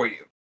stats for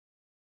you.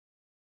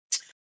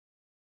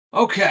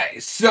 Okay,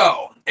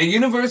 so a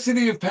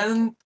University of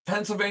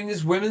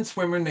Pennsylvania's women's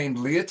swimmer named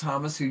Lia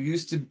Thomas, who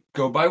used to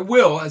go by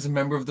Will as a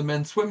member of the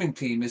men's swimming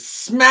team, is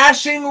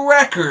smashing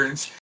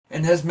records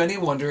and has many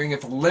wondering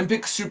if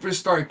Olympic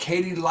superstar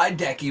Katie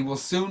Ledecky will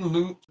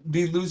soon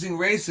be losing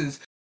races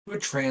to a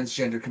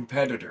transgender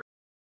competitor.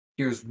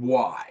 Here's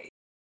why.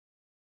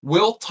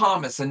 Will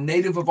Thomas, a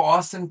native of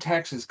Austin,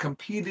 Texas,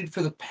 competed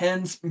for the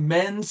Penn's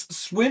men's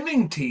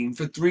swimming team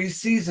for 3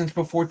 seasons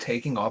before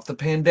taking off the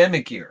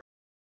pandemic year.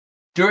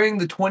 During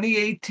the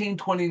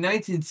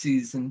 2018-2019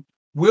 season,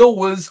 Will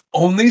was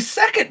only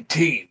second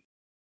team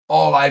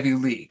All Ivy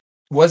League.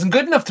 Wasn't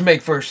good enough to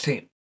make first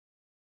team.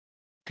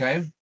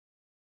 Okay?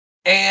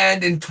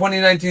 And in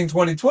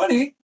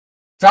 2019-2020,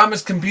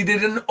 Thomas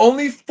competed in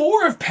only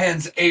 4 of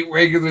Penn's 8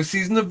 regular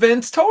season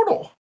events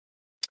total.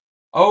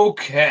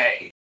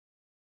 Okay.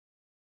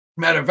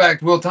 Matter of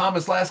fact, Will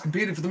Thomas last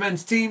competed for the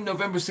men's team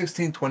November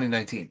 16,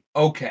 2019.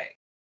 Okay.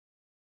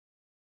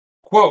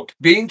 Quote,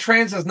 being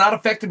trans has not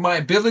affected my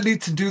ability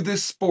to do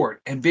this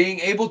sport, and being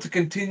able to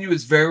continue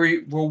is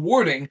very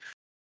rewarding.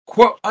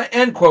 Quote,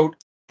 end quote.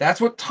 That's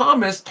what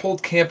Thomas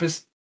told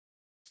Campus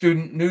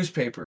Student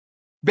newspaper.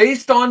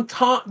 Based on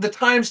the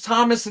times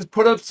Thomas has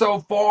put up so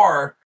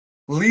far,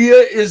 Lia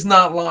is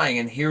not lying,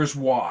 and here's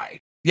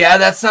why. Yeah,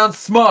 that sounds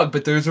smug,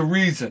 but there's a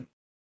reason.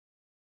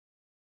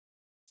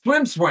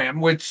 SwimSwam,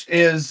 which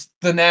is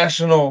the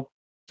national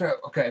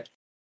Okay.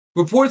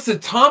 Reports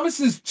that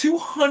Thomas's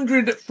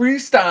 200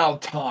 freestyle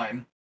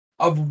time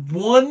of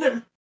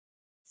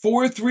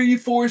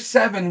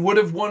 1:43.47 would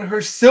have won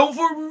her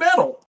silver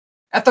medal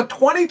at the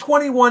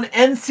 2021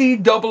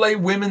 NCAA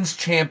Women's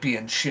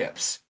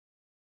Championships.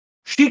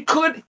 She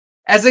could,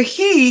 as a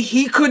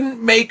he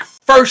couldn't make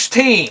first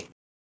team.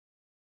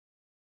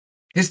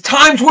 His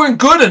times weren't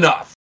good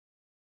enough.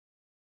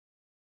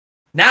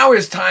 Now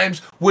his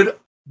times would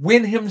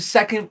win him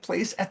second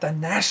place at the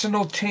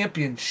national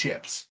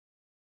championships.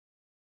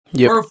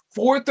 Yep. Her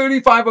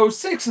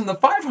 4:35.06 in the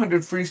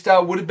 500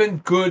 freestyle would have been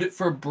good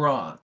for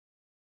bronze.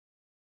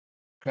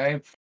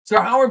 Okay,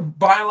 so how are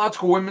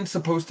biological women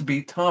supposed to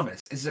beat Thomas?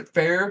 Is it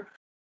fair?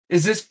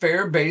 Is this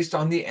fair based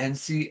on the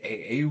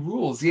NCAA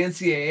rules? The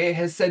NCAA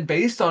has said,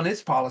 based on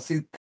its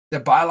policy,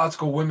 that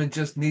biological women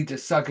just need to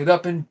suck it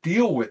up and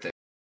deal with it.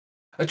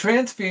 A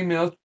trans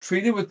female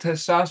treated with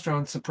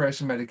testosterone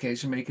suppression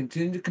medication may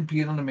continue to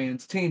compete on a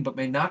man's team, but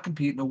may not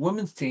compete in a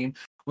women's team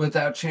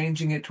without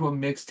changing it to a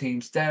mixed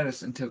team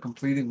status until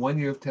completing 1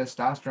 year of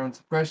testosterone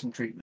suppression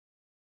treatment.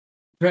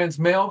 Trans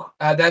male,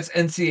 that's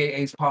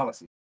NCAA's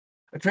policy.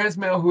 A trans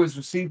male who has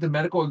received a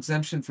medical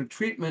exemption for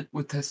treatment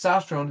with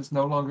testosterone is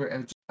no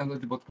longer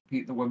eligible to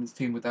compete in the women's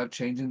team without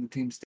changing the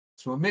team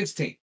status to a mixed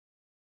team.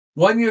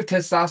 1 year of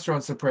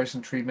testosterone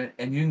suppression treatment,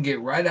 and you can get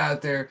right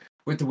out there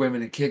with the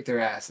women and kick their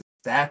asses.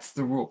 That's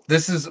the rule.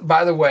 This is,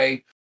 by the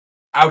way,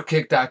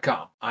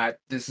 Outkick.com.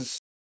 This is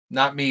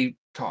not me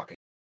talking.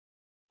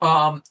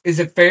 Is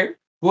it fair?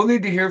 We'll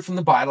need to hear from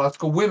the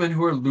biological women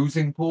who are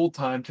losing pool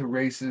time to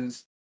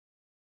races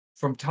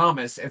from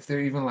Thomas if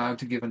they're even allowed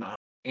to give an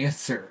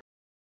answer.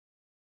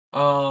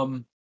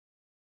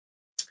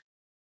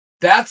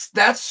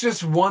 That's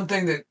just one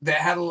thing that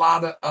had a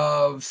lot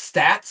of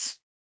stats.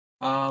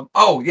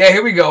 Oh yeah,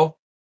 here we go.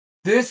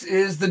 This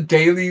is the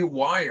Daily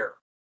Wire.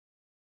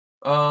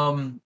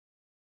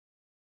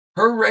 Her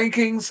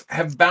rankings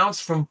have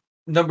bounced from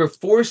number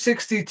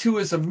 462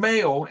 as a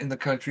male in the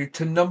country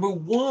to number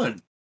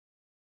 1.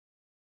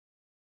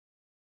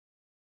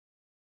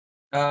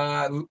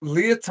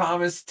 Leah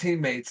Thomas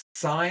teammates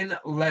sign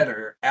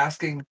letter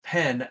asking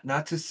Penn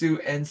not to sue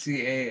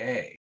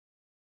NCAA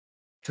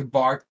to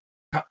bar.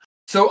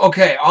 So,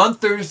 okay, on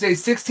Thursday,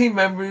 16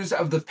 members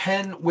of the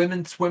Penn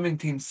women's swimming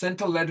team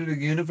sent a letter to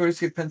the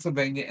University of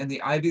Pennsylvania and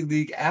the Ivy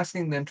League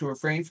asking them to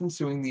refrain from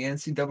suing the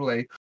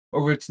NCAA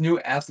over its new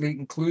athlete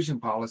inclusion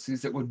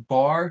policies that would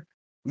bar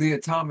Leah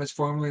Thomas,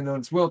 formerly known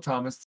as Will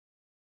Thomas,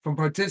 from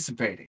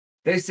participating.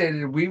 They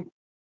stated,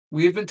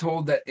 we have been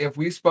told that if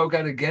we spoke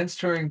out against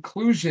her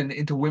inclusion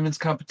into women's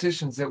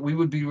competitions, that we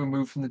would be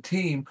removed from the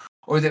team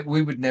or that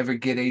we would never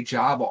get a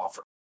job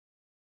offer.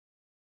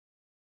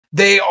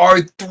 They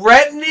are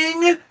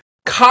threatening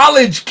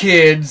college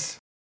kids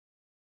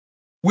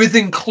with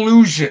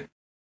inclusion.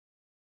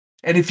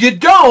 And if you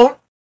don't,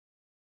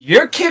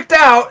 you're kicked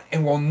out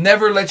and we'll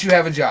never let you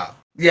have a job.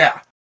 Yeah.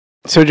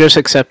 So just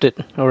accept it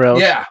or else.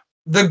 Yeah.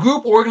 The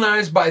group,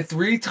 organized by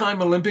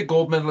 3-time Olympic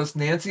gold medalist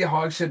Nancy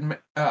Hogshead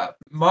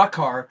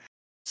Makar,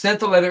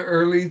 sent a letter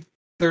early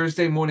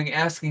Thursday morning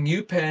asking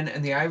UPenn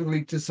and the Ivy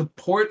League to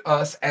support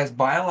us as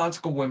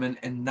biological women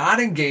and not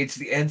engage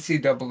the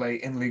NCAA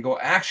in legal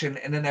action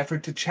in an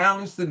effort to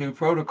challenge the new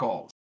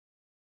protocols.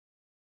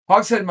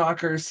 Hogshead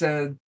Makar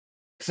says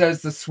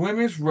the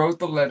swimmers wrote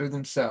the letter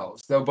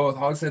themselves, though both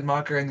Hogshead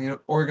Makar and the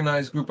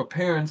organized group of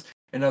parents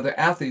and other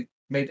athletes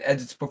made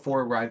edits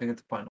before arriving at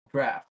the final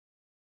draft.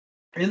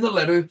 In the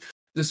letter,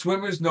 the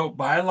swimmers note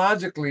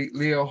biologically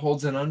Leah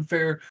holds an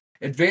unfair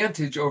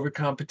advantage over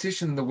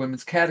competition in the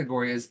women's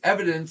category, as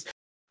evidenced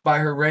by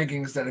her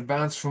rankings that have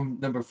bounced from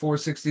number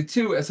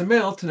 462 as a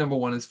male to number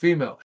 1 as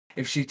female.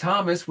 If she,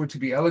 Thomas, were to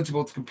be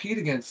eligible to compete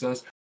against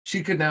us,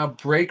 she could now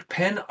break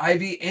Penn,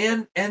 Ivy,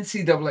 and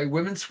NCAA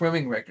women's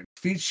swimming records,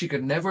 feats she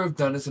could never have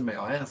done as a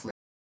male athlete.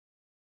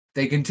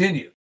 They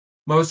continue.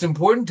 Most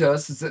important to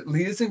us is that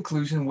Leah's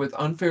inclusion with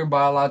unfair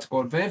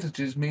biological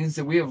advantages means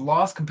that we have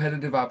lost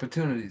competitive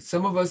opportunities.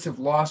 Some of us have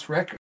lost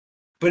records,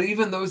 but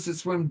even those that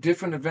swim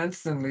different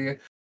events than Leah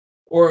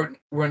or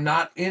were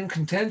not in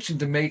contention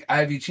to make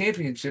Ivy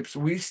championships,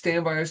 we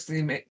stand by our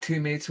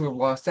teammates who have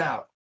lost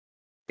out.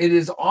 It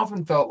is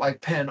often felt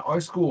like Penn,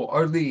 our school,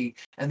 our league,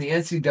 and the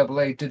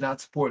NCAA did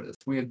not support us.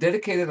 We have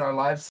dedicated our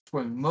lives to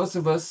swimming. Most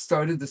of us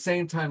started the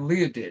same time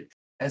Leah did,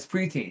 as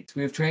preteens.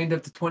 We have trained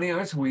up to 20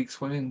 hours a week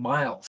swimming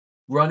miles,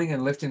 running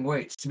and lifting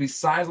weights. To be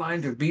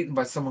sidelined or beaten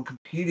by someone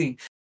competing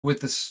with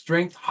the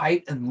strength,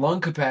 height, and lung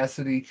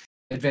capacity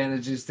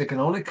advantages that can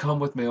only come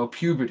with male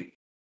puberty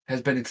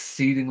has been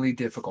exceedingly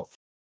difficult.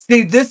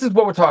 See, this is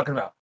what we're talking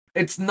about.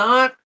 It's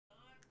not...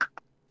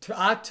 To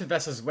add to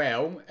this as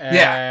well... go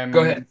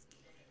ahead.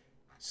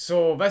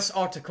 So, this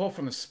article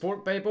from the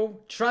Sport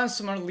Bible, trans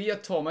swimmer Leah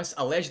Thomas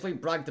allegedly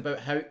bragged about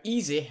how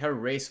easy her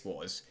race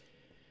was.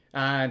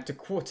 And to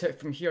quote it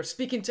from here,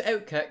 speaking to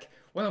Outkick,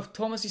 one of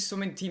Thomas's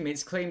swimming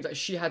teammates claimed that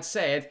she had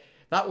said,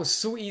 "That was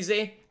so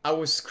easy, I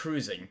was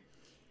cruising."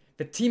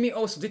 The teammate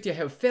also detailed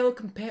how fellow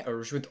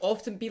competitors would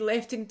often be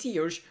left in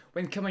tears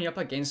when coming up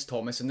against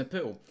Thomas in the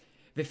pool.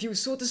 They feel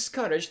so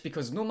discouraged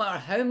because no matter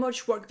how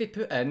much work they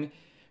put in,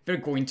 they're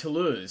going to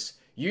lose.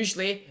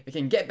 Usually, they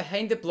can get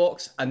behind the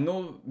blocks and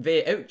know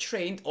they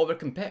out-trained all their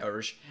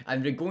competitors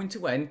and they're going to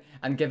win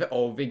and give it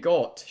all they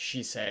got,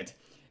 she said.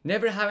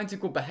 Never having to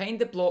go behind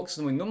the blocks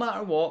knowing no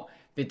matter what,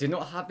 they do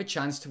not have the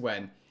chance to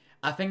win.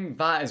 I think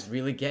that is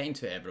really getting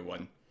to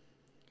everyone.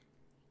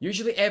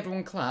 Usually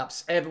everyone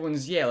claps,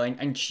 everyone's yelling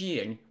and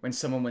cheering when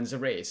someone wins a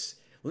race.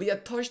 Leah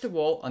touched the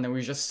wall and it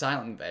was just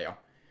silent there.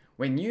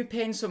 When New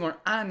Pen Swimmer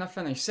Anna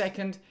finished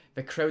second,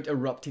 the crowd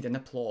erupted in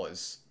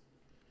applause.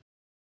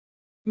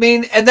 I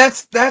mean, and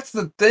that's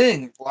the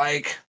thing.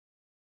 Like,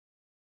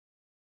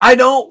 I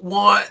don't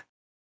want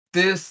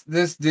this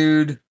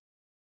dude,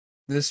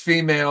 this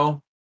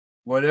female,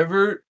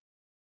 whatever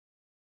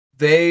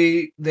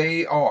they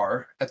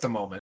are at the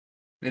moment,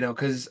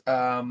 because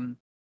the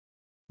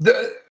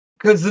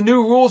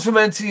new rules from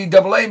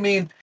NCAA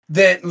mean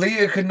that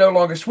Leah could no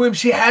longer swim.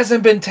 She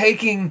hasn't been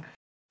taking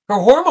her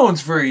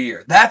hormones for a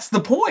year. That's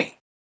the point.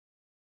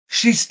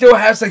 She still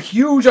has a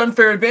huge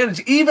unfair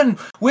advantage, even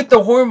with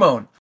the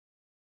hormone.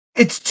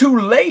 It's too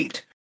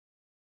late.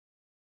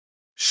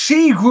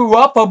 She grew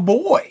up a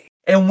boy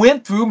and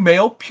went through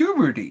male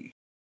puberty.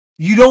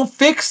 You don't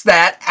fix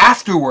that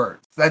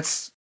afterwards.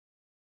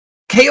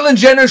 Caitlyn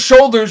Jenner's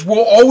shoulders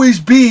will always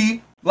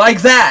be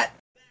like that.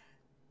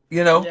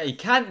 Yeah, you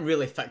can't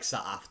really fix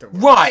that afterwards.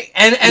 Right.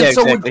 And yeah,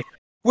 so exactly.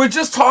 we're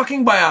just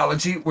talking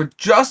biology. We're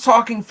just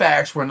talking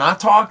facts. We're not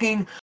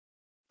talking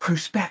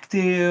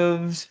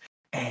perspectives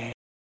and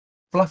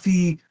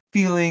fluffy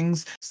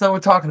feelings. That's not what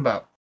we're talking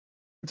about.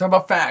 We're talking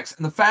about facts.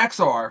 And the facts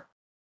are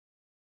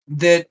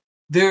that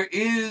there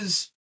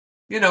is,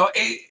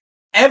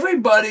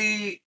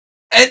 everybody.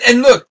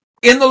 And look,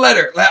 in the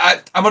letter,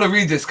 I'm going to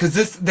read this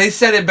because they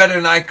said it better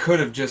than I could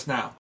have just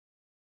now.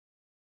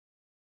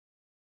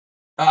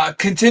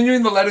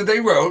 Continuing the letter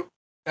they wrote,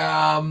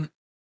 I'm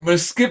going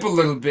to skip a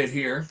little bit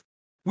here.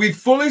 We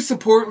fully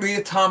support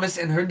Leah Thomas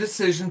in her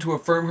decision to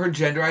affirm her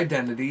gender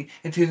identity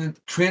and to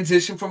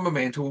transition from a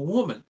man to a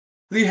woman.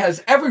 Leah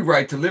has every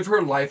right to live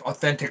her life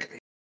authentically.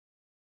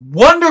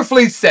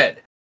 Wonderfully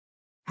said.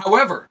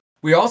 However,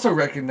 we also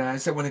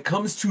recognize that when it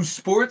comes to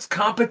sports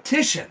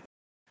competition,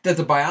 that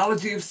the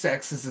biology of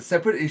sex is a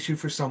separate issue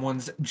for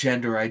someone's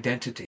gender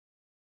identity.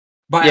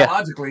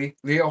 Biologically,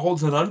 Leah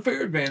holds an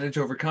unfair advantage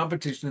over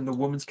competition in the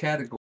women's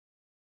category.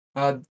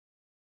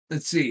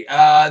 Let's see.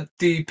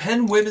 The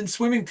Penn women's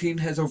swimming team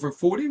has over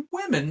 40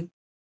 women,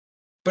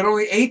 but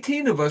only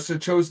 18 of us are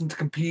chosen to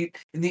compete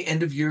in the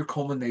end-of-year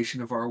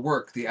culmination of our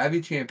work, the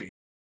Ivy Champions.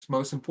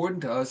 Most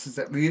important to us is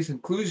that Leah's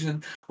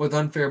inclusion with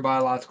unfair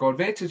biological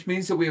advantage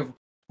means that we have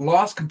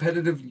lost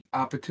competitive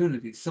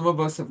opportunities. Some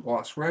of us have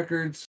lost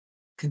records.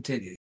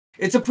 Continue.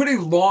 It's a pretty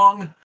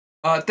long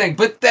thing,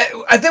 but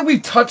I think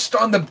we've touched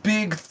on the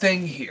big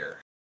thing here.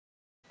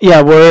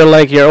 Yeah, where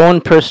like your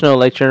own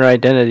personal gender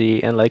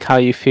identity and like how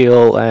you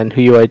feel and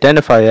who you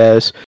identify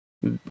as,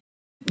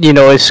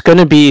 it's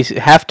gonna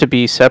have to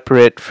be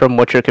separate from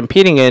what you're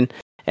competing in,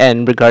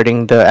 and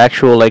regarding the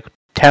actual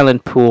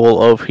talent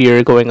pool of who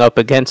you're going up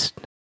against.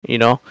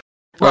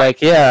 Right.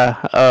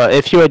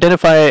 If you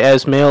identify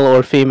as male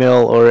or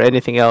female or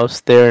anything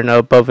else, they're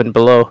above and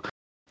below. Right.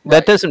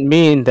 That doesn't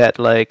mean that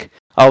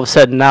all of a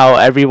sudden now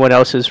everyone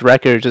else's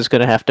records is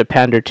going to have to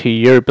pander to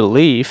your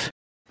belief.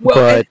 Well,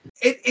 but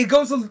it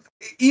goes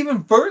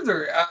even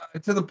further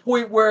to the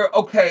point where,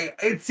 okay,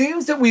 it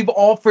seems that we've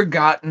all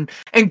forgotten,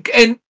 and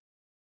Dave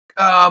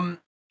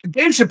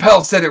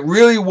Chappelle said it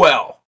really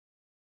well.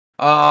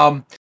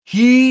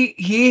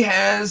 He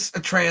has a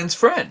trans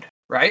friend,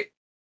 right?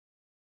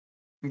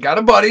 He got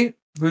a buddy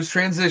who's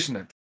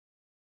transitioning.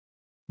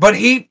 But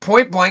he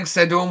point blank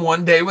said to him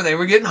one day when they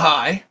were getting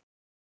high,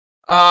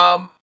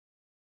 I'm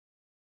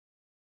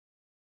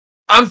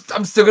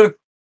still gonna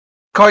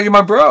call you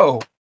my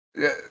bro.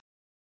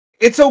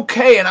 It's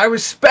okay, and I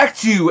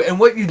respect you and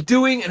what you're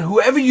doing and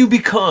whoever you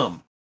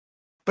become.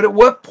 But at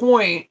what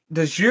point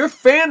does your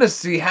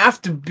fantasy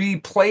have to be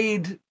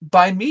played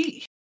by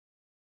me?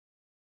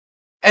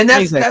 And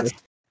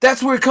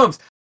that's where it comes.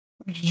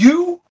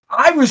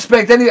 I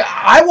respect any.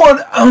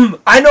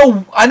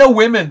 I know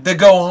women that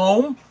go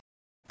home,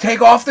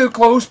 take off their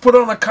clothes, put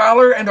on a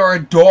collar, and are a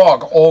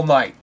dog all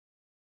night.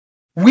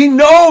 We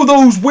know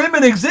those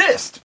women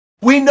exist.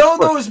 We know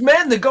those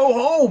men that go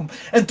home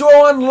and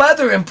throw on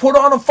leather and put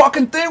on a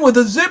fucking thing with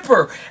a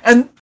zipper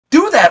and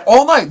do that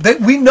all night.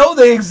 We know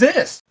they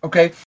exist,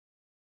 okay?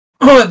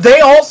 They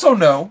also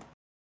know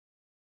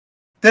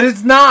that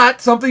it's not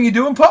something you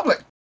do in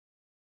public,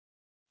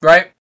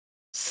 right?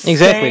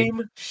 Exactly.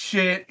 Same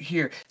shit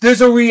here. There's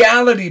a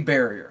reality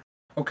barrier,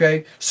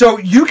 okay? So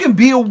you can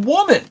be a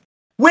woman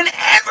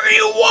whenever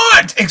you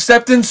want,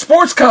 except in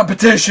sports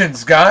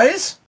competitions,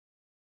 guys.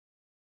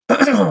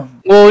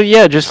 Well,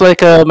 yeah, just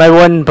like my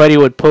one buddy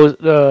would put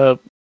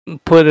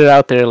it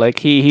out there,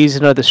 he's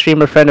another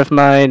streamer friend of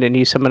mine, and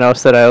he's someone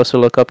else that I also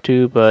look up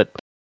to, but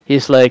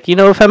he's like,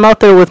 if I'm out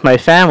there with my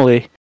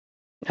family,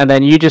 and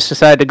then you just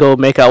decide to go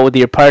make out with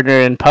your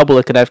partner in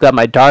public, and I've got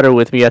my daughter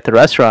with me at the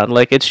restaurant,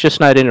 it's just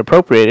not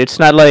inappropriate. It's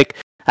not like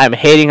I'm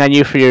hating on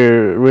you for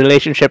your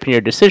relationship and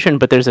your decision,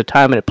 but there's a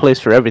time and a place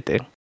for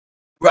everything.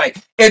 Right.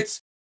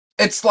 It's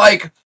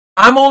like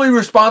I'm only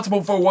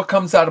responsible for what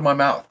comes out of my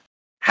mouth.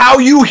 How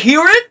you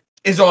hear it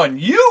is on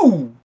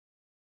you.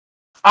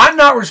 I'm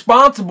not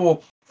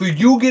responsible for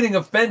you getting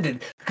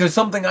offended because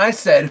something I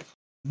said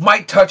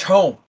might touch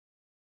home.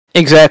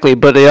 Exactly,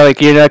 but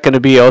like you're not going to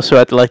be also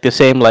at like the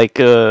same like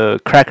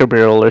Cracker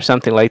Barrel or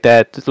something like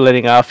that,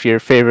 letting off your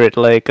favorite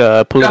like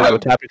political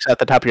topics at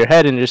the top of your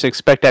head, and just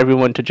expect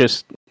everyone to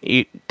just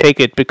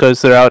take it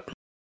because they're out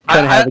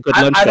trying to have a good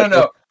lunch. I don't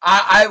know.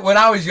 I when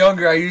I was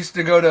younger, I used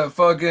to go to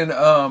fucking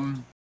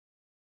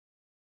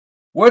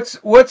what's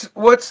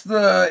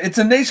the? It's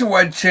a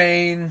nationwide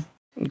chain.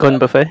 Golden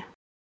Buffet.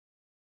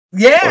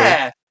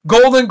 Yeah,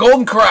 Golden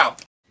Corral.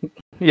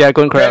 Yeah,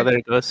 Golden Corral. There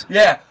it goes.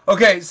 Yeah.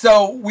 Okay.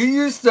 So we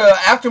used to,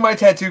 after my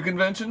tattoo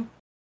convention,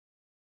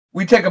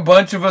 we take a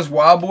bunch of us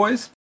wild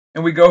boys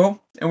and we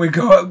go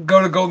to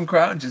Golden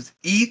Corral and just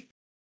eat,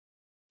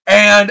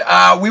 and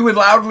we would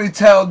loudly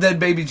tell dead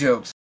baby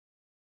jokes.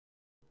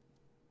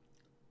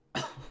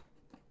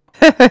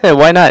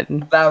 Why not?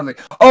 Loudly.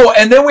 Oh,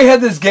 and then we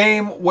had this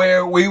game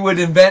where we would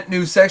invent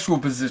new sexual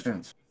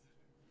positions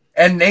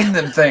and name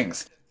them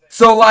things.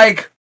 So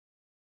like,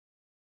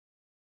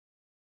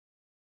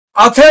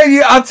 I'll tell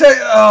you,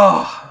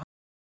 oh,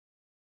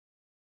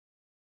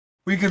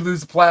 we could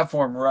lose the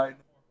platform, right?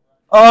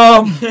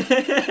 But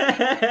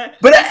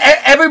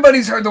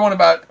everybody's heard the one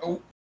about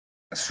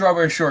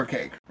strawberry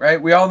shortcake,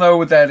 right? We all know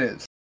what that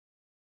is,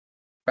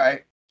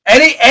 right?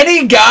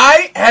 Any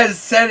guy has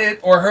said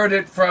it or heard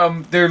it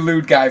from their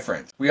lewd guy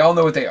friends. We all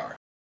know what they are,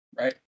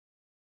 right?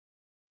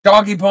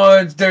 Donkey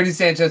Punch, Dirty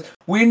Sanchez.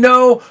 We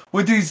know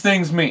what these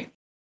things mean.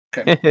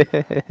 Okay.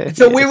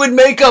 So we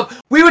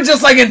would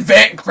just like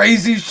invent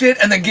crazy shit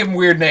and then give them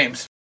weird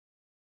names.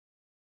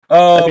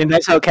 I mean,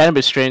 that's how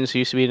cannabis strains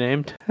used to be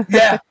named.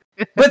 Yeah.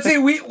 But see,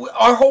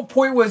 our whole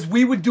point was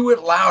we would do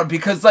it loud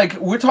because like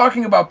we're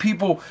talking about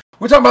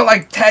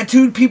like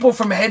tattooed people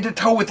from head to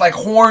toe with like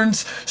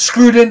horns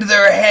screwed into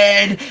their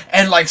head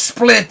and like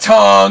split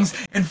tongues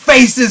and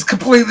faces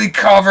completely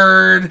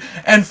covered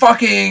and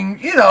fucking,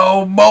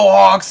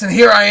 mohawks, and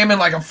here I am in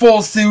like a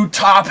full suit,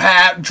 top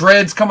hat,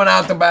 dreads coming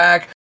out the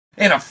back,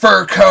 in a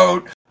fur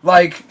coat,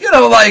 like,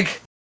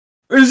 like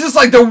it was just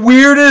like the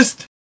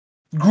weirdest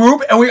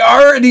group, and we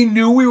already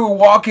knew we were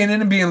walking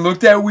in and being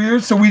looked at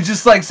weird, so we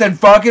just like said,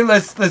 fuck it,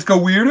 let's go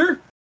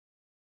weirder.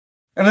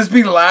 And let's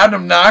be loud and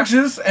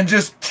obnoxious and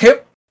just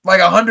tip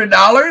like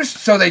 $100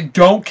 so they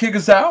don't kick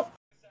us out.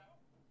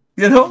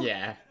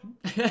 Yeah.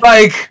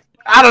 Like,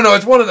 I don't know,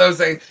 it's one of those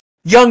things.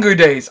 Younger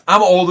days.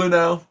 I'm older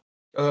now.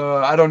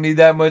 I don't need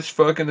that much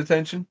fucking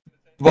attention.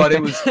 But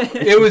it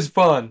was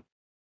fun.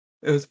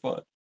 It was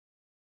fun.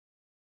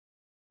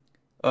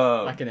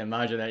 I can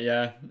imagine it,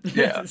 yeah.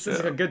 Yeah. It's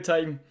like a good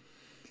time.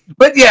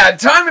 But yeah,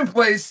 time and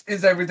place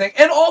is everything.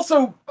 And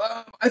also,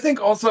 I think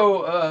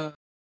also,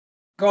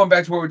 going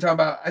back to what we're talking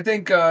about, I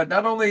think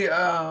not only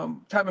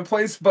time and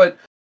place, but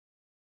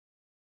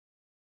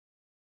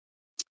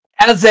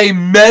as a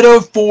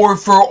metaphor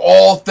for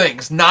all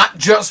things, not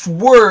just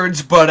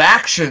words, but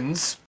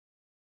actions.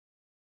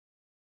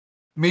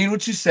 Mean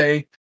what you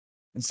say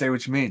and say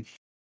what you mean.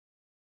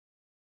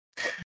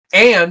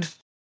 And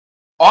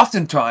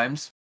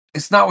oftentimes,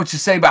 it's not what you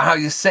say, but how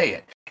you say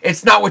it.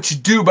 It's not what you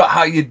do, but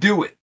how you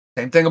do it.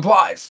 Same thing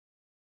applies.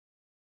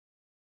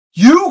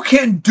 You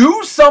can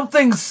do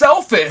something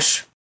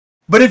selfish,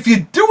 but if you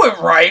do it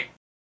right,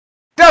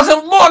 it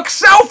doesn't look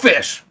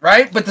selfish,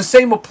 right? But the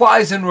same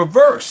applies in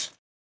reverse.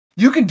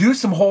 You can do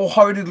some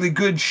wholeheartedly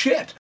good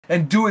shit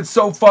and do it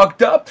so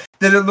fucked up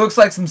that it looks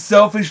like some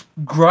selfish,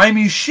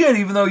 grimy shit,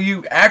 even though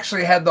you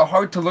actually had the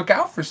heart to look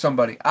out for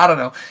somebody. I don't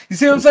know. You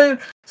see what I'm saying?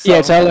 Yeah,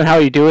 it's all in how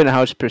you do it and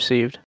how it's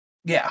perceived.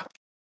 Yeah.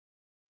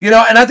 And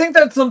I think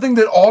that's something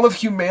that all of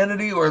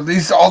humanity, or at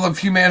least all of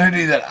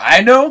humanity that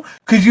I know,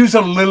 could use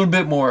a little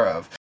bit more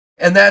of.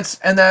 And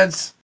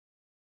that's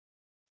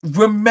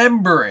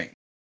remembering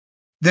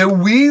that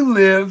we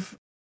live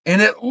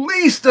in at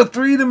least a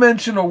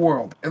 3-dimensional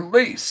world, at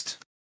least.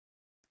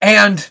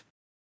 And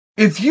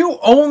if you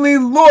only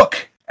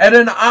look at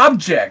an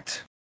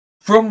object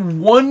from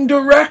one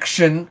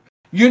direction,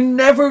 you're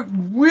never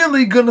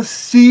really going to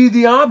see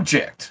the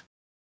object.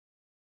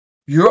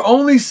 You're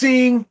only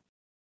seeing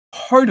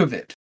part of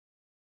it.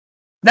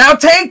 Now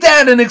take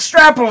that and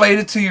extrapolate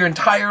it to your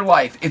entire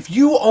life. If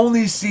you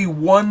only see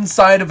one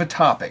side of a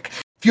topic,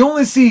 if you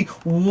only see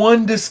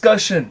one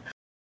discussion,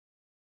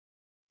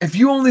 if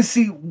you only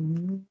see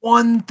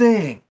one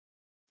thing,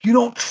 you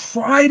don't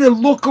try to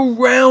look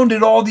around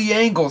at all the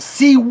angles.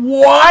 See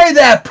why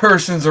that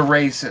person's a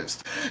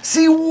racist.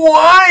 See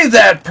why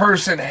that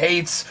person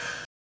hates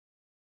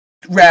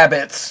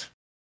rabbits.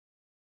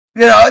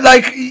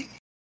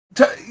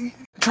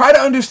 Try to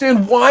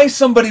understand why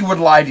somebody would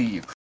lie to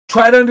you.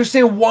 Try to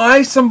understand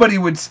why somebody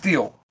would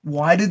steal.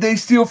 Why did they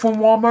steal from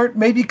Walmart?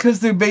 Maybe because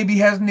their baby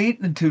hasn't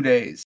eaten in 2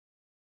 days.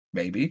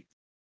 Maybe.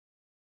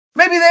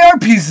 Maybe they are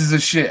pieces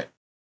of shit.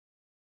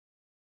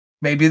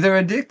 Maybe they're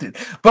addicted.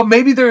 But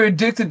maybe they're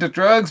addicted to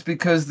drugs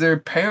because their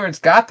parents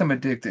got them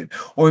addicted.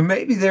 Or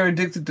maybe they're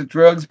addicted to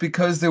drugs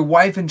because their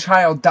wife and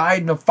child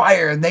died in a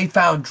fire and they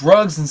found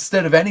drugs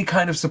instead of any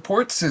kind of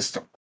support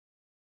system.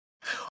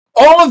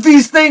 All of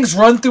these things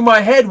run through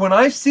my head when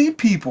I see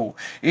people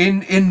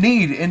in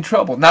need, in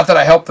trouble. Not that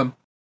I help them.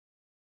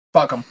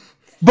 Fuck them.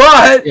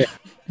 But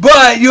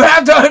you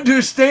have to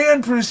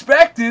understand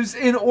perspectives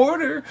in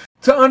order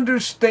to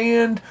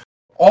understand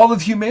all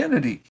of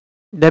humanity.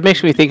 That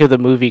makes me think of the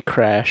movie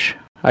Crash.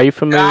 Are you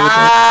familiar with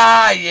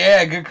that?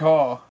 Yeah, good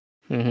call.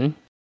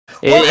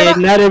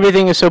 Mm-hmm. Not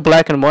everything is so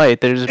black and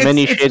white. There's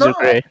many shades of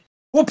gray.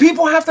 Well,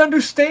 people have to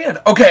understand.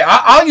 Okay,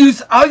 I'll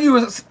use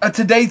a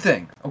today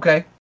thing.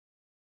 Okay,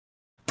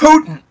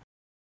 Putin,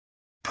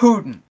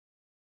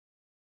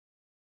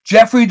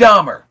 Jeffrey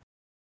Dahmer,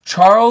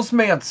 Charles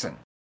Manson.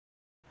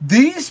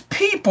 These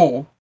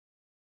people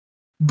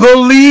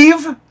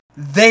believe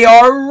they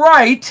are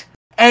right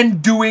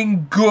and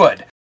doing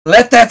good.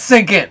 Let that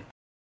sink in.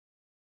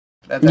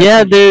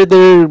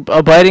 They're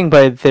abiding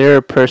by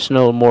their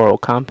personal moral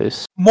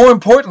compass. More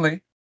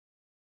importantly,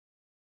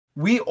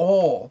 we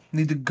all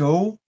need to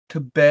go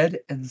to bed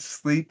and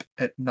sleep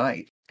at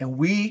night. And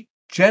we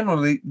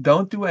generally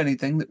don't do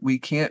anything that we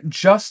can't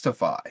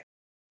justify,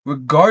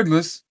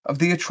 regardless of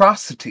the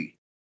atrocity.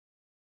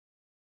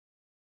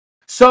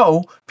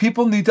 So,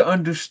 people need to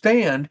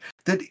understand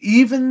that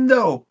even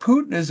though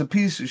Putin is a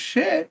piece of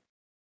shit,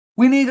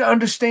 we need to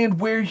understand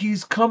where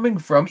he's coming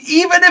from,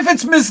 even if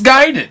it's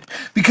misguided,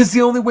 because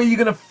the only way you're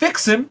going to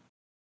fix him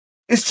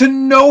is to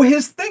know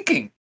his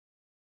thinking.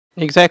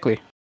 Exactly.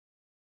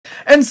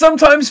 And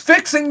sometimes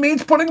fixing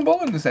means putting a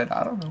bullet in his head.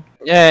 I don't know.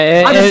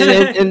 Yeah,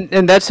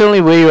 and that's the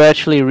only way you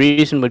actually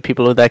reason with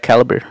people of that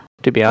caliber,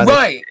 to be honest.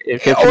 Right.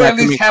 Or at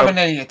least having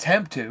any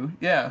attempt to,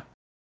 yeah.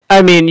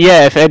 I mean,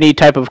 yeah, if any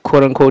type of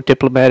quote-unquote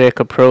diplomatic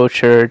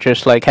approach or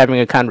just like having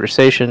a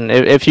conversation,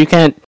 if you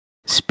can't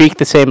speak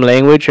the same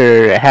language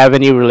or have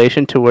any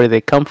relation to where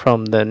they come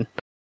from, then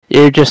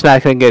you're just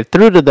not going to get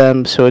through to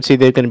them, so it's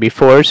either going to be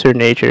force or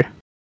nature.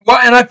 Well,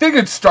 and I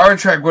figured Star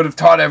Trek would have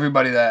taught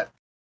everybody that.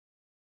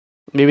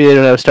 Maybe they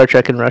don't have Star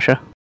Trek in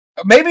Russia.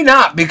 Maybe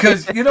not,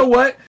 because you know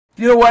what?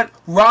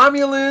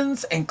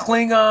 Romulans and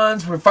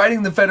Klingons were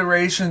fighting the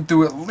Federation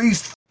through at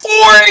least 4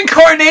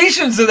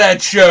 incarnations of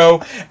that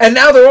show, and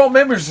now they're all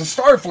members of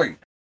Starfleet.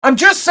 I'm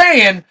just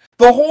saying,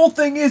 the whole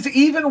thing is,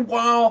 even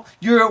while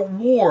you're at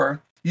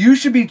war, you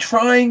should be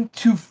trying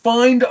to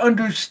find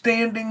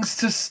understandings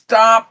to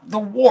stop the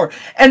war.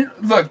 And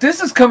look,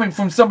 this is coming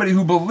from somebody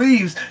who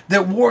believes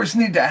that wars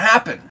need to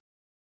happen.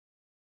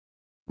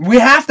 We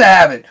have to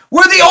have it.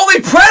 We're the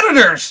only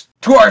predators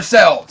to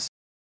ourselves.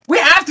 We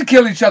have to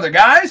kill each other,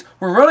 guys.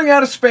 We're running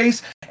out of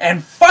space,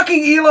 and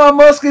fucking Elon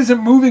Musk isn't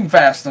moving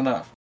fast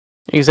enough.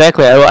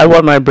 Exactly. I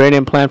want my brain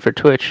implant for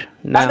Twitch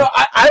now. I know.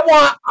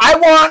 I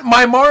want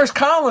my Mars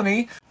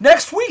colony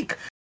next week.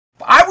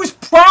 I was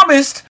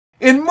promised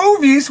in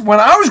movies when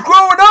I was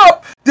growing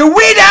up that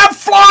we'd have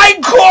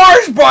flying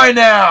cars by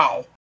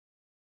now.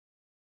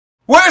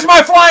 Where's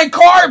my flying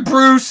car,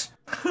 Bruce?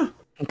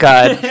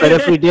 God, but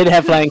if we did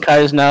have flying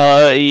cars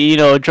now,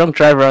 a drunk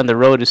driver on the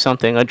road is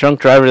something. A drunk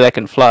driver that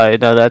can fly,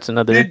 now that's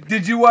another.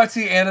 Did you watch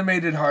the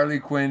animated Harley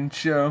Quinn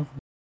show?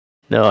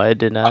 No, I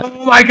did not.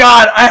 Oh my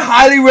god, I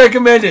highly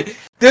recommend it.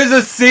 There's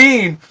a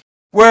scene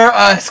where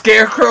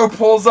Scarecrow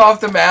pulls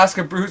off the mask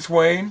of Bruce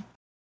Wayne.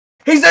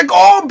 He's like,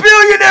 oh,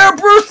 billionaire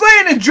Bruce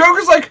Wayne! And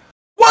Joker's like,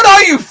 what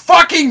are you,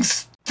 fucking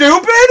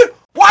stupid?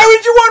 Why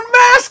would you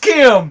unmask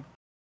him?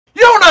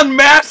 You don't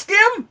unmask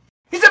him!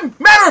 He's a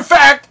matter of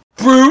fact,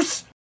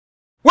 Bruce,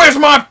 where's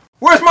my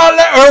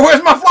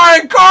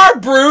flying car,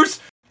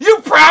 Bruce? You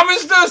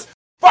promised us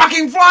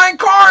fucking flying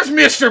cars,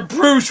 Mr.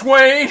 Bruce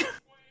Wayne!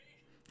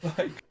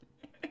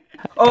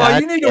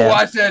 You need to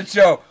watch that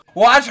show.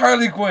 Watch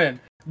Harley Quinn.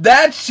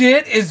 That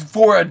shit is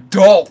for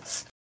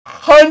adults.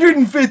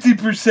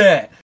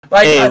 150%.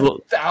 Like,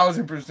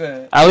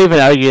 1,000%. I'll even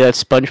argue that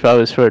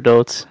SpongeBob is for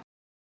adults.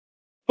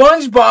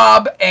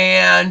 SpongeBob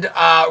and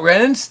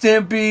Ren and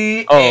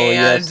Stimpy. Oh,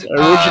 yes.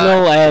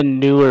 Original and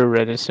newer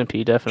Ren and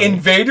Stimpy, definitely.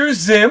 Invader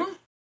Zim.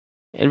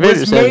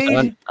 Invader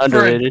Zim is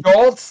underrated. For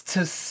adults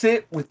to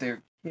sit with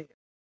their kids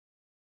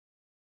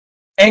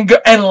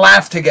and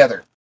laugh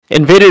together.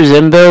 Invader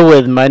Zim, though,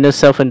 with minus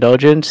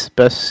self-indulgence,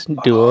 best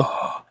duo.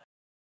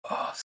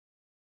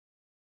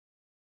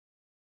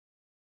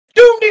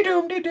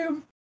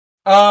 Doom-de-doom-de-doom.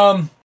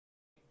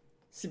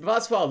 See, but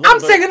that's what I love I'm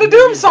singing the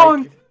Doom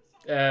song!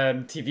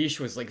 TV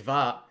shows like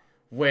that,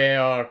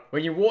 where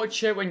when you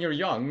watch it when you're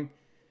young,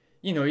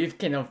 you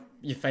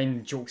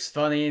find jokes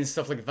funny and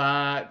stuff like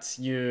that,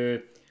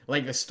 you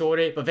like the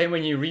story, but then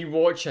when you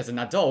rewatch as an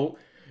adult,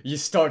 you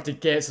start to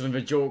get some of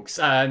the jokes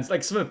and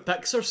like some of the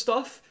Pixar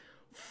stuff.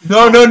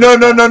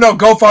 No,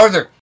 go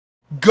farther.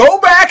 Go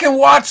back and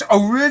watch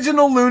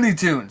original Looney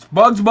Tunes,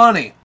 Bugs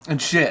Bunny,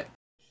 and shit.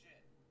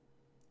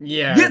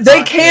 Yeah,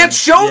 they can't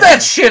show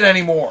that shit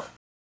anymore.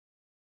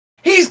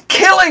 He's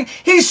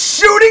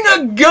shooting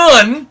a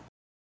gun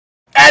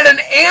at an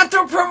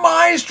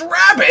anthropomized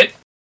rabbit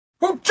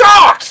who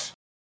talks.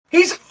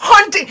 He's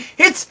hunting.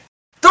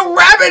 The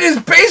rabbit is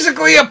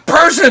basically a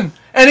person,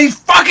 and he's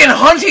fucking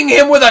hunting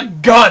him with a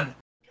gun.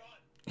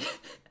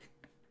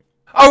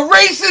 A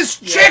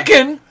racist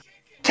chicken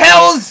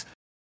tells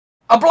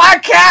a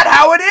black cat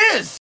how it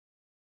is.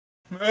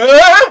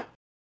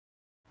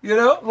 You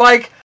know,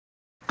 like,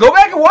 go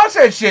back and watch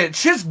that shit.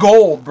 Shit's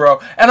gold, bro.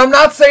 And I'm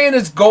not saying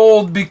it's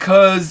gold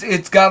because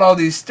it's got all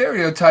these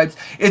stereotypes.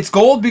 It's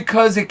gold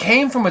because it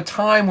came from a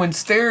time when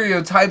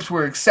stereotypes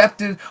were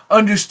accepted,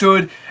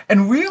 understood,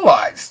 and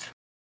realized.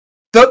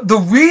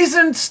 The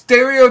reason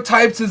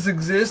stereotypes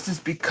exist is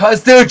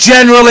because they're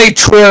generally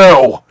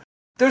true.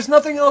 There's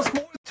nothing else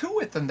more to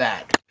it than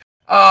that.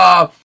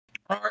 Are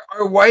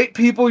white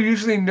people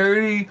usually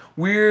nerdy,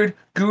 weird,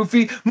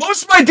 goofy?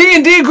 Most of my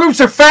D&D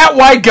groups are fat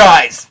white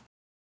guys.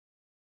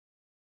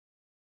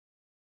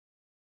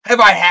 Have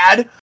I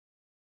had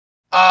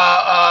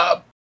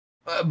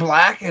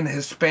black and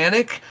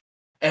Hispanic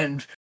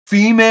and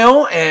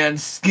female and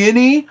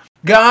skinny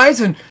guys?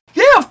 And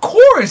yeah, of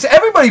course,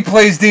 everybody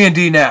plays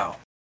D&D now.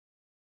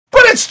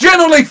 But it's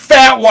generally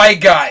fat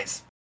white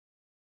guys.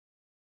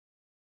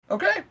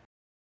 Okay?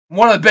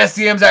 One of the best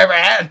DMs I ever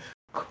had.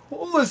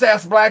 Coolest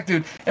ass black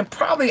dude. And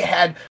probably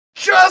had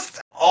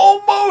just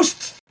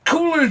almost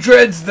cooler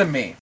dreads than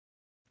me.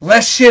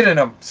 Less shit in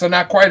him, so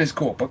not quite as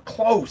cool, but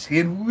close. He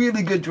had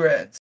really good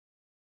dreads.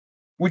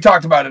 We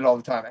talked about it all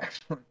the time,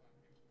 actually.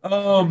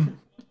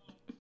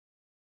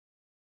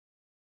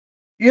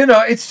 You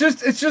know, it's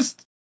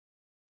just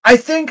I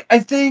think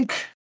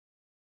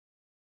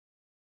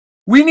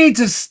we need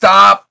to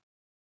stop.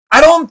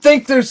 I don't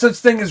think there's such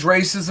thing as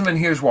racism, and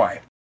here's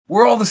why.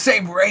 We're all the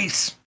same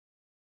race.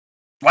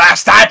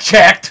 Last I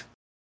checked.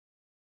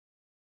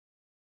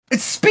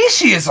 It's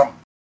speciesism.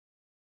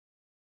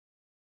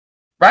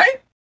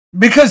 Right?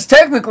 Because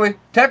technically,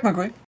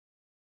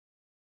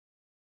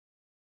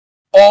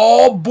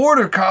 all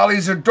border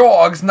collies are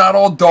dogs, not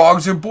all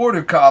dogs are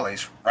border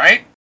collies,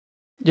 right?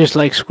 Just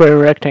like square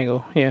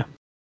rectangle, yeah.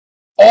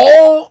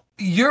 All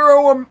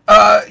European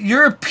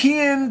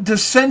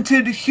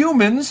descended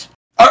humans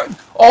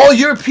all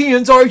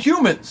Europeans are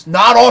humans.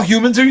 Not all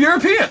humans are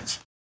Europeans.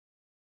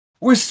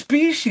 We're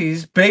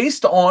species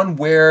based on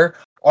where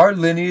our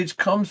lineage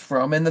comes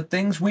from and the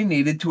things we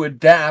needed to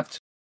adapt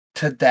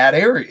to that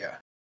area.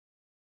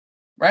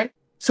 Right?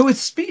 So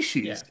it's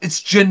species. Yeah.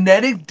 It's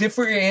genetic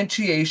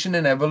differentiation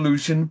and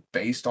evolution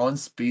based on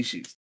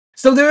species.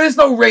 So there is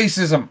no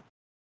racism.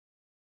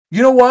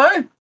 You know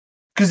why?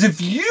 Because if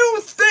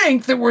you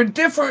think that we're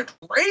different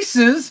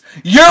races,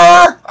 you're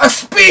a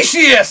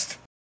speciesist.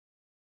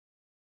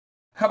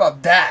 How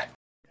about that?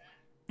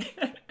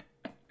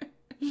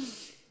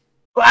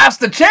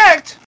 Last I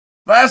checked.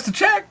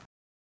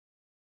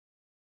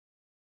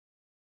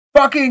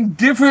 Fucking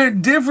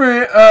different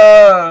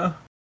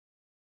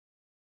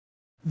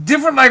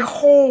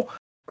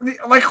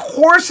like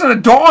horse and a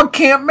dog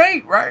can't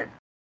mate, right?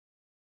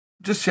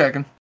 Just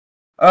checking.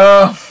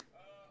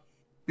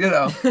 You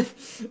know,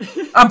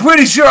 I'm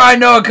pretty sure I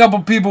know a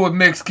couple people with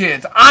mixed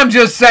kids. I'm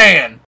just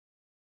saying.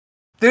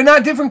 They're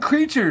not different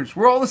creatures.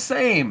 We're all the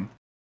same.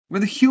 We're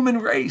the human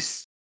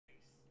race.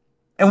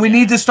 And we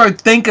need to start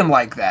thinking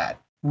like that.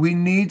 We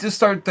need to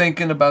start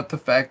thinking about the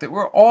fact that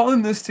we're all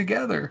in this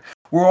together.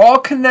 We're all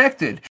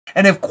connected.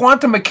 And if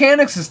quantum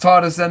mechanics has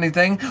taught us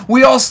anything,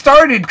 we all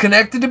started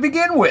connected to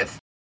begin with.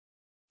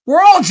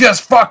 We're all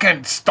just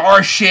fucking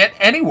star shit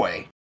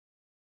anyway.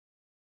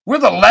 We're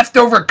the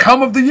leftover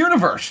cum of the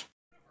universe.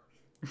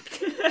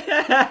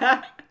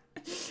 I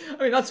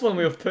mean, that's one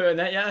way of putting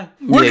it, yeah.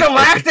 We're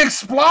galactic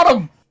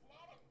splatum.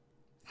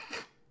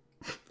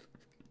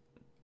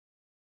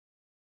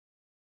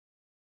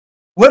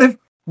 What if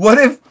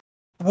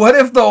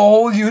the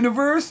whole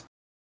universe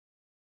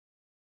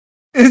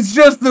is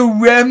just the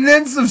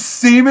remnants of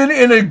semen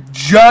in a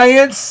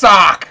giant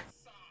sock?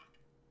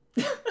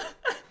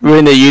 We're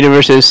in the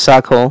universe's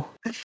sock hole.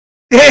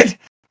 Dude,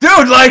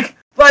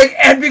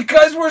 and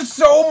because we're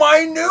so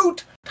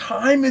minute,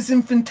 time is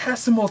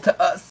infinitesimal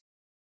to us.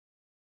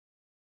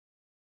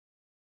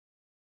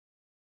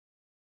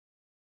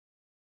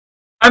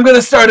 I'm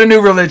gonna start a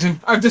new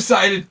religion. I've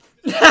decided.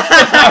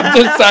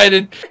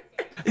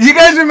 You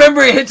guys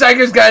remember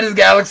Hitchhiker's Guide to the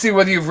Galaxy,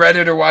 whether you've read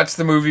it or watched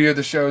the movie or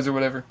the shows or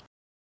whatever?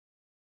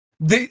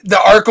 The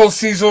Arkell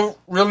Cecil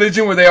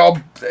religion, where they all,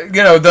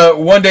 the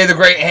one day the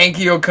great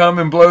Hanky will come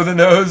and blow the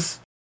nose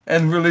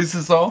and release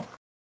us all.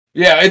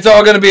 Yeah, it's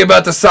all going to be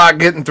about the sock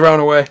getting thrown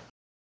away.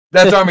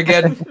 That's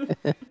Armageddon.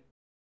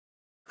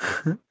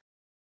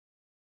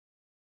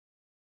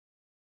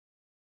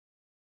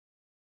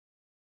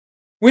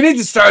 We need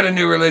to start a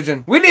new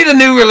religion. We need a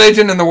new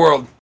religion in the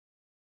world.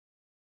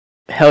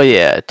 Hell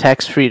yeah,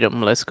 tax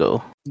freedom, let's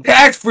go.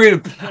 Tax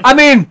freedom. I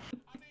mean,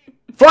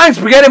 Flying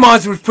Spaghetti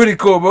Monster was pretty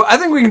cool, but I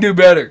think we can do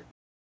better.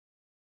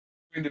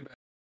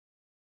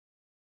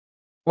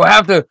 We'll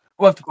have to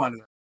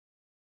find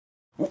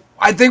it.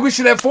 I think we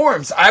should have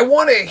forums. I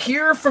want to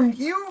hear from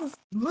you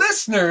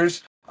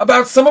listeners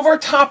about some of our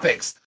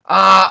topics.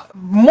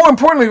 More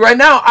importantly, right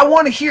now, I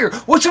want to hear,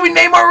 what should we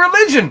name our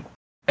religion?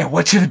 And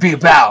what should it be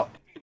about?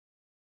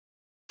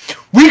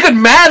 We could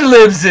Mad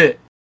Libs it.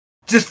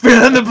 Just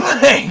fill in the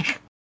blank.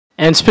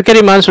 And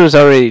Spaghetti Monster was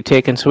already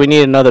taken, so we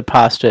need another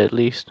pasta at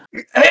least.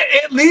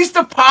 At least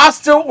a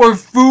pasta or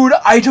food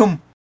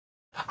item.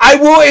 I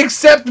will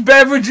accept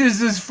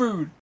beverages as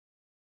food.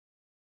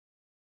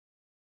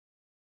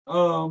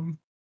 I'm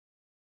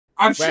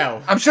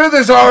sure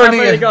there's already.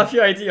 I've already got a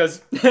few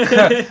ideas.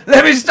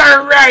 Let me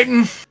start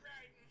writing.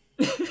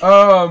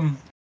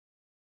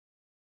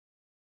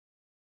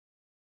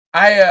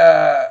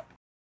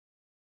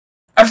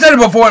 I've said it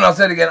before and I'll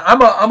say it again.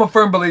 I'm a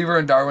firm believer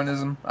in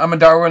Darwinism. I'm a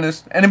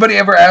Darwinist. Anybody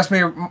ever ask me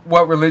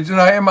what religion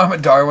I am? I'm a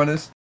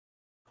Darwinist.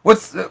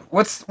 What's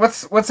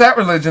that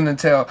religion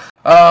entail?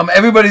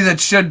 Everybody that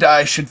should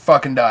die should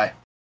fucking die.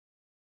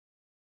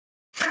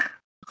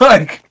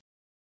 Like,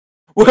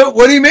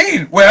 what do you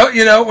mean? Well,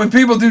 you know, when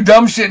people do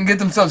dumb shit and get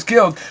themselves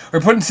killed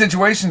or put in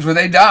situations where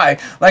they die,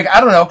 like,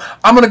 I don't know,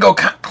 I'm gonna go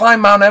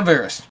climb Mount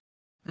Everest.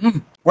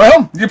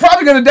 Well, you're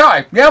probably gonna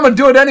die. Yeah, I'm gonna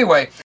do it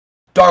anyway.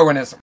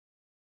 Darwinism.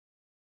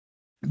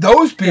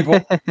 Those people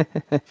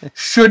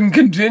shouldn't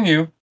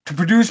continue to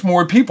produce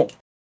more people.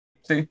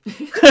 See?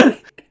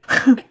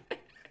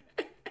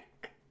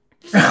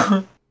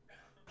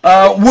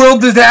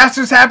 World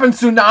disasters happen,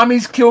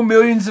 tsunamis kill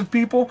millions of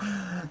people.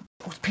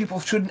 Those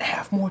people shouldn't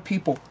have more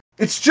people.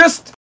 It's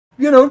just,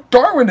 you know,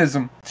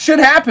 Darwinism. Shit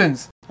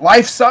happens.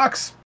 Life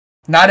sucks.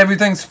 Not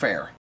everything's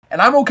fair. And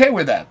I'm okay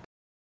with that.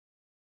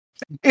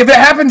 If it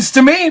happens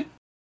to me,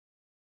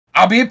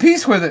 I'll be at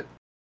peace with it.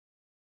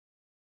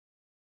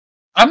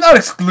 I'm not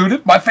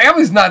excluded. My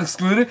family's not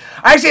excluded.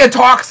 I actually had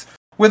talks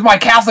with my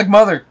Catholic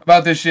mother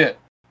about this shit,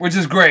 which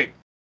is great.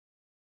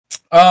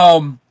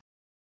 And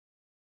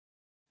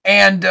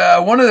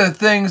one of the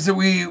things that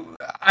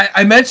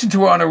I mentioned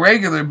to her on a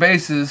regular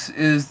basis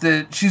is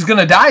that she's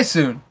gonna die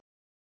soon.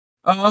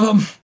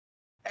 And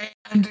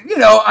you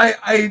know,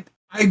 I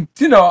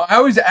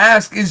always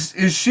ask,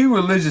 is she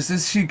religious?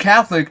 Is she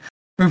Catholic?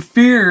 For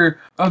fear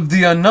of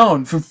the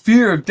unknown, for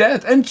fear of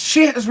death. And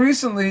she has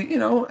recently, you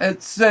know,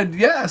 said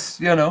yes,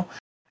 you know.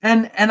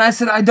 And I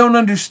said, I don't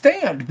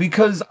understand,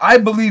 because I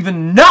believe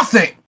in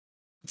nothing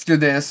after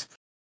this.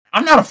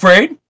 I'm not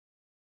afraid.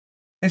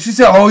 And she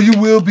said, oh, you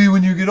will be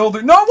when you get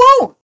older. No, I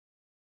won't.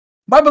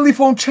 My belief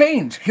won't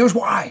change. Here's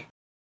why.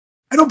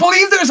 I don't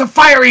believe there's a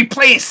fiery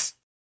place.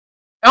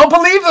 I don't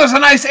believe there's a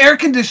nice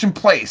air-conditioned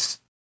place.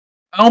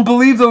 I don't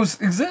believe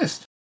those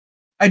exist.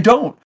 I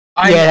don't.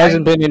 It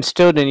hasn't been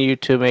instilled in you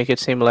to make it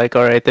seem like,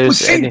 all right,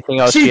 there's anything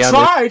else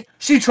beyond it.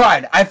 She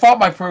tried. I fought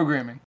my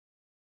programming.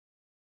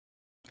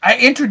 I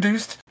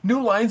introduced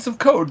new lines of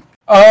code.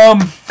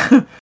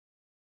 I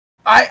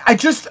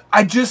just.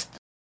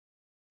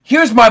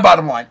 Here's my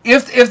bottom line.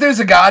 If there's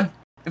a God,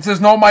 if there's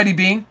an almighty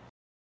being,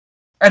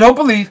 I don't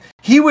believe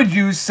he would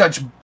use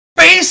such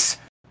base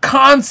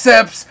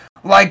concepts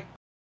like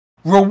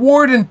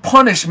reward and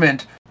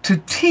punishment to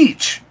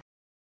teach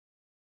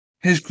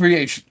his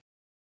creation.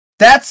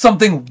 That's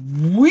something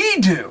we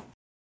do.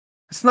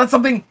 It's not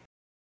something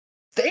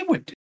they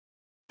would do,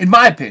 in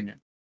my opinion,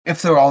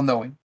 if they're all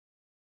knowing.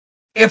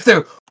 If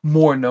they're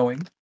more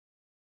knowing,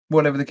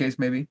 whatever the case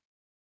may be.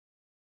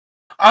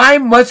 I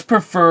much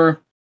prefer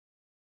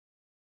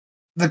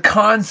the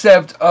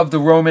concept of the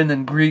Roman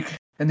and Greek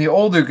and the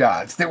older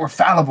gods that were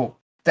fallible,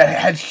 that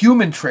had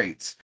human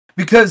traits,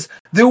 because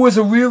there was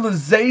a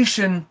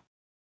realization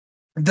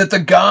that the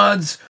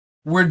gods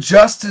were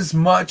just as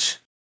much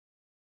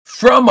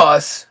from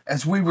us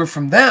as we were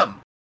from them,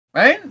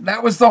 right?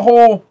 That was the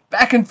whole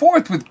back and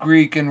forth with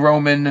Greek and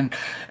Roman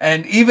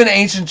and even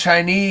ancient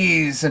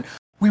Chinese, and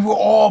we were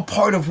all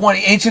part of one.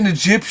 Ancient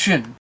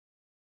Egyptian,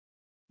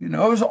 you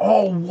know, it was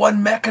all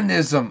one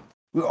mechanism.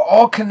 We were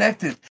all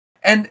connected.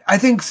 And I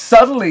think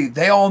subtly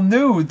they all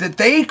knew that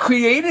they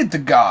created the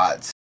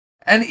gods.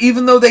 And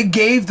even though they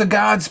gave the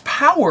gods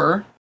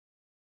power,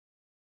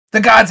 the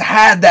gods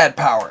had that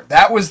power.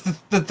 That was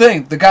the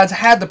thing. The gods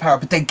had the power,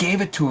 but they gave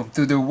it to them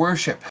through their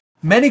worship.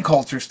 Many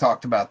cultures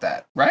talked about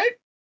that, right?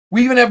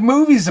 We even have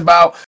movies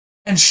about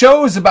and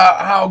shows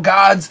about how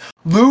gods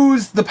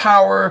lose the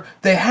power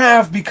they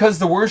have because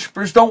the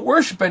worshippers don't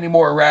worship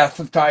anymore, Wrath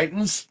of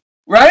Titans,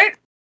 right?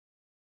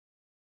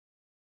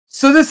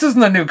 So this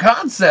isn't a new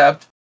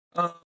concept,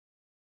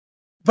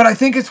 but I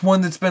think it's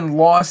one that's been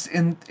lost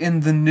in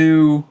the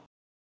new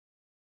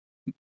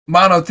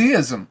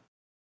monotheism.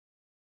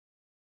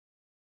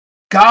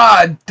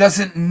 God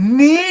doesn't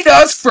need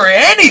us for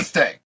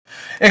anything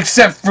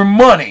except for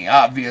money,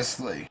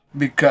 obviously,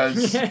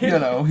 because, you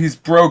know, he's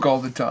broke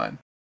all the time.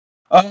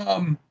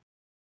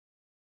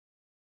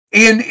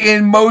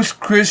 In most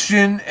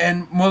Christian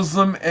and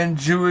Muslim and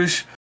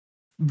Jewish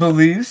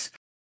beliefs,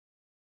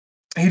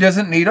 he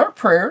doesn't need our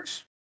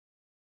prayers.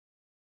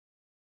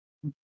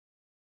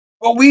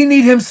 But we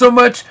need him so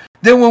much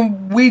that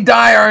when we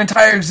die, our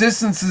entire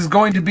existence is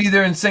going to be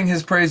there and sing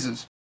his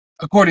praises,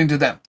 according to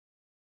them.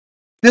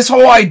 This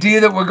whole idea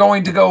that we're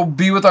going to go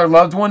be with our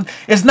loved one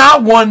is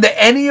not one that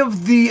any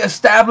of the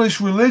established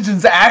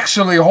religions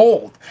actually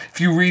hold. If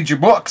you read your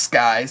books,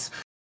 guys,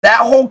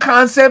 that whole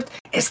concept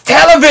is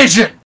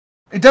television.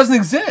 It doesn't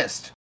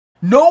exist.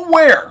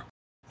 Nowhere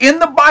in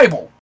the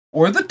Bible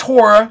or the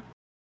Torah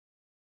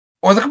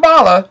or the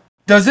Kabbalah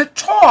does it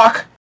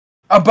talk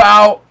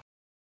about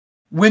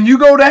when you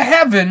go to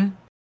heaven,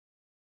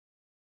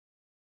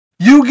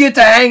 you get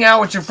to hang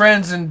out with your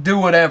friends and do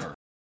whatever?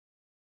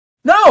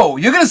 No,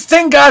 you're going to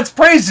sing God's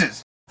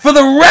praises for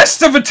the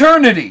rest of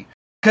eternity.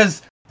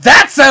 Because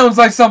that sounds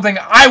like something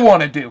I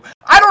want to do.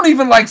 I don't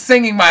even like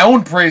singing my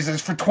own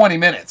praises for 20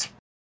 minutes.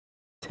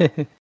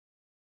 And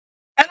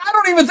I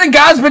don't even think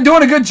God's been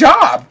doing a good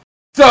job.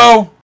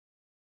 So,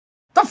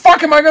 the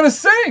fuck am I going to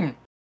sing?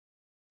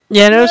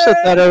 Yeah, and I also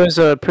thought it was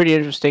pretty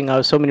interesting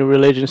how so many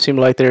religions seem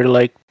like they're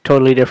like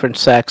totally different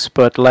sects,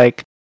 but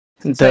like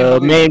the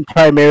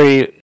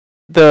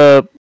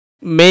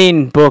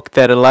main book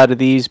that a lot of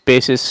these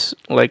basis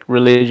like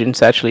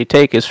religions actually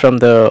take is from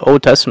the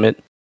Old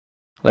Testament.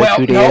 Like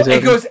Judaism, no,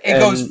 it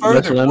goes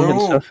further.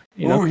 Stuff,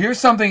 here's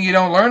something you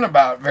don't learn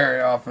about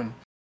very often.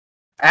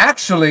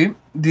 Actually,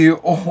 the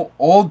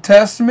Old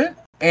Testament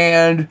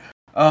and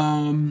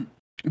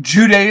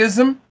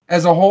Judaism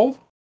as a whole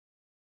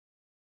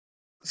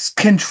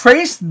can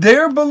trace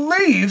their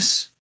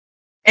beliefs,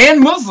 and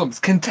Muslims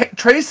can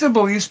trace their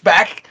beliefs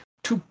back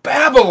to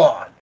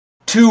Babylon,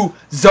 to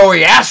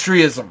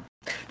Zoroastrianism.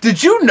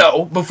 Did you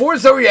know, before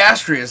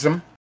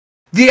Zoroastrianism,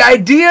 the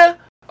idea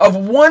of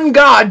one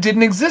God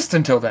didn't exist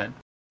until then?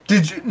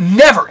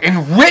 Never,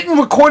 in written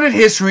recorded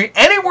history,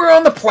 anywhere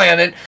on the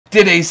planet,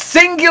 did a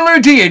singular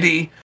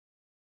deity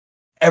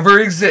ever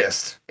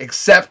exist,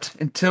 except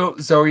until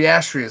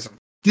Zoroastrianism.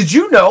 Did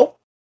you know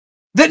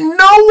that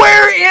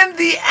nowhere in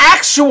the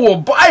actual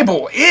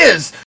Bible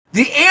is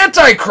the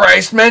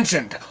Antichrist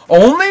mentioned?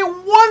 Only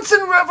once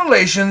in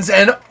Revelations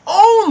and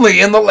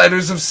only in the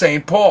letters of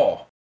St.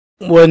 Paul.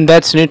 When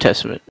that's New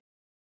Testament.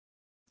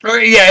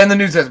 Yeah, in the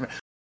New Testament.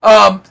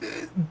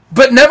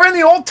 But never in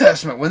the Old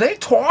Testament. When they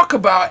talk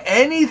about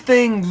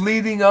anything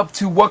leading up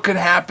to what could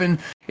happen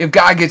if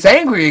God gets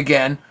angry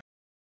again,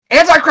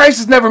 Antichrist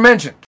is never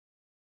mentioned.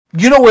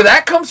 You know where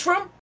that comes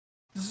from?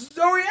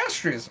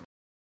 Zoroastrianism.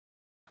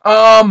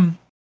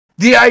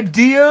 The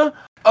idea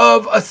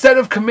of a set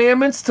of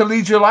commandments to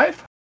lead your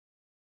life?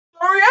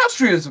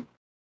 Zoroastrianism.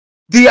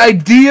 The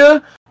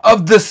idea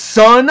of the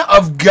Son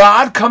of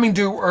God coming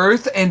to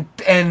earth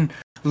and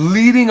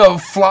leading a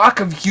flock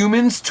of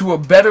humans to a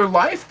better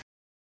life?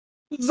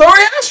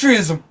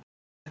 Zoroastrianism.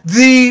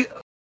 The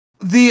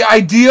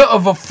idea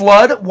of a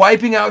flood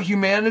wiping out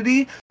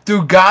humanity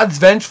through God's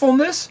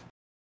vengefulness?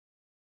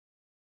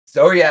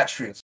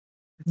 Zoroastrianism.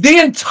 The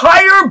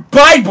entire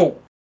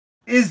Bible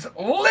is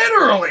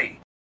literally,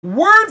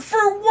 word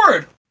for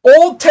word,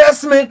 Old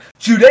Testament,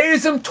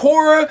 Judaism,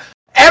 Torah,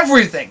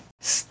 everything,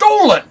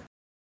 stolen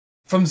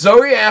from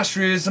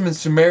Zoroastrianism and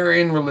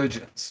Sumerian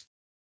religions.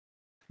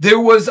 There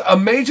was a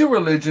major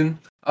religion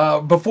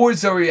before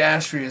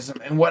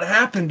Zoroastrianism, and what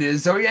happened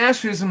is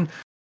Zoroastrianism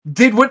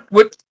did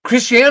what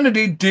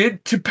Christianity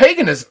did to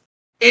paganism.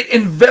 It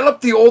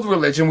enveloped the old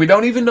religion. We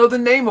don't even know the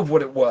name of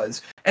what it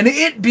was, and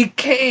it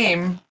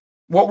became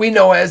what we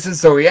know as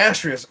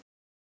Zoroastrianism.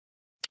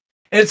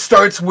 It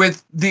starts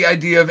with the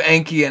idea of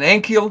Enki and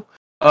Enkiel.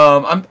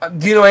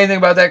 Do you know anything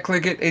about that?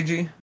 Click it,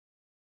 AG.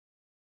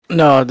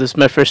 No, this is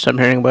my first time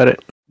hearing about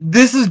it.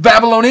 This is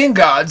Babylonian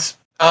gods.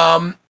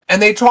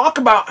 And they talk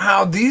about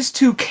how these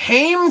two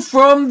came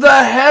from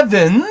the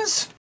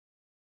heavens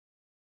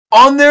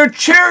on their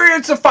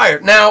chariots of fire.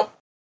 Now,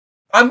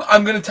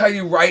 I'm going to tell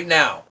you right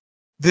now,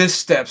 this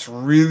steps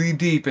really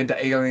deep into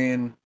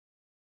alien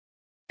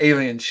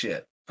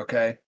shit,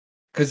 okay?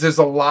 Because there's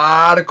a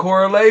lot of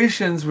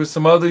correlations with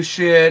some other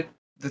shit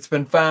that's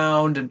been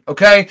found, and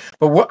okay?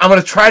 But I'm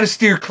going to try to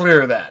steer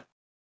clear of that.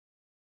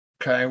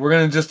 Okay? We're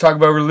going to just talk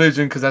about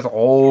religion because that's a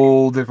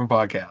whole different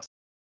podcast.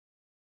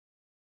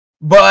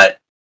 But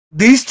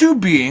these two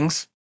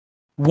beings,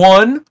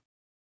 one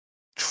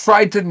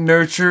tried to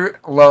nurture,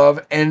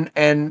 love,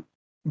 and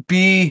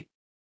be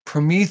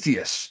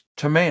Prometheus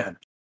to man.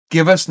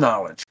 Give us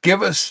knowledge.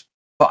 Give us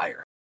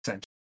fire,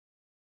 essentially.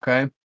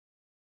 Okay?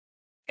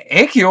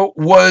 Enkiel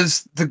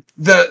was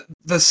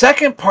the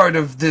second part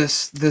of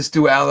this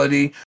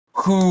duality,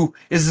 who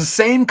is the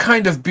same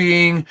kind of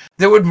being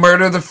that would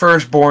murder the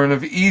firstborn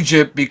of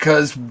Egypt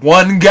because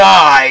one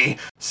guy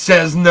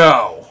says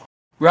no.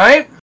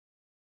 Right?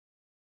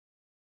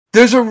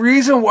 There's a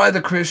reason why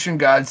the Christian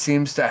God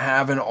seems to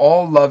have an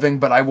all-loving,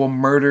 but I will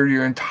murder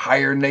your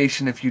entire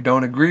nation if you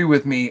don't agree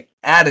with me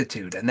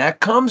attitude. And that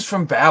comes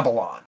from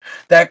Babylon.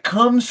 That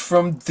comes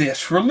from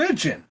this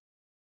religion.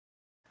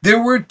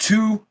 There were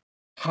two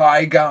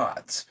high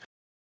gods.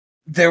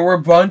 There were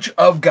a bunch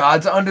of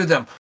gods under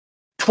them.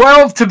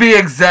 12 to be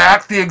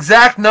exact, the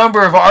exact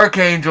number of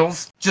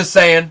archangels. Just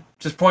saying,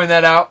 just pointing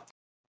that out.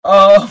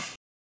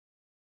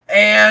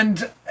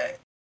 And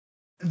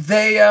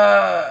they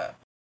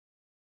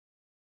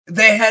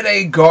had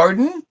a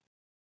garden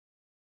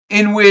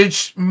in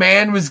which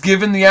man was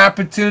given the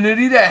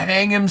opportunity to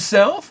hang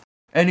himself,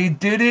 and he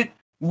did it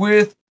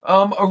with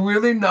a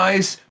really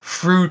nice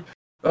fruit,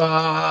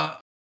 lasso,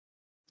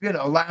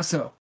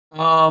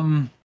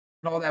 and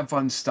all that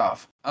fun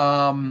stuff.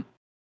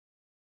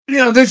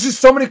 there's just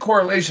so many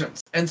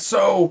correlations. And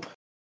so,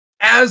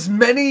 as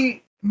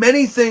many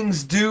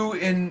things do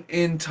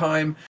in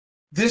time,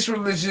 this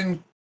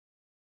religion,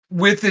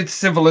 with its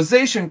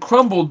civilization,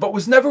 crumbled, but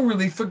was never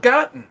really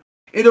forgotten.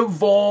 It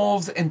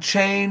evolved and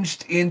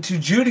changed into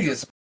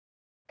Judaism.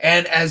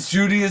 And as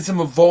Judaism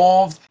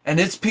evolved and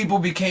its people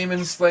became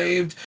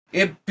enslaved,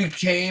 it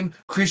became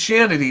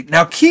Christianity.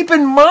 Now keep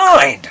in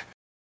mind,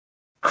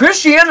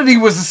 Christianity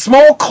was a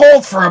small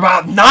cult for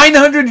about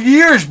 900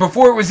 years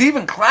before it was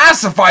even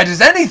classified as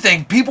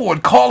anything people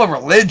would call a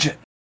religion.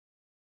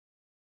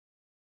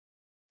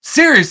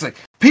 Seriously,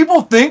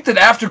 people think that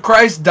after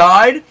Christ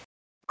died,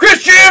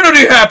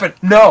 Christianity happened.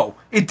 No,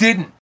 it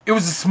didn't. It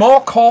was a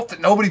small cult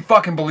that nobody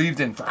fucking believed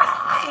in for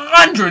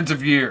hundreds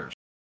of years.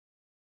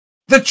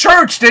 The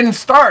church didn't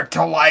start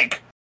till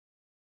like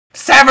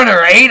 700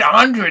 or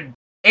 800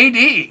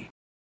 AD.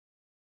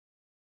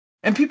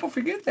 And people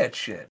forget that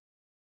shit.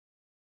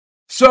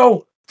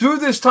 So, through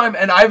this time,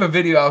 and I have a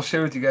video I'll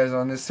share with you guys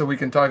on this so we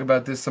can talk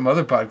about this some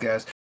other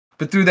podcast.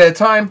 But through that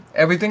time,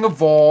 everything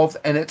evolved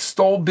and it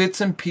stole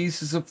bits and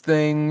pieces of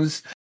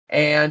things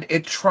and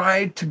it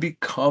tried to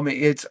become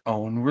its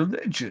own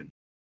religion.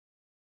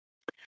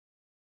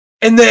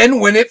 And then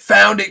when it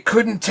found it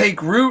couldn't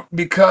take root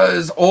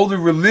because older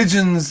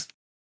religions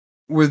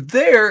were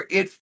there,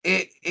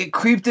 it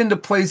creeped into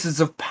places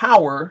of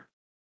power.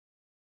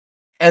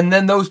 And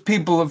then those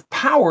people of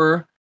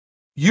power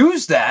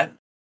used that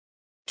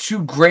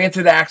to grant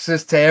it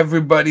access to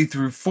everybody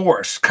through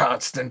force,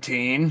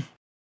 Constantine.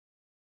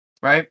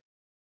 Right?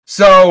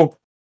 So,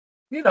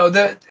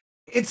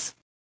 it's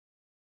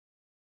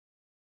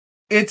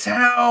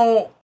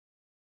how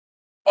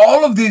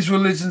all of these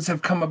religions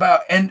have come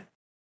about, and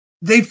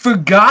they've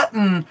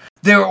forgotten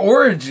their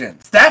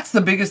origins. That's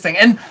the biggest thing.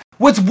 And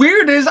what's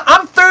weird is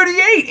I'm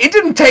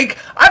 38.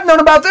 I've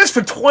known about this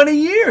for 20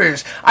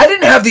 years. I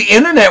didn't have the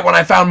internet when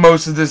I found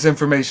most of this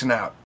information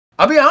out.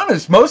 I'll be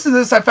honest, most of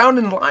this I found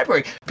in the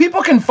library.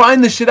 People can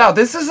find this shit out.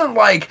 This isn't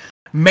like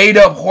made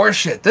up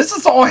horseshit. This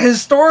is all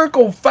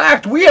historical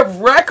fact. We have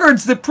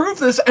records that prove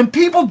this, and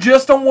people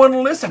just don't want to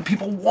listen.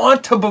 People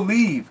want to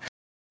believe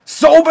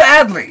so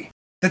badly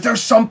that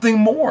there's something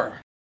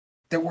more,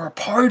 that we're a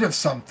part of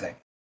something.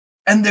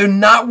 And they're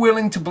not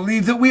willing to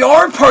believe that we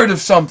are part of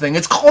something.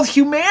 It's called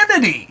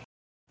humanity.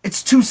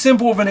 It's too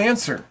simple of an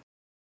answer.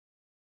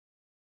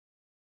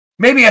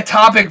 Maybe a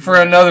topic for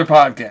another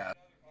podcast.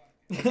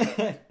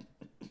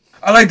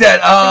 I like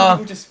that.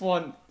 People just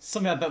want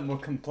something a bit more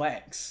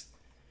complex.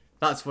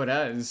 That's what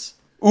it is.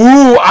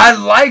 Ooh, I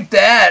like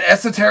that.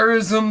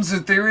 Esotericisms are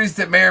theories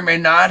that may or may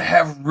not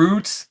have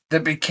roots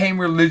that became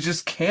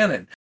religious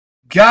canon.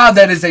 God,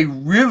 that is a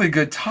really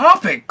good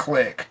topic,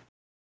 Click.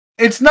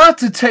 It's not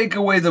to take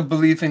away the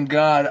belief in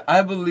God.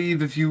 I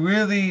believe if you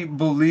really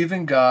believe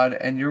in God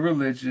and you're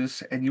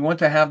religious and you want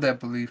to have that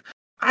belief,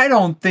 I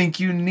don't think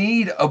you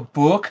need a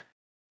book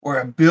or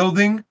a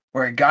building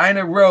or a guy in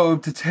a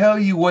robe to tell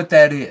you what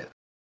that is.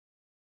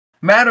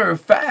 Matter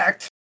of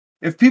fact,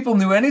 if people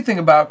knew anything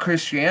about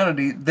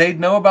Christianity, they'd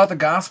know about the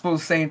Gospel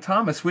of St.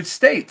 Thomas, which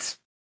states,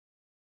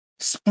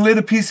 "Split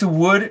a piece of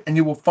wood and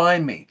you will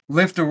find me.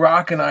 Lift a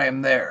rock and I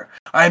am there.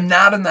 I am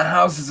not in the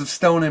houses of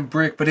stone and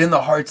brick, but in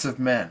the hearts of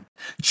men."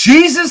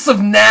 Jesus of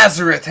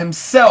Nazareth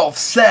himself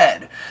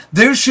said,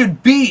 "There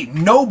should be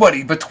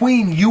nobody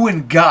between you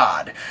and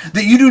God,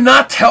 that you do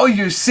not tell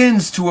your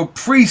sins to a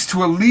priest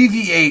to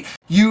alleviate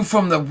you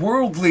from the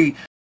worldly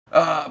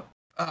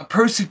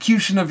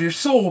persecution of your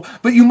soul,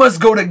 but you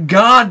must go to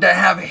God to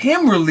have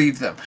him relieve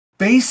them."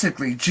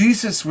 Basically,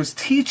 Jesus was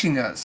teaching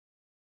us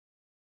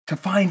to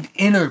find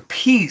inner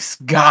peace,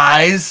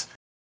 guys.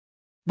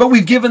 But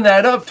we've given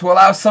that up to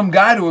allow some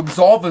guy to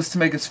absolve us to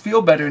make us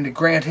feel better and to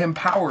grant him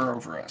power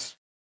over us.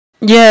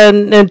 Yeah,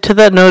 and to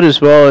that note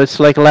as well, it's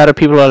like a lot of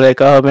people are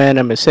like, "Oh man,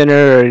 I'm a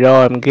sinner," or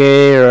I'm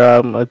gay, or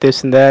I'm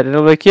this and that. And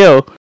I'm like,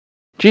 yo,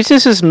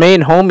 Jesus'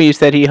 main homies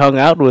that he hung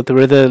out with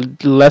were the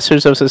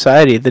lessers of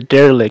society, the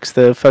derelicts,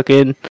 the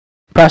fucking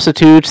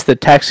prostitutes, the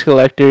tax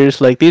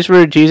collectors. Like, these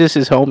were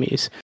Jesus'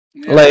 homies.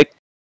 Yeah. Like,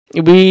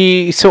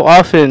 we so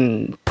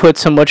often put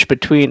so much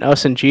between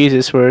us and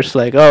Jesus where it's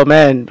like, oh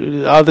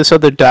man, all this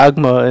other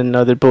dogma and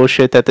other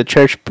bullshit that the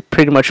church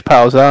pretty much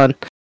piles on.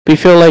 We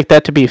feel like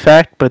that to be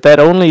fact, but that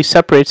only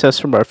separates us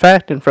from our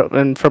fact and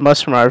from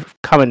us from our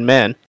common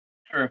man.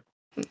 Sure.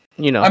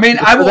 I mean,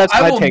 that's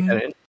my take on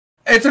it.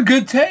 It's a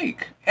good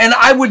take. And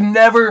I will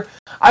never,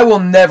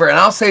 and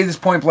I'll say this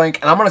point blank,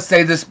 and I'm going to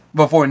say this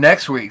before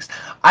next week's,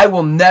 I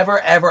will never,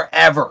 ever,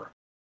 ever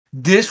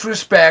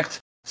disrespect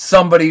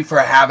somebody for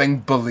having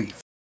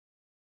belief.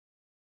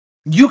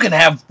 You can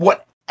have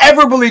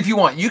whatever belief you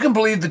want. You can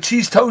believe the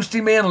cheese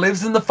toasty man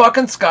lives in the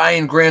fucking sky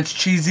and grants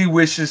cheesy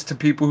wishes to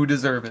people who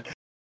deserve it.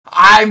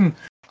 I'm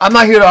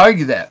not here to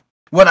argue that.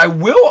 What I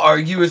will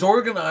argue is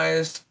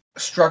organized,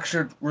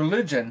 structured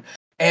religion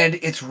and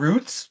its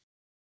roots,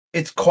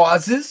 its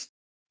causes,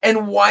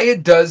 and why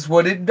it does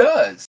what it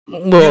does.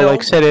 Well,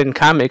 like said in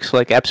comics,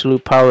 like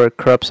absolute power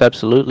corrupts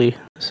absolutely.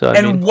 So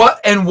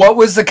what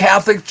was the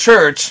Catholic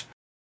Church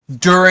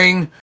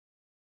during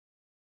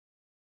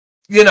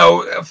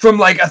from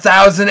like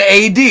 1000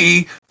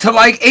 AD to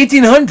like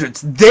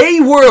 1800s. They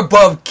were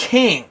above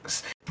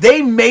kings.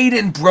 They made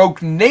and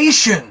broke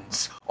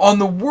nations on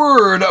the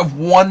word of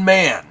one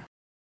man.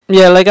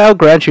 Yeah, like I'll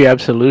grant you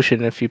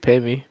absolution if you pay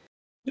me.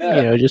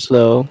 Yeah. Just a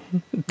little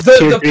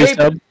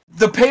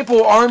The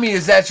papal army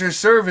is at your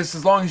service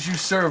as long as you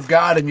serve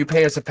God and you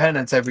pay us a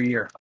penance every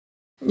year.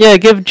 Yeah,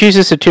 give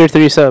Jesus a tier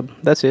 3 sub.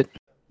 That's it.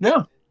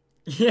 Yeah.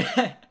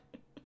 Yeah.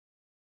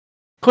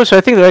 Cool, so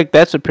I think like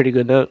that's a pretty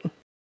good note.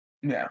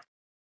 Yeah.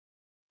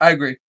 I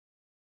agree.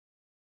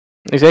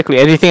 Exactly.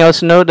 Anything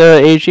else to note,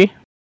 AG?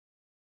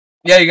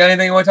 Yeah, you got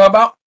anything you want to talk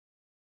about?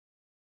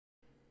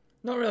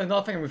 Not really,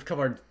 nothing. We've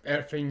covered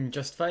everything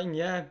just fine,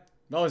 yeah.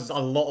 That was a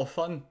lot of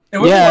fun.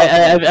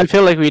 I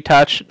feel like we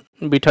touched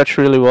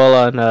really well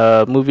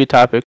on movie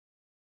topic.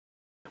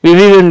 We've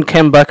even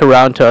come back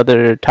around to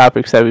other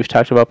topics that we've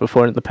talked about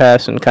before in the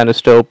past and kind of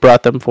still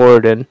brought them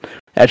forward and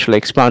actually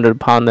expounded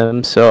upon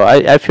them. So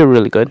I feel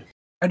really good.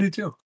 I do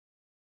too.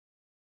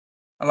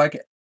 I like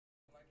it.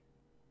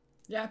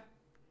 Yeah,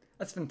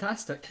 that's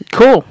fantastic.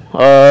 Cool.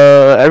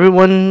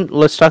 Everyone,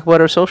 let's talk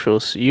about our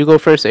socials. You go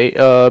first,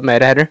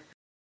 Mad Hatter.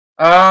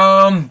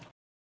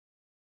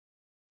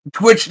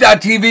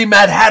 Twitch.tv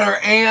Mad Hatter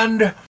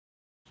and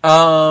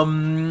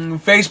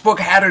Facebook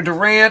Hatter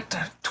Durant,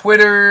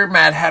 Twitter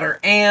Mad Hatter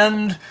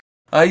and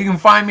you can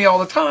find me all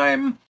the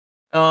time.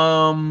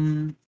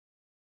 I've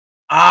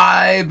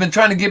been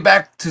trying to get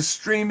back to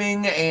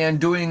streaming and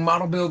doing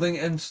model building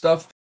and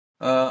stuff.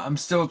 I'm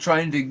still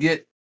trying to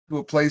get to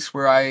a place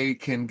where I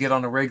can get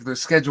on a regular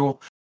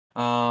schedule.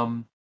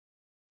 But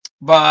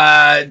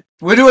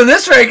we're doing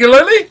this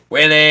regularly.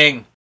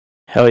 Winning.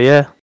 Hell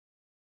yeah.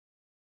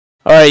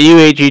 Alright, you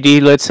AGD,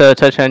 let's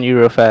touch on you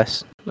real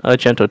fast. A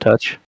gentle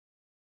touch.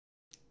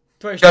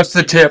 Just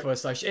the tip.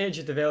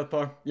 /AG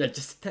developer. Yeah,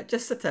 just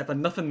a tip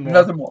and nothing more.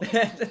 Nothing more.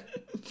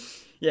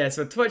 Yeah,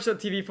 so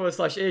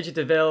twitch.tv/AG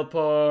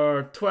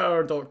developer,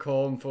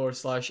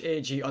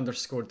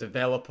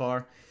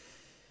 twitter.com/AG_developer,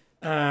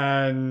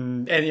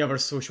 and any other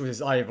socials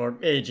is either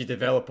AG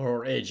developer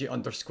or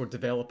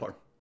AG_developer.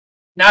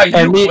 Now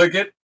you click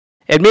it.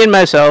 And me and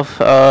myself,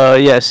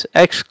 yes,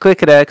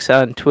 XClickitX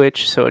on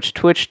Twitch, so it's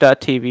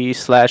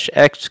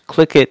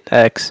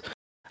twitch.tv/XClickitX.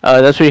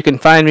 That's where you can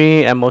find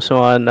me. I'm also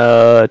on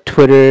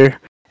Twitter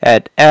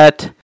at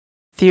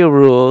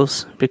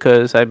TheoRules,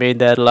 because I made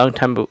that a long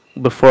time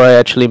before I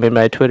actually made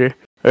my Twitter,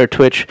 or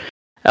Twitch,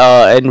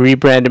 and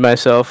rebranded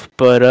myself.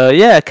 But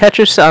yeah, catch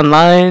us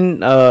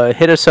online,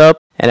 hit us up,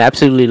 and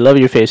absolutely love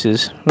your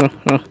faces.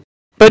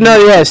 But no,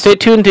 yeah, stay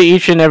tuned to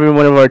each and every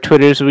one of our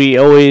Twitters. We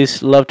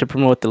always love to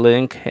promote the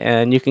link,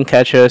 and you can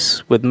catch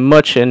us with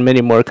much and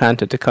many more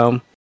content to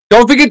come.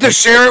 Don't forget to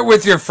share it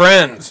with your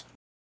friends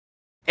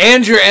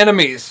and your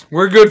enemies.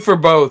 We're good for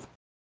both.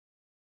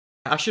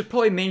 I should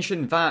probably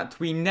mention that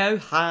we now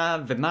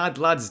have the Mad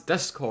Lads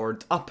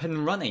Discord up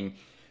and running.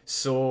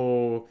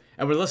 So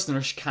our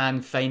listeners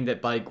can find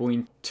it by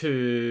going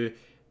to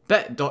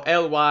bit.ly/the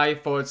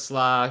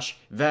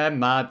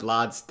Mad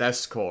Lads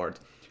Discord.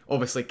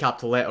 Obviously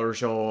capital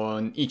letters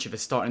on each of the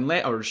starting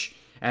letters.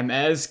 It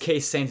is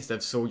case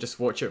sensitive, so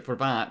just watch out for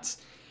that.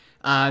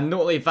 And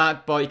not only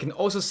that, but you can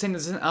also send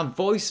us a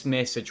voice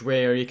message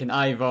where you can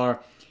either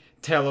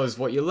tell us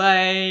what you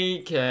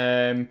like,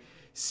 give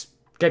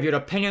your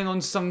opinion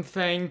on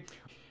something,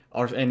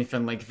 or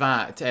anything like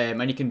that.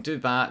 And you can do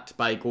that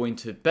by going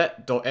to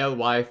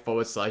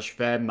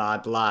bit.ly/the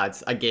Mad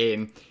Lads.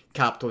 Again,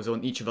 capitals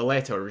on each of the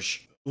letters.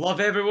 Love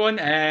everyone,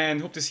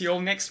 and hope to see you all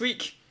next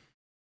week.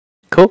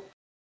 Cool.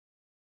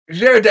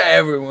 Share it to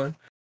everyone.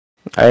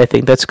 I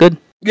think that's good.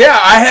 Yeah,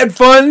 I had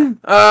fun.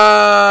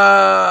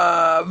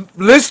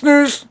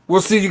 Listeners,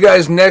 we'll see you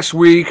guys next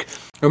week.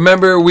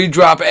 Remember, we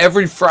drop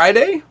every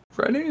Friday.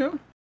 Yeah.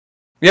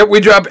 Yep, we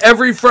drop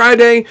every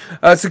Friday.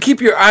 So keep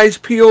your eyes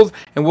peeled,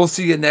 and we'll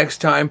see you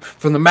next time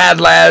from the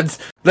Mad Lads.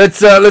 Let's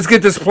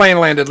get this plane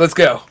landed. Let's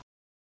go.